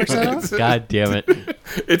 What network's that on? God damn it!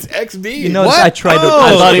 It's XD. You notice I tried to.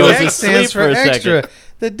 I thought he the was X asleep stands for a extra. second.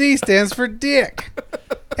 The D stands for dick.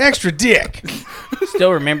 Extra dick.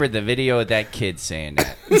 Still remember the video of that kid saying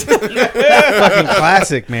that. Fucking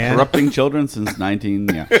classic, man. Corrupting children since 19.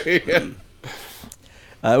 Yeah.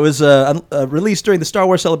 It was released during the Star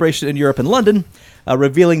Wars celebration in Europe and London,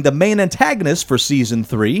 revealing the main antagonist for Season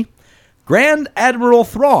 3, Grand Admiral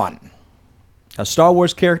Thrawn, a Star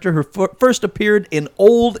Wars character who first appeared in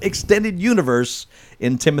Old Extended Universe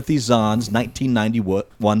in Timothy Zahn's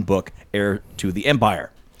 1991 book, Heir to the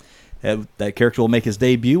Empire. That character will make his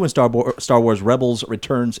debut when Star Wars Rebels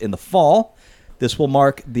returns in the fall. This will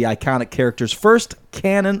mark the iconic character's first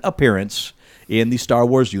canon appearance in the Star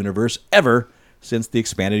Wars universe ever, since the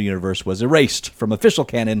expanded universe was erased from official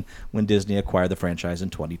canon when Disney acquired the franchise in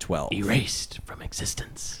 2012. Erased from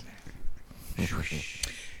existence.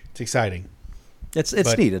 It's exciting. It's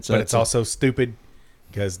but, neat. But it's also stupid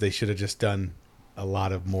because they should have just done a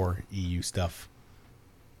lot of more EU stuff.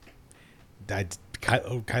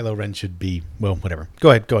 Kylo Ren should be, well, whatever. Go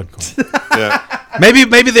ahead. Yeah.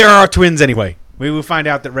 Maybe there are twins anyway. We will find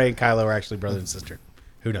out that Rey and Kylo are actually brother and sister.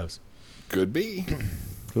 Who knows? Could be.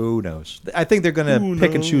 Who knows? I think they're going to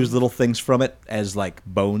pick and choose little things from it as like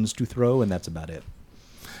bones to throw, and that's about it.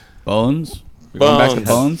 Bones? We're going back to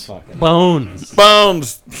bones? Bones.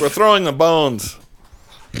 Bones. We're throwing the bones.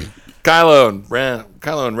 Kylo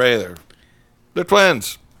and Rey, they're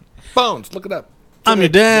twins. Bones. Look it up. I'm your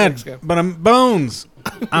dad, but I'm Bones.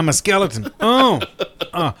 I'm a skeleton.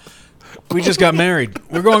 We just got married.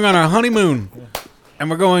 We're going on our honeymoon, and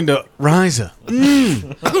we're going to Ryza.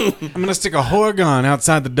 I'm going to stick a Horgon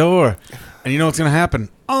outside the door, and you know what's going to happen?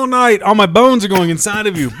 All night, all my bones are going inside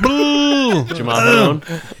of you. Boo!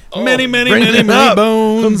 Many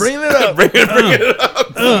bones. Bring it up. Bring it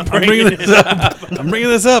up. I'm bringing this up. I'm bringing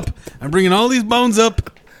this up. I'm bringing all these bones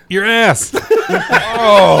up your ass.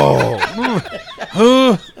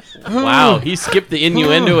 Wow, he skipped the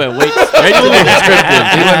innuendo and went straight to the descriptive.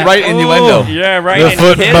 He went right innuendo. Yeah, right. The and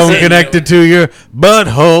foot his bone it. connected to your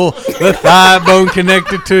butthole. The thigh bone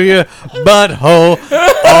connected to your butthole.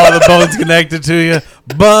 All the bones connected to your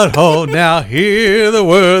butthole. Now hear the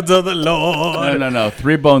words of the Lord. No.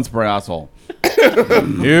 3 bones per asshole.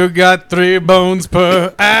 You got 3 bones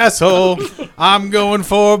per asshole. I'm going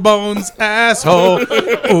 4 bones, asshole.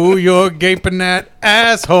 Ooh, you're gaping that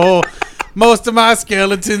asshole. Most of my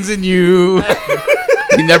skeletons in you.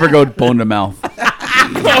 He never go bone to mouth.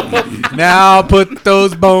 Now put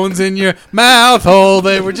those bones in your mouth hole.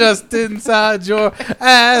 They were just inside your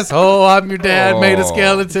asshole. I'm your dad, made a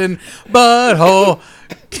skeleton butthole.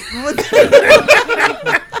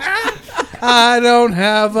 I don't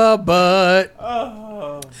have a butt.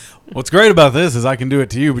 What's great about this is I can do it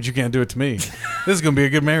to you, but you can't do it to me. This is going to be a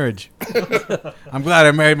good marriage. I'm glad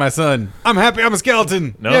I married my son. I'm happy I'm a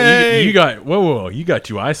skeleton. No, Yay! you got whoa, you got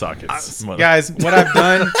 2 eye sockets, Guys, what I've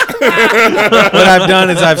done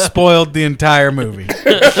is I've spoiled the entire movie.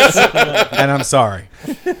 And I'm sorry.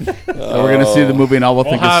 So we're gonna see the movie and all we'll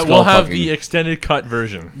think is skull We'll have fucking. the extended cut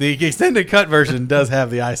version. The extended cut version does have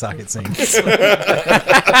the eye socket scene.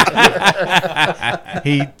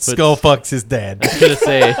 He skull fucks his dad. I was gonna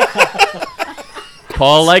say,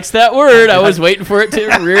 Paul likes that word. I was waiting for it to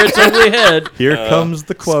rear its ugly head. Here comes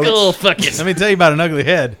the quote. Skull fucking. Let me tell you about an ugly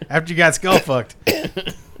head after you got skull fucked.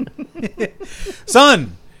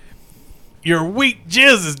 Son, your weak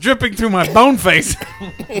jizz is dripping through my bone face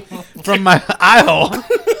from my eye hole.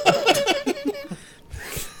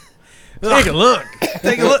 Take a look.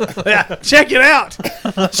 Take a look. Yeah, check it out.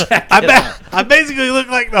 I basically look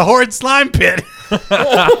like the horrid slime pit.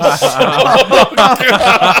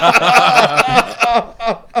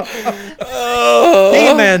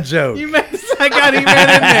 He-Man joke. I got He-Man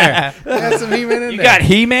in there. I got some He-Man in You there. got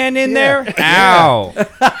He-Man in there? Ow.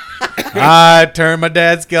 I turned my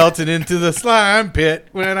dad's skeleton into the slime pit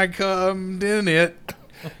when I come in it.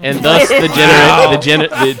 And thus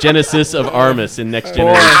the genesis of Armus in Next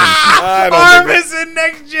Generation. Armus in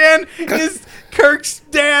Next Gen is Kirk's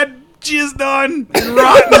dad jizzed on and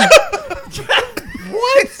rotten.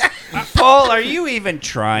 What? Paul, are you even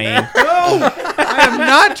trying? No, I am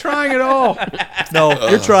not trying at all. No,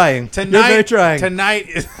 you're trying. Tonight, You're very trying. Tonight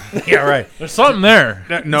is yeah, right. There's something there.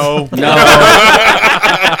 No,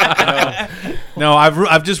 no.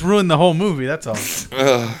 I've just ruined the whole movie. That's all.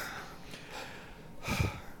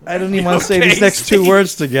 I don't even want to say these next 2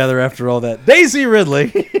 words together after all that. Daisy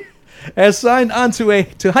Ridley has signed on to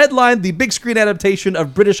headline the big screen adaptation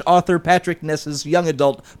of British author Patrick Ness's young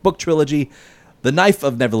adult book trilogy, The Knife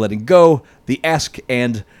of Never Letting Go, The Ask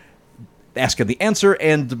and the Answer,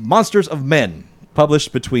 and Monsters of Men,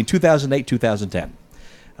 published between 2008 2010.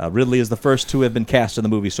 Ridley is the first to have been cast in the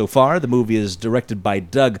movie so far. The movie is directed by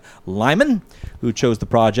Doug Liman, who chose the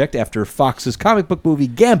project after Fox's comic book movie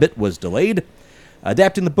Gambit was delayed.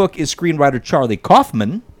 Adapting the book is screenwriter Charlie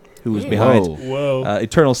Kaufman, who is behind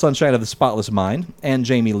Eternal Sunshine of the Spotless Mind, and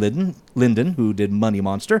Jamie Linden, who did Money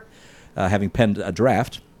Monster, having penned a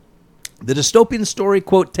draft. The dystopian story,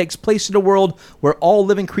 quote, takes place in a world where all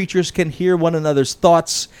living creatures can hear one another's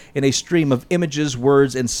thoughts in a stream of images,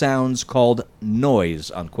 words, and sounds called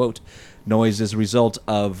noise, unquote. Noise is a result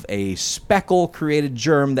of a speckle-created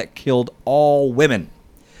germ that killed all women.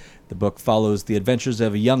 The book follows the adventures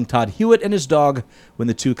of a young Todd Hewitt and his dog when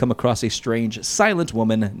the two come across a strange, silent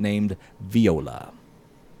woman named Viola.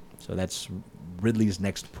 So that's Ridley's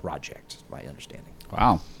next project, my understanding.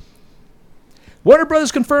 Wow. Warner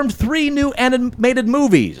Brothers confirmed 3 new animated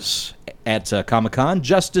movies at Comic-Con.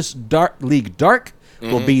 Justice League Dark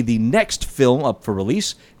will be the next film up for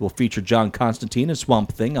release. It will feature John Constantine and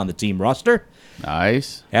Swamp Thing on the team roster.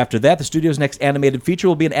 Nice. After that, the studio's next animated feature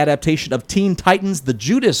will be an adaptation of Teen Titans: The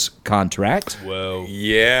Judas Contract. Whoa.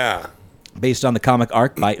 Yeah. Based on the comic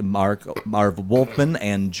arc by Marv Wolfman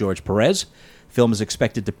and George Perez. Film is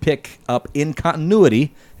expected to pick up in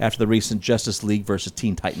continuity after the recent Justice League versus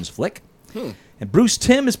Teen Titans flick. And Bruce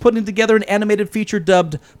Timm is putting together an animated feature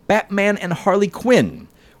dubbed Batman and Harley Quinn,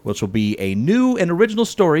 which will be a new and original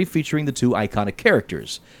story featuring the 2 iconic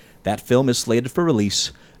characters. That film is slated for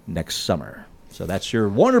release next summer. So that's your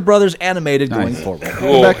Warner Brothers animated going forward.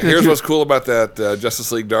 Cool. Here's what's cool about that Justice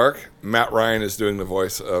League Dark. Matt Ryan is doing the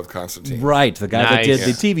voice of Constantine. Right, the guy that did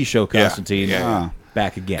Nice. the TV show Constantine. Yeah.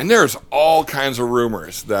 Back again. And there's all kinds of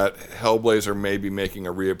rumors that Hellblazer may be making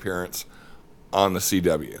a reappearance on the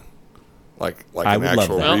CW. Like I an would love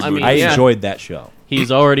actual that. Well, reboot. I mean, I yeah. enjoyed that show.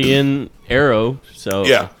 He's already in Arrow, so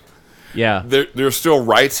Yeah. yeah. There's still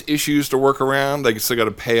rights issues to work around. They still got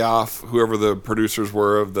to pay off whoever the producers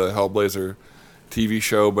were of the Hellblazer TV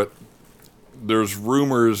show, but there's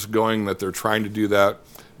rumors going that they're trying to do that,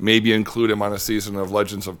 maybe include him on a season of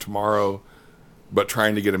Legends of Tomorrow, but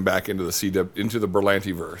trying to get him back into the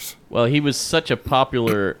Berlanti verse. Well, he was such a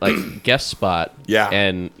popular guest spot. Yeah.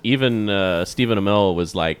 And even Stephen Amell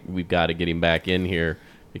was like, we've got to get him back in here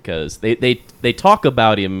because they talk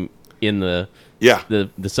about him in the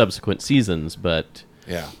subsequent seasons, but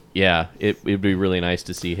yeah, it'd be really nice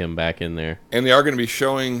to see him back in there. And they are going to be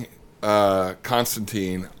showing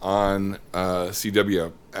Constantine on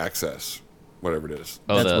CW Access, whatever it is.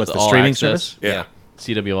 Oh, What's the All streaming Access? service? Yeah.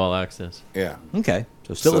 CW All Access. Yeah. Okay,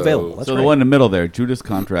 so still So- available. That's So great. the one in the middle there, Judas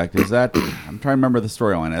Contract, is that? I'm trying to remember the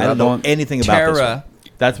storyline. I don't know anything about this one. Terra,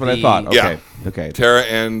 That's what I The- thought. Okay. Yeah. Okay. Terra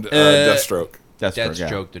and Deathstroke.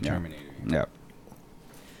 Deathstroke, the Yeah. Terminator. Yeah.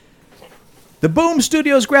 The Boom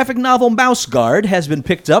Studios graphic novel Mouse Guard has been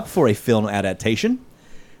picked up for a film adaptation.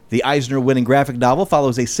 The Eisner-winning graphic novel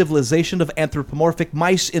follows a civilization of anthropomorphic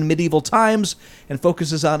mice in medieval times and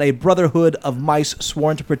focuses on a brotherhood of mice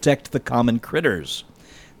sworn to protect the common critters.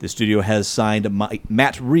 The studio has signed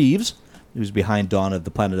Matt Reeves, who's behind Dawn of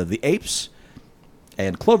the Planet of the Apes,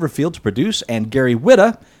 and Cloverfield to produce, and Gary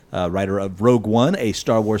Whitta, writer of Rogue One, a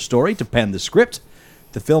Star Wars story, to pen the script.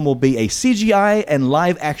 The film will be a CGI and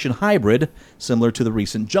live-action hybrid, similar to the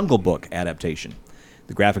recent Jungle Book adaptation.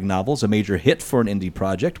 The graphic novel is a major hit for an indie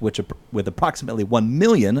project, with approximately 1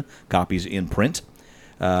 million copies in print.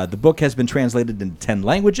 The book has been translated into 10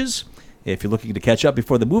 languages. If you're looking to catch up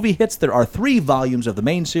before the movie hits, there are 3 volumes of the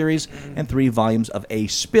main series and 3 volumes of a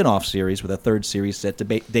spin-off series, with a 3rd series set to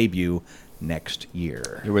debut next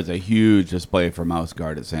year. There was a huge display for Mouse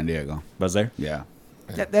Guard at San Diego. Was there? Yeah.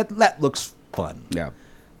 That looks fun. Yeah.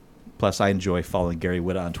 Plus, I enjoy following Gary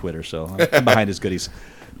Whitta on Twitter, so I'm behind his goodies.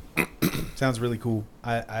 Sounds really cool.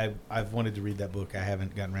 I've wanted to read that book. I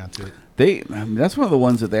haven't gotten around to it. That's one of the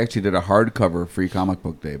ones that they actually did a hardcover free comic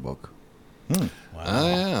book day book. Oh,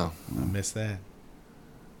 yeah. I missed that.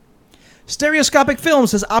 Stereoscopic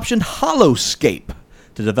Films has optioned Hollowscape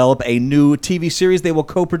to develop a new TV series they will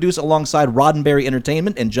co-produce alongside Roddenberry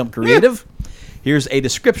Entertainment and Jump Creative. Here's a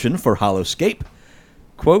description for Hollowscape.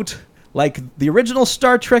 Quote, like the original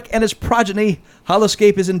Star Trek and its progeny,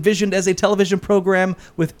 Hollowscape is envisioned as a television program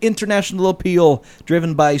with international appeal,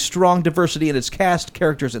 driven by strong diversity in its cast,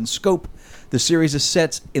 characters, and scope. The series is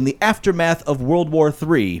set in the aftermath of World War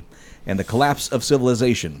III and the collapse of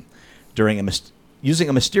civilization. Using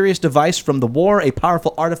a mysterious device from the war, a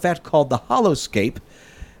powerful artifact called the Hollowscape,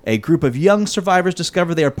 a group of young survivors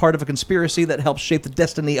discover they are part of a conspiracy that helps shape the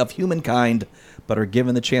destiny of humankind, but are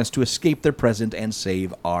given the chance to escape their present and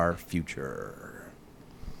save our future.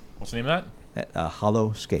 What's the name of that?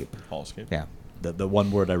 Hollowscape. Hollowscape. Yeah, the one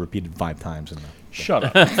word I repeated 5 times. Shut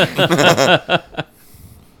up.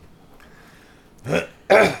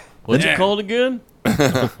 What's it called again?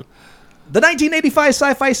 The 1985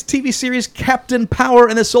 sci-fi TV series Captain Power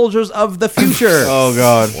and the Soldiers of the Future Oh,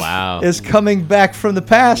 God. Wow. is coming back from the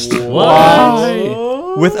past.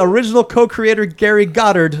 What? With original co-creator Gary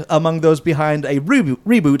Goddard among those behind a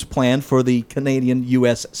reboot planned for the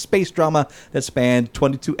Canadian-U.S. space drama that spanned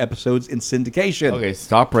 22 episodes in syndication. Okay,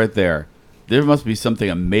 stop right there. There must be something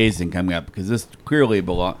amazing coming up because this clearly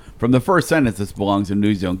belongs. From the first sentence, this belongs in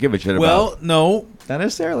news you don't give a shit Well, about. no. Not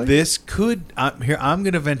necessarily. This could. I'm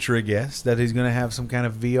going to venture a guess that he's going to have some kind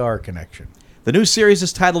of VR connection. The new series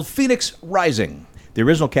is titled Phoenix Rising. The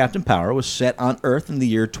original Captain Power was set on Earth in the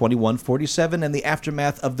year 2147 in the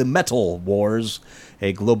aftermath of the Metal Wars,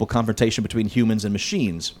 a global confrontation between humans and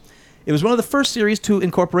machines. It was one of the first series to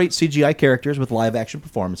incorporate CGI characters with live-action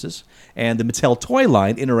performances, and the Mattel toy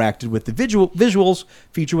line interacted with the visuals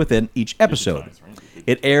featured within each episode.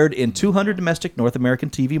 It aired in 200 domestic North American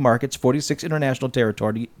TV markets, 46 international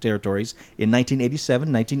territories in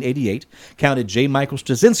 1987, 1988, counted J. Michael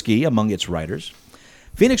Straczynski among its writers.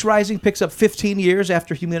 Phoenix Rising picks up 15 years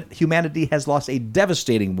after humanity has lost a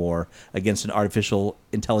devastating war against an artificial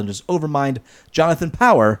intelligence overmind. Jonathan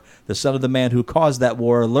Power, the son of the man who caused that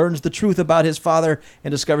war, learns the truth about his father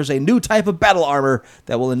and discovers a new type of battle armor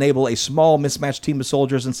that will enable a small mismatched team of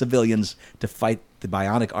soldiers and civilians to fight the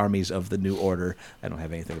bionic armies of the New Order. I don't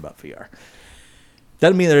have anything about VR.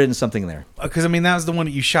 Doesn't mean there isn't something there. Because, that was the one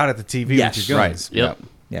that you shot at the TV Yes. with your guns. Yep.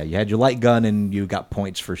 Yeah, you had your light gun and you got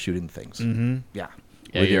points for shooting things. Mm-hmm. Yeah.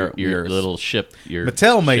 Yeah, With your your little ship. Your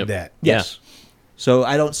Mattel made ship. that. Yes. So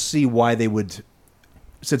I don't see why they would,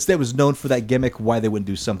 since they was known for that gimmick, why they wouldn't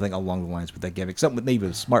do something along the lines with that gimmick. Something with maybe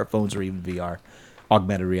with smartphones or even VR,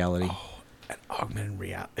 augmented reality. Augmented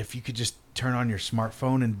reality. If you could just turn on your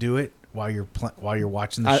smartphone and do it while you're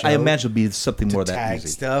watching the show. I imagine it'd be something to more that tag easy.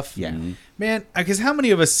 stuff. Yeah. Man, because how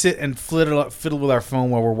many of us sit and fiddle with our phone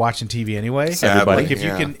while we're watching TV anyway? Sadly, Everybody. Like if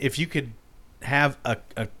yeah. you could have a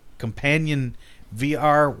companion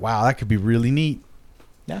VR, wow, that could be really neat.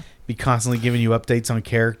 Yeah. Be constantly giving you updates on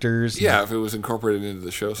characters. Yeah, if it was incorporated into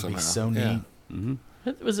the show It'd somehow. be so Yeah. neat.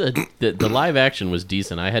 It was the live action was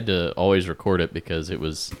decent. I had to always record it because it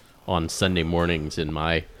was on Sunday mornings in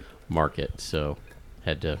my market, so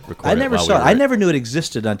had to record I it. never while saw we it. were I at- never knew it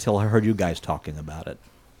existed until I heard you guys talking about it.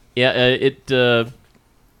 Yeah,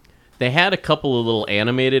 they had a couple of little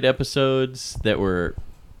animated episodes that were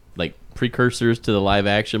like precursors to the live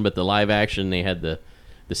action, but the live action they had the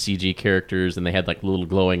CG characters and they had like little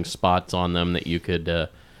glowing spots on them that you could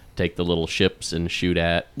take the little ships and shoot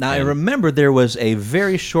at. Now, I And- remember there was a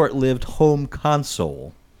very short-lived home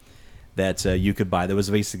console that you could buy. That was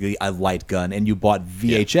basically a light gun, and you bought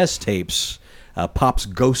VHS tapes. Pop's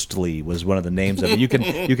Ghostly was one of the names of it. You can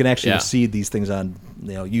actually Yeah. see these things on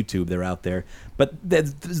YouTube. They're out there, but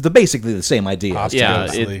that's basically the same idea. Pop's Yeah,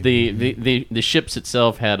 Ghostly. the ships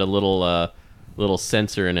itself had a little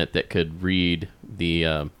sensor in it that could read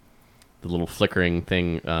the little flickering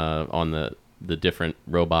thing on the different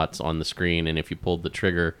robots on the screen, and if you pulled the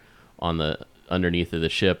trigger on the underneath of the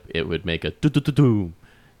ship, it would make a doo-doo-doo-doo,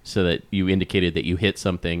 so that you indicated that you hit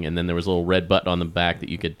something, and then there was a little red button on the back that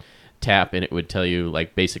you could tap, and it would tell you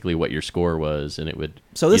like basically what your score was, and it would.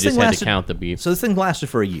 So this you just thing had lasted. to count the beep. So this thing lasted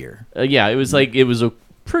for a year. Yeah, it was like it was a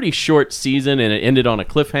pretty short season, and it ended on a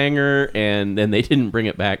cliffhanger, and then they didn't bring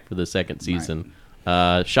it back for the second season.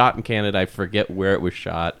 Shot in Canada, I forget where it was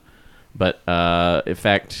shot, but in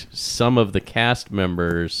fact, some of the cast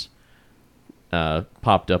members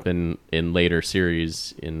popped up in later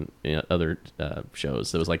series in other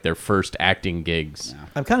shows. It was like their first acting gigs.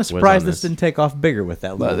 I'm kind of was surprised on this this. didn't take off bigger with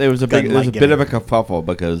that. But little there was a bit gun-like of a gimmick. kerfuffle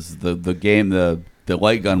because the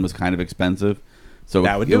light gun was kind of expensive, so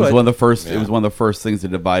That would it do was it. one of the first. Yeah. It was one of the first things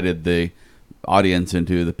that divided the audience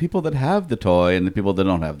into the people that have the toy and the people that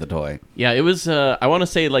don't have the toy. Yeah, it was. I want to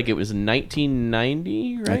say like it was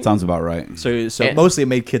 1990, right? That sounds about right. So And- mostly it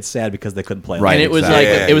made kids sad because they couldn't play. Right. And it was exactly.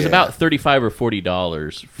 like Yeah, it was yeah. about $35 or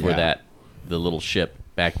 $40 for Yeah. the little ship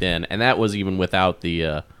back then, and that was even without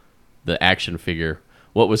the action figure.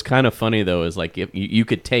 What was kind of funny though is like if you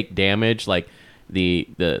could take damage, like the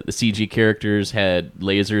CG characters had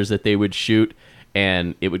lasers that they would shoot,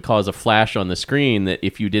 and it would cause a flash on the screen that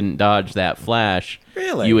if you didn't dodge that flash,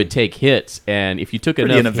 Really? you would take hits, and if you took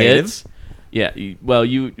Pretty enough innovative. hits, yeah,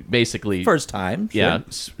 you basically First time. sure. yeah,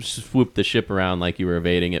 swoop the ship around like you were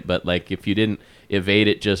evading it. But like if you didn't evade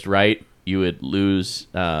it just right, you would lose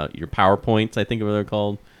your power points, I think they're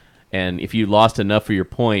called. And if you lost enough of your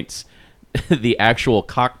points, the actual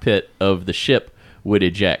cockpit of the ship would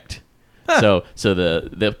eject. So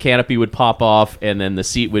the canopy would pop off, and then the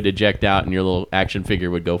seat would eject out, and your little action figure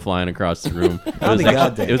would go flying across the room. It I'll was, be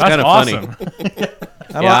goddamn. it was That's kind of awesome. funny.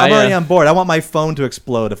 I'm, Yeah, I'm I, already uh, on board. I want my phone to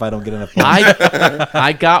explode if I don't get enough points.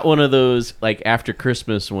 I got one of those like after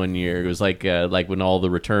Christmas one year. It was like when all the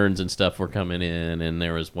returns and stuff were coming in, and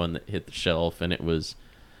there was one that hit the shelf, and it was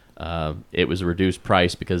a reduced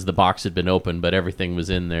price because the box had been opened, but everything was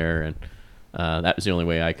in there, and that was the only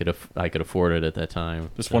way I could afford it at that time.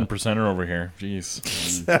 Just So- 1%er over here. Jeez.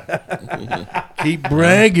 Keep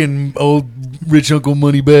bragging, old rich Uncle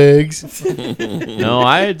Moneybags. No,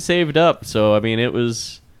 I had saved up, so I mean it We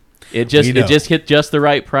know. just hit just the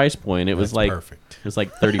right price point. It was That's like perfect. It was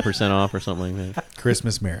like 30% off or something like that.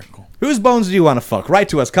 Christmas miracle. Whose bones do you want to fuck? Write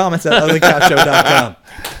to us. Comments at uglycouchshow.com.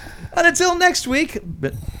 And until next week,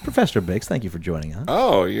 Professor Biggs, thank you for joining us.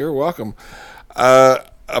 Oh, you're welcome.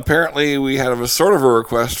 Apparently, we had a sort of a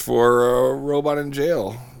request for a robot in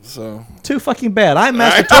jail. So Too fucking bad. I'm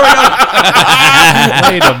Master Torio.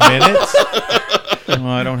 Wait a minute. Oh,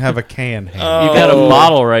 I don't have a can hand. You got a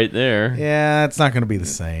model right there. Yeah, it's not going to be the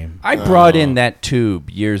same. I brought in that tube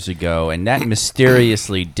years ago, and that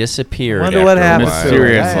mysteriously disappeared. Wonder what after a happened. while.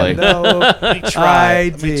 Mysteriously. Let me try.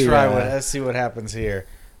 Let me idea. try. Let's see what happens here.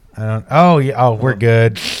 I don't. Oh yeah. Oh, we're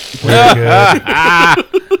good. We're good.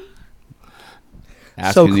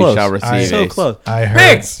 Asking So you close. shall receive. So Ace. close. I heard.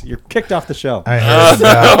 Biggs, you're kicked off the show. I heard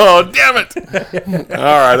about oh, damn it! All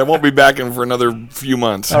right, I won't be back in for another few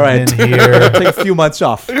months. All right. in here. Take a few months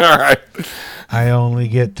off. All right. I only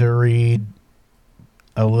get to read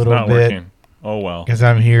a little Not bit working. Oh, well. because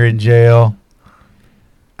I'm here in jail.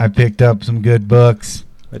 I picked up some good books.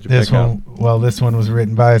 What'd you This pick up? one, well, this one was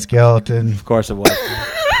written by a skeleton. Of course it was.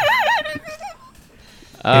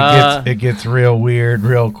 It gets real weird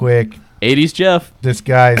real quick. 80s Jeff. This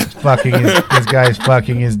guy's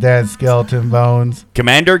fucking his dad's skeleton bones.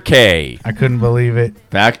 Commander K. I couldn't believe it.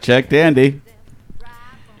 Fact checked, Andy.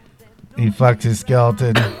 He fucks his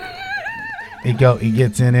skeleton. He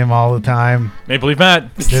gets in him all the time. Maple Leaf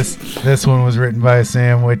Matt. This one was written by a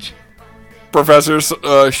sandwich. Professor's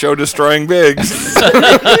show destroying Biggs.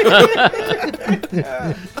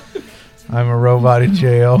 I'm a robot in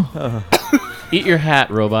jail. Eat your hat,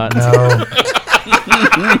 robot. No.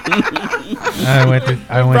 I went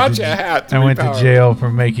Brought you a hat to I went to repower. jail for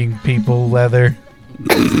making people leather,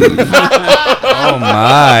 Oh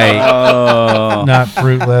my! not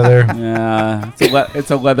fruit leather. Yeah, it's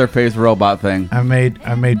a Leatherface robot thing. I made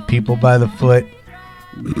people by the foot.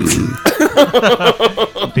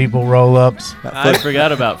 People roll ups. I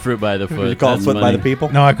forgot about fruit by the foot. You call it That's foot by the money. people?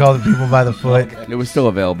 No, I called it people by the foot. It was still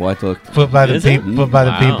available. I looked. Foot by the Is it? people. Foot by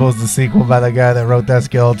the Wow. people is the sequel by the guy that wrote that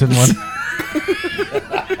skeleton one.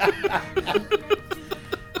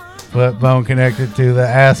 Foot bone connected to the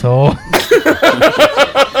asshole.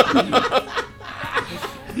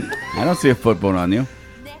 I don't see a foot bone on you.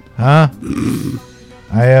 Huh?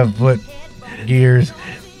 I have foot gears.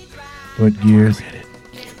 Foot gears.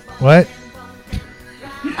 What?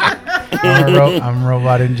 I'm a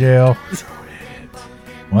robot in jail.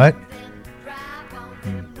 What?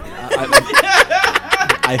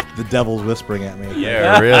 The devil's whispering at me.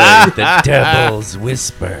 Yeah, really. The Devil's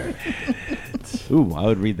Whisper. Ooh, I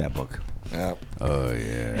would read that book. Yeah. Oh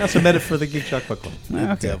yeah. I submit it for the Geek Shock Book Club.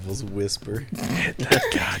 Okay. Devil's Whisper.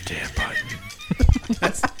 Goddamn button.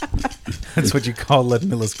 That's what you call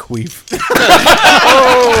Ludmilla's queef.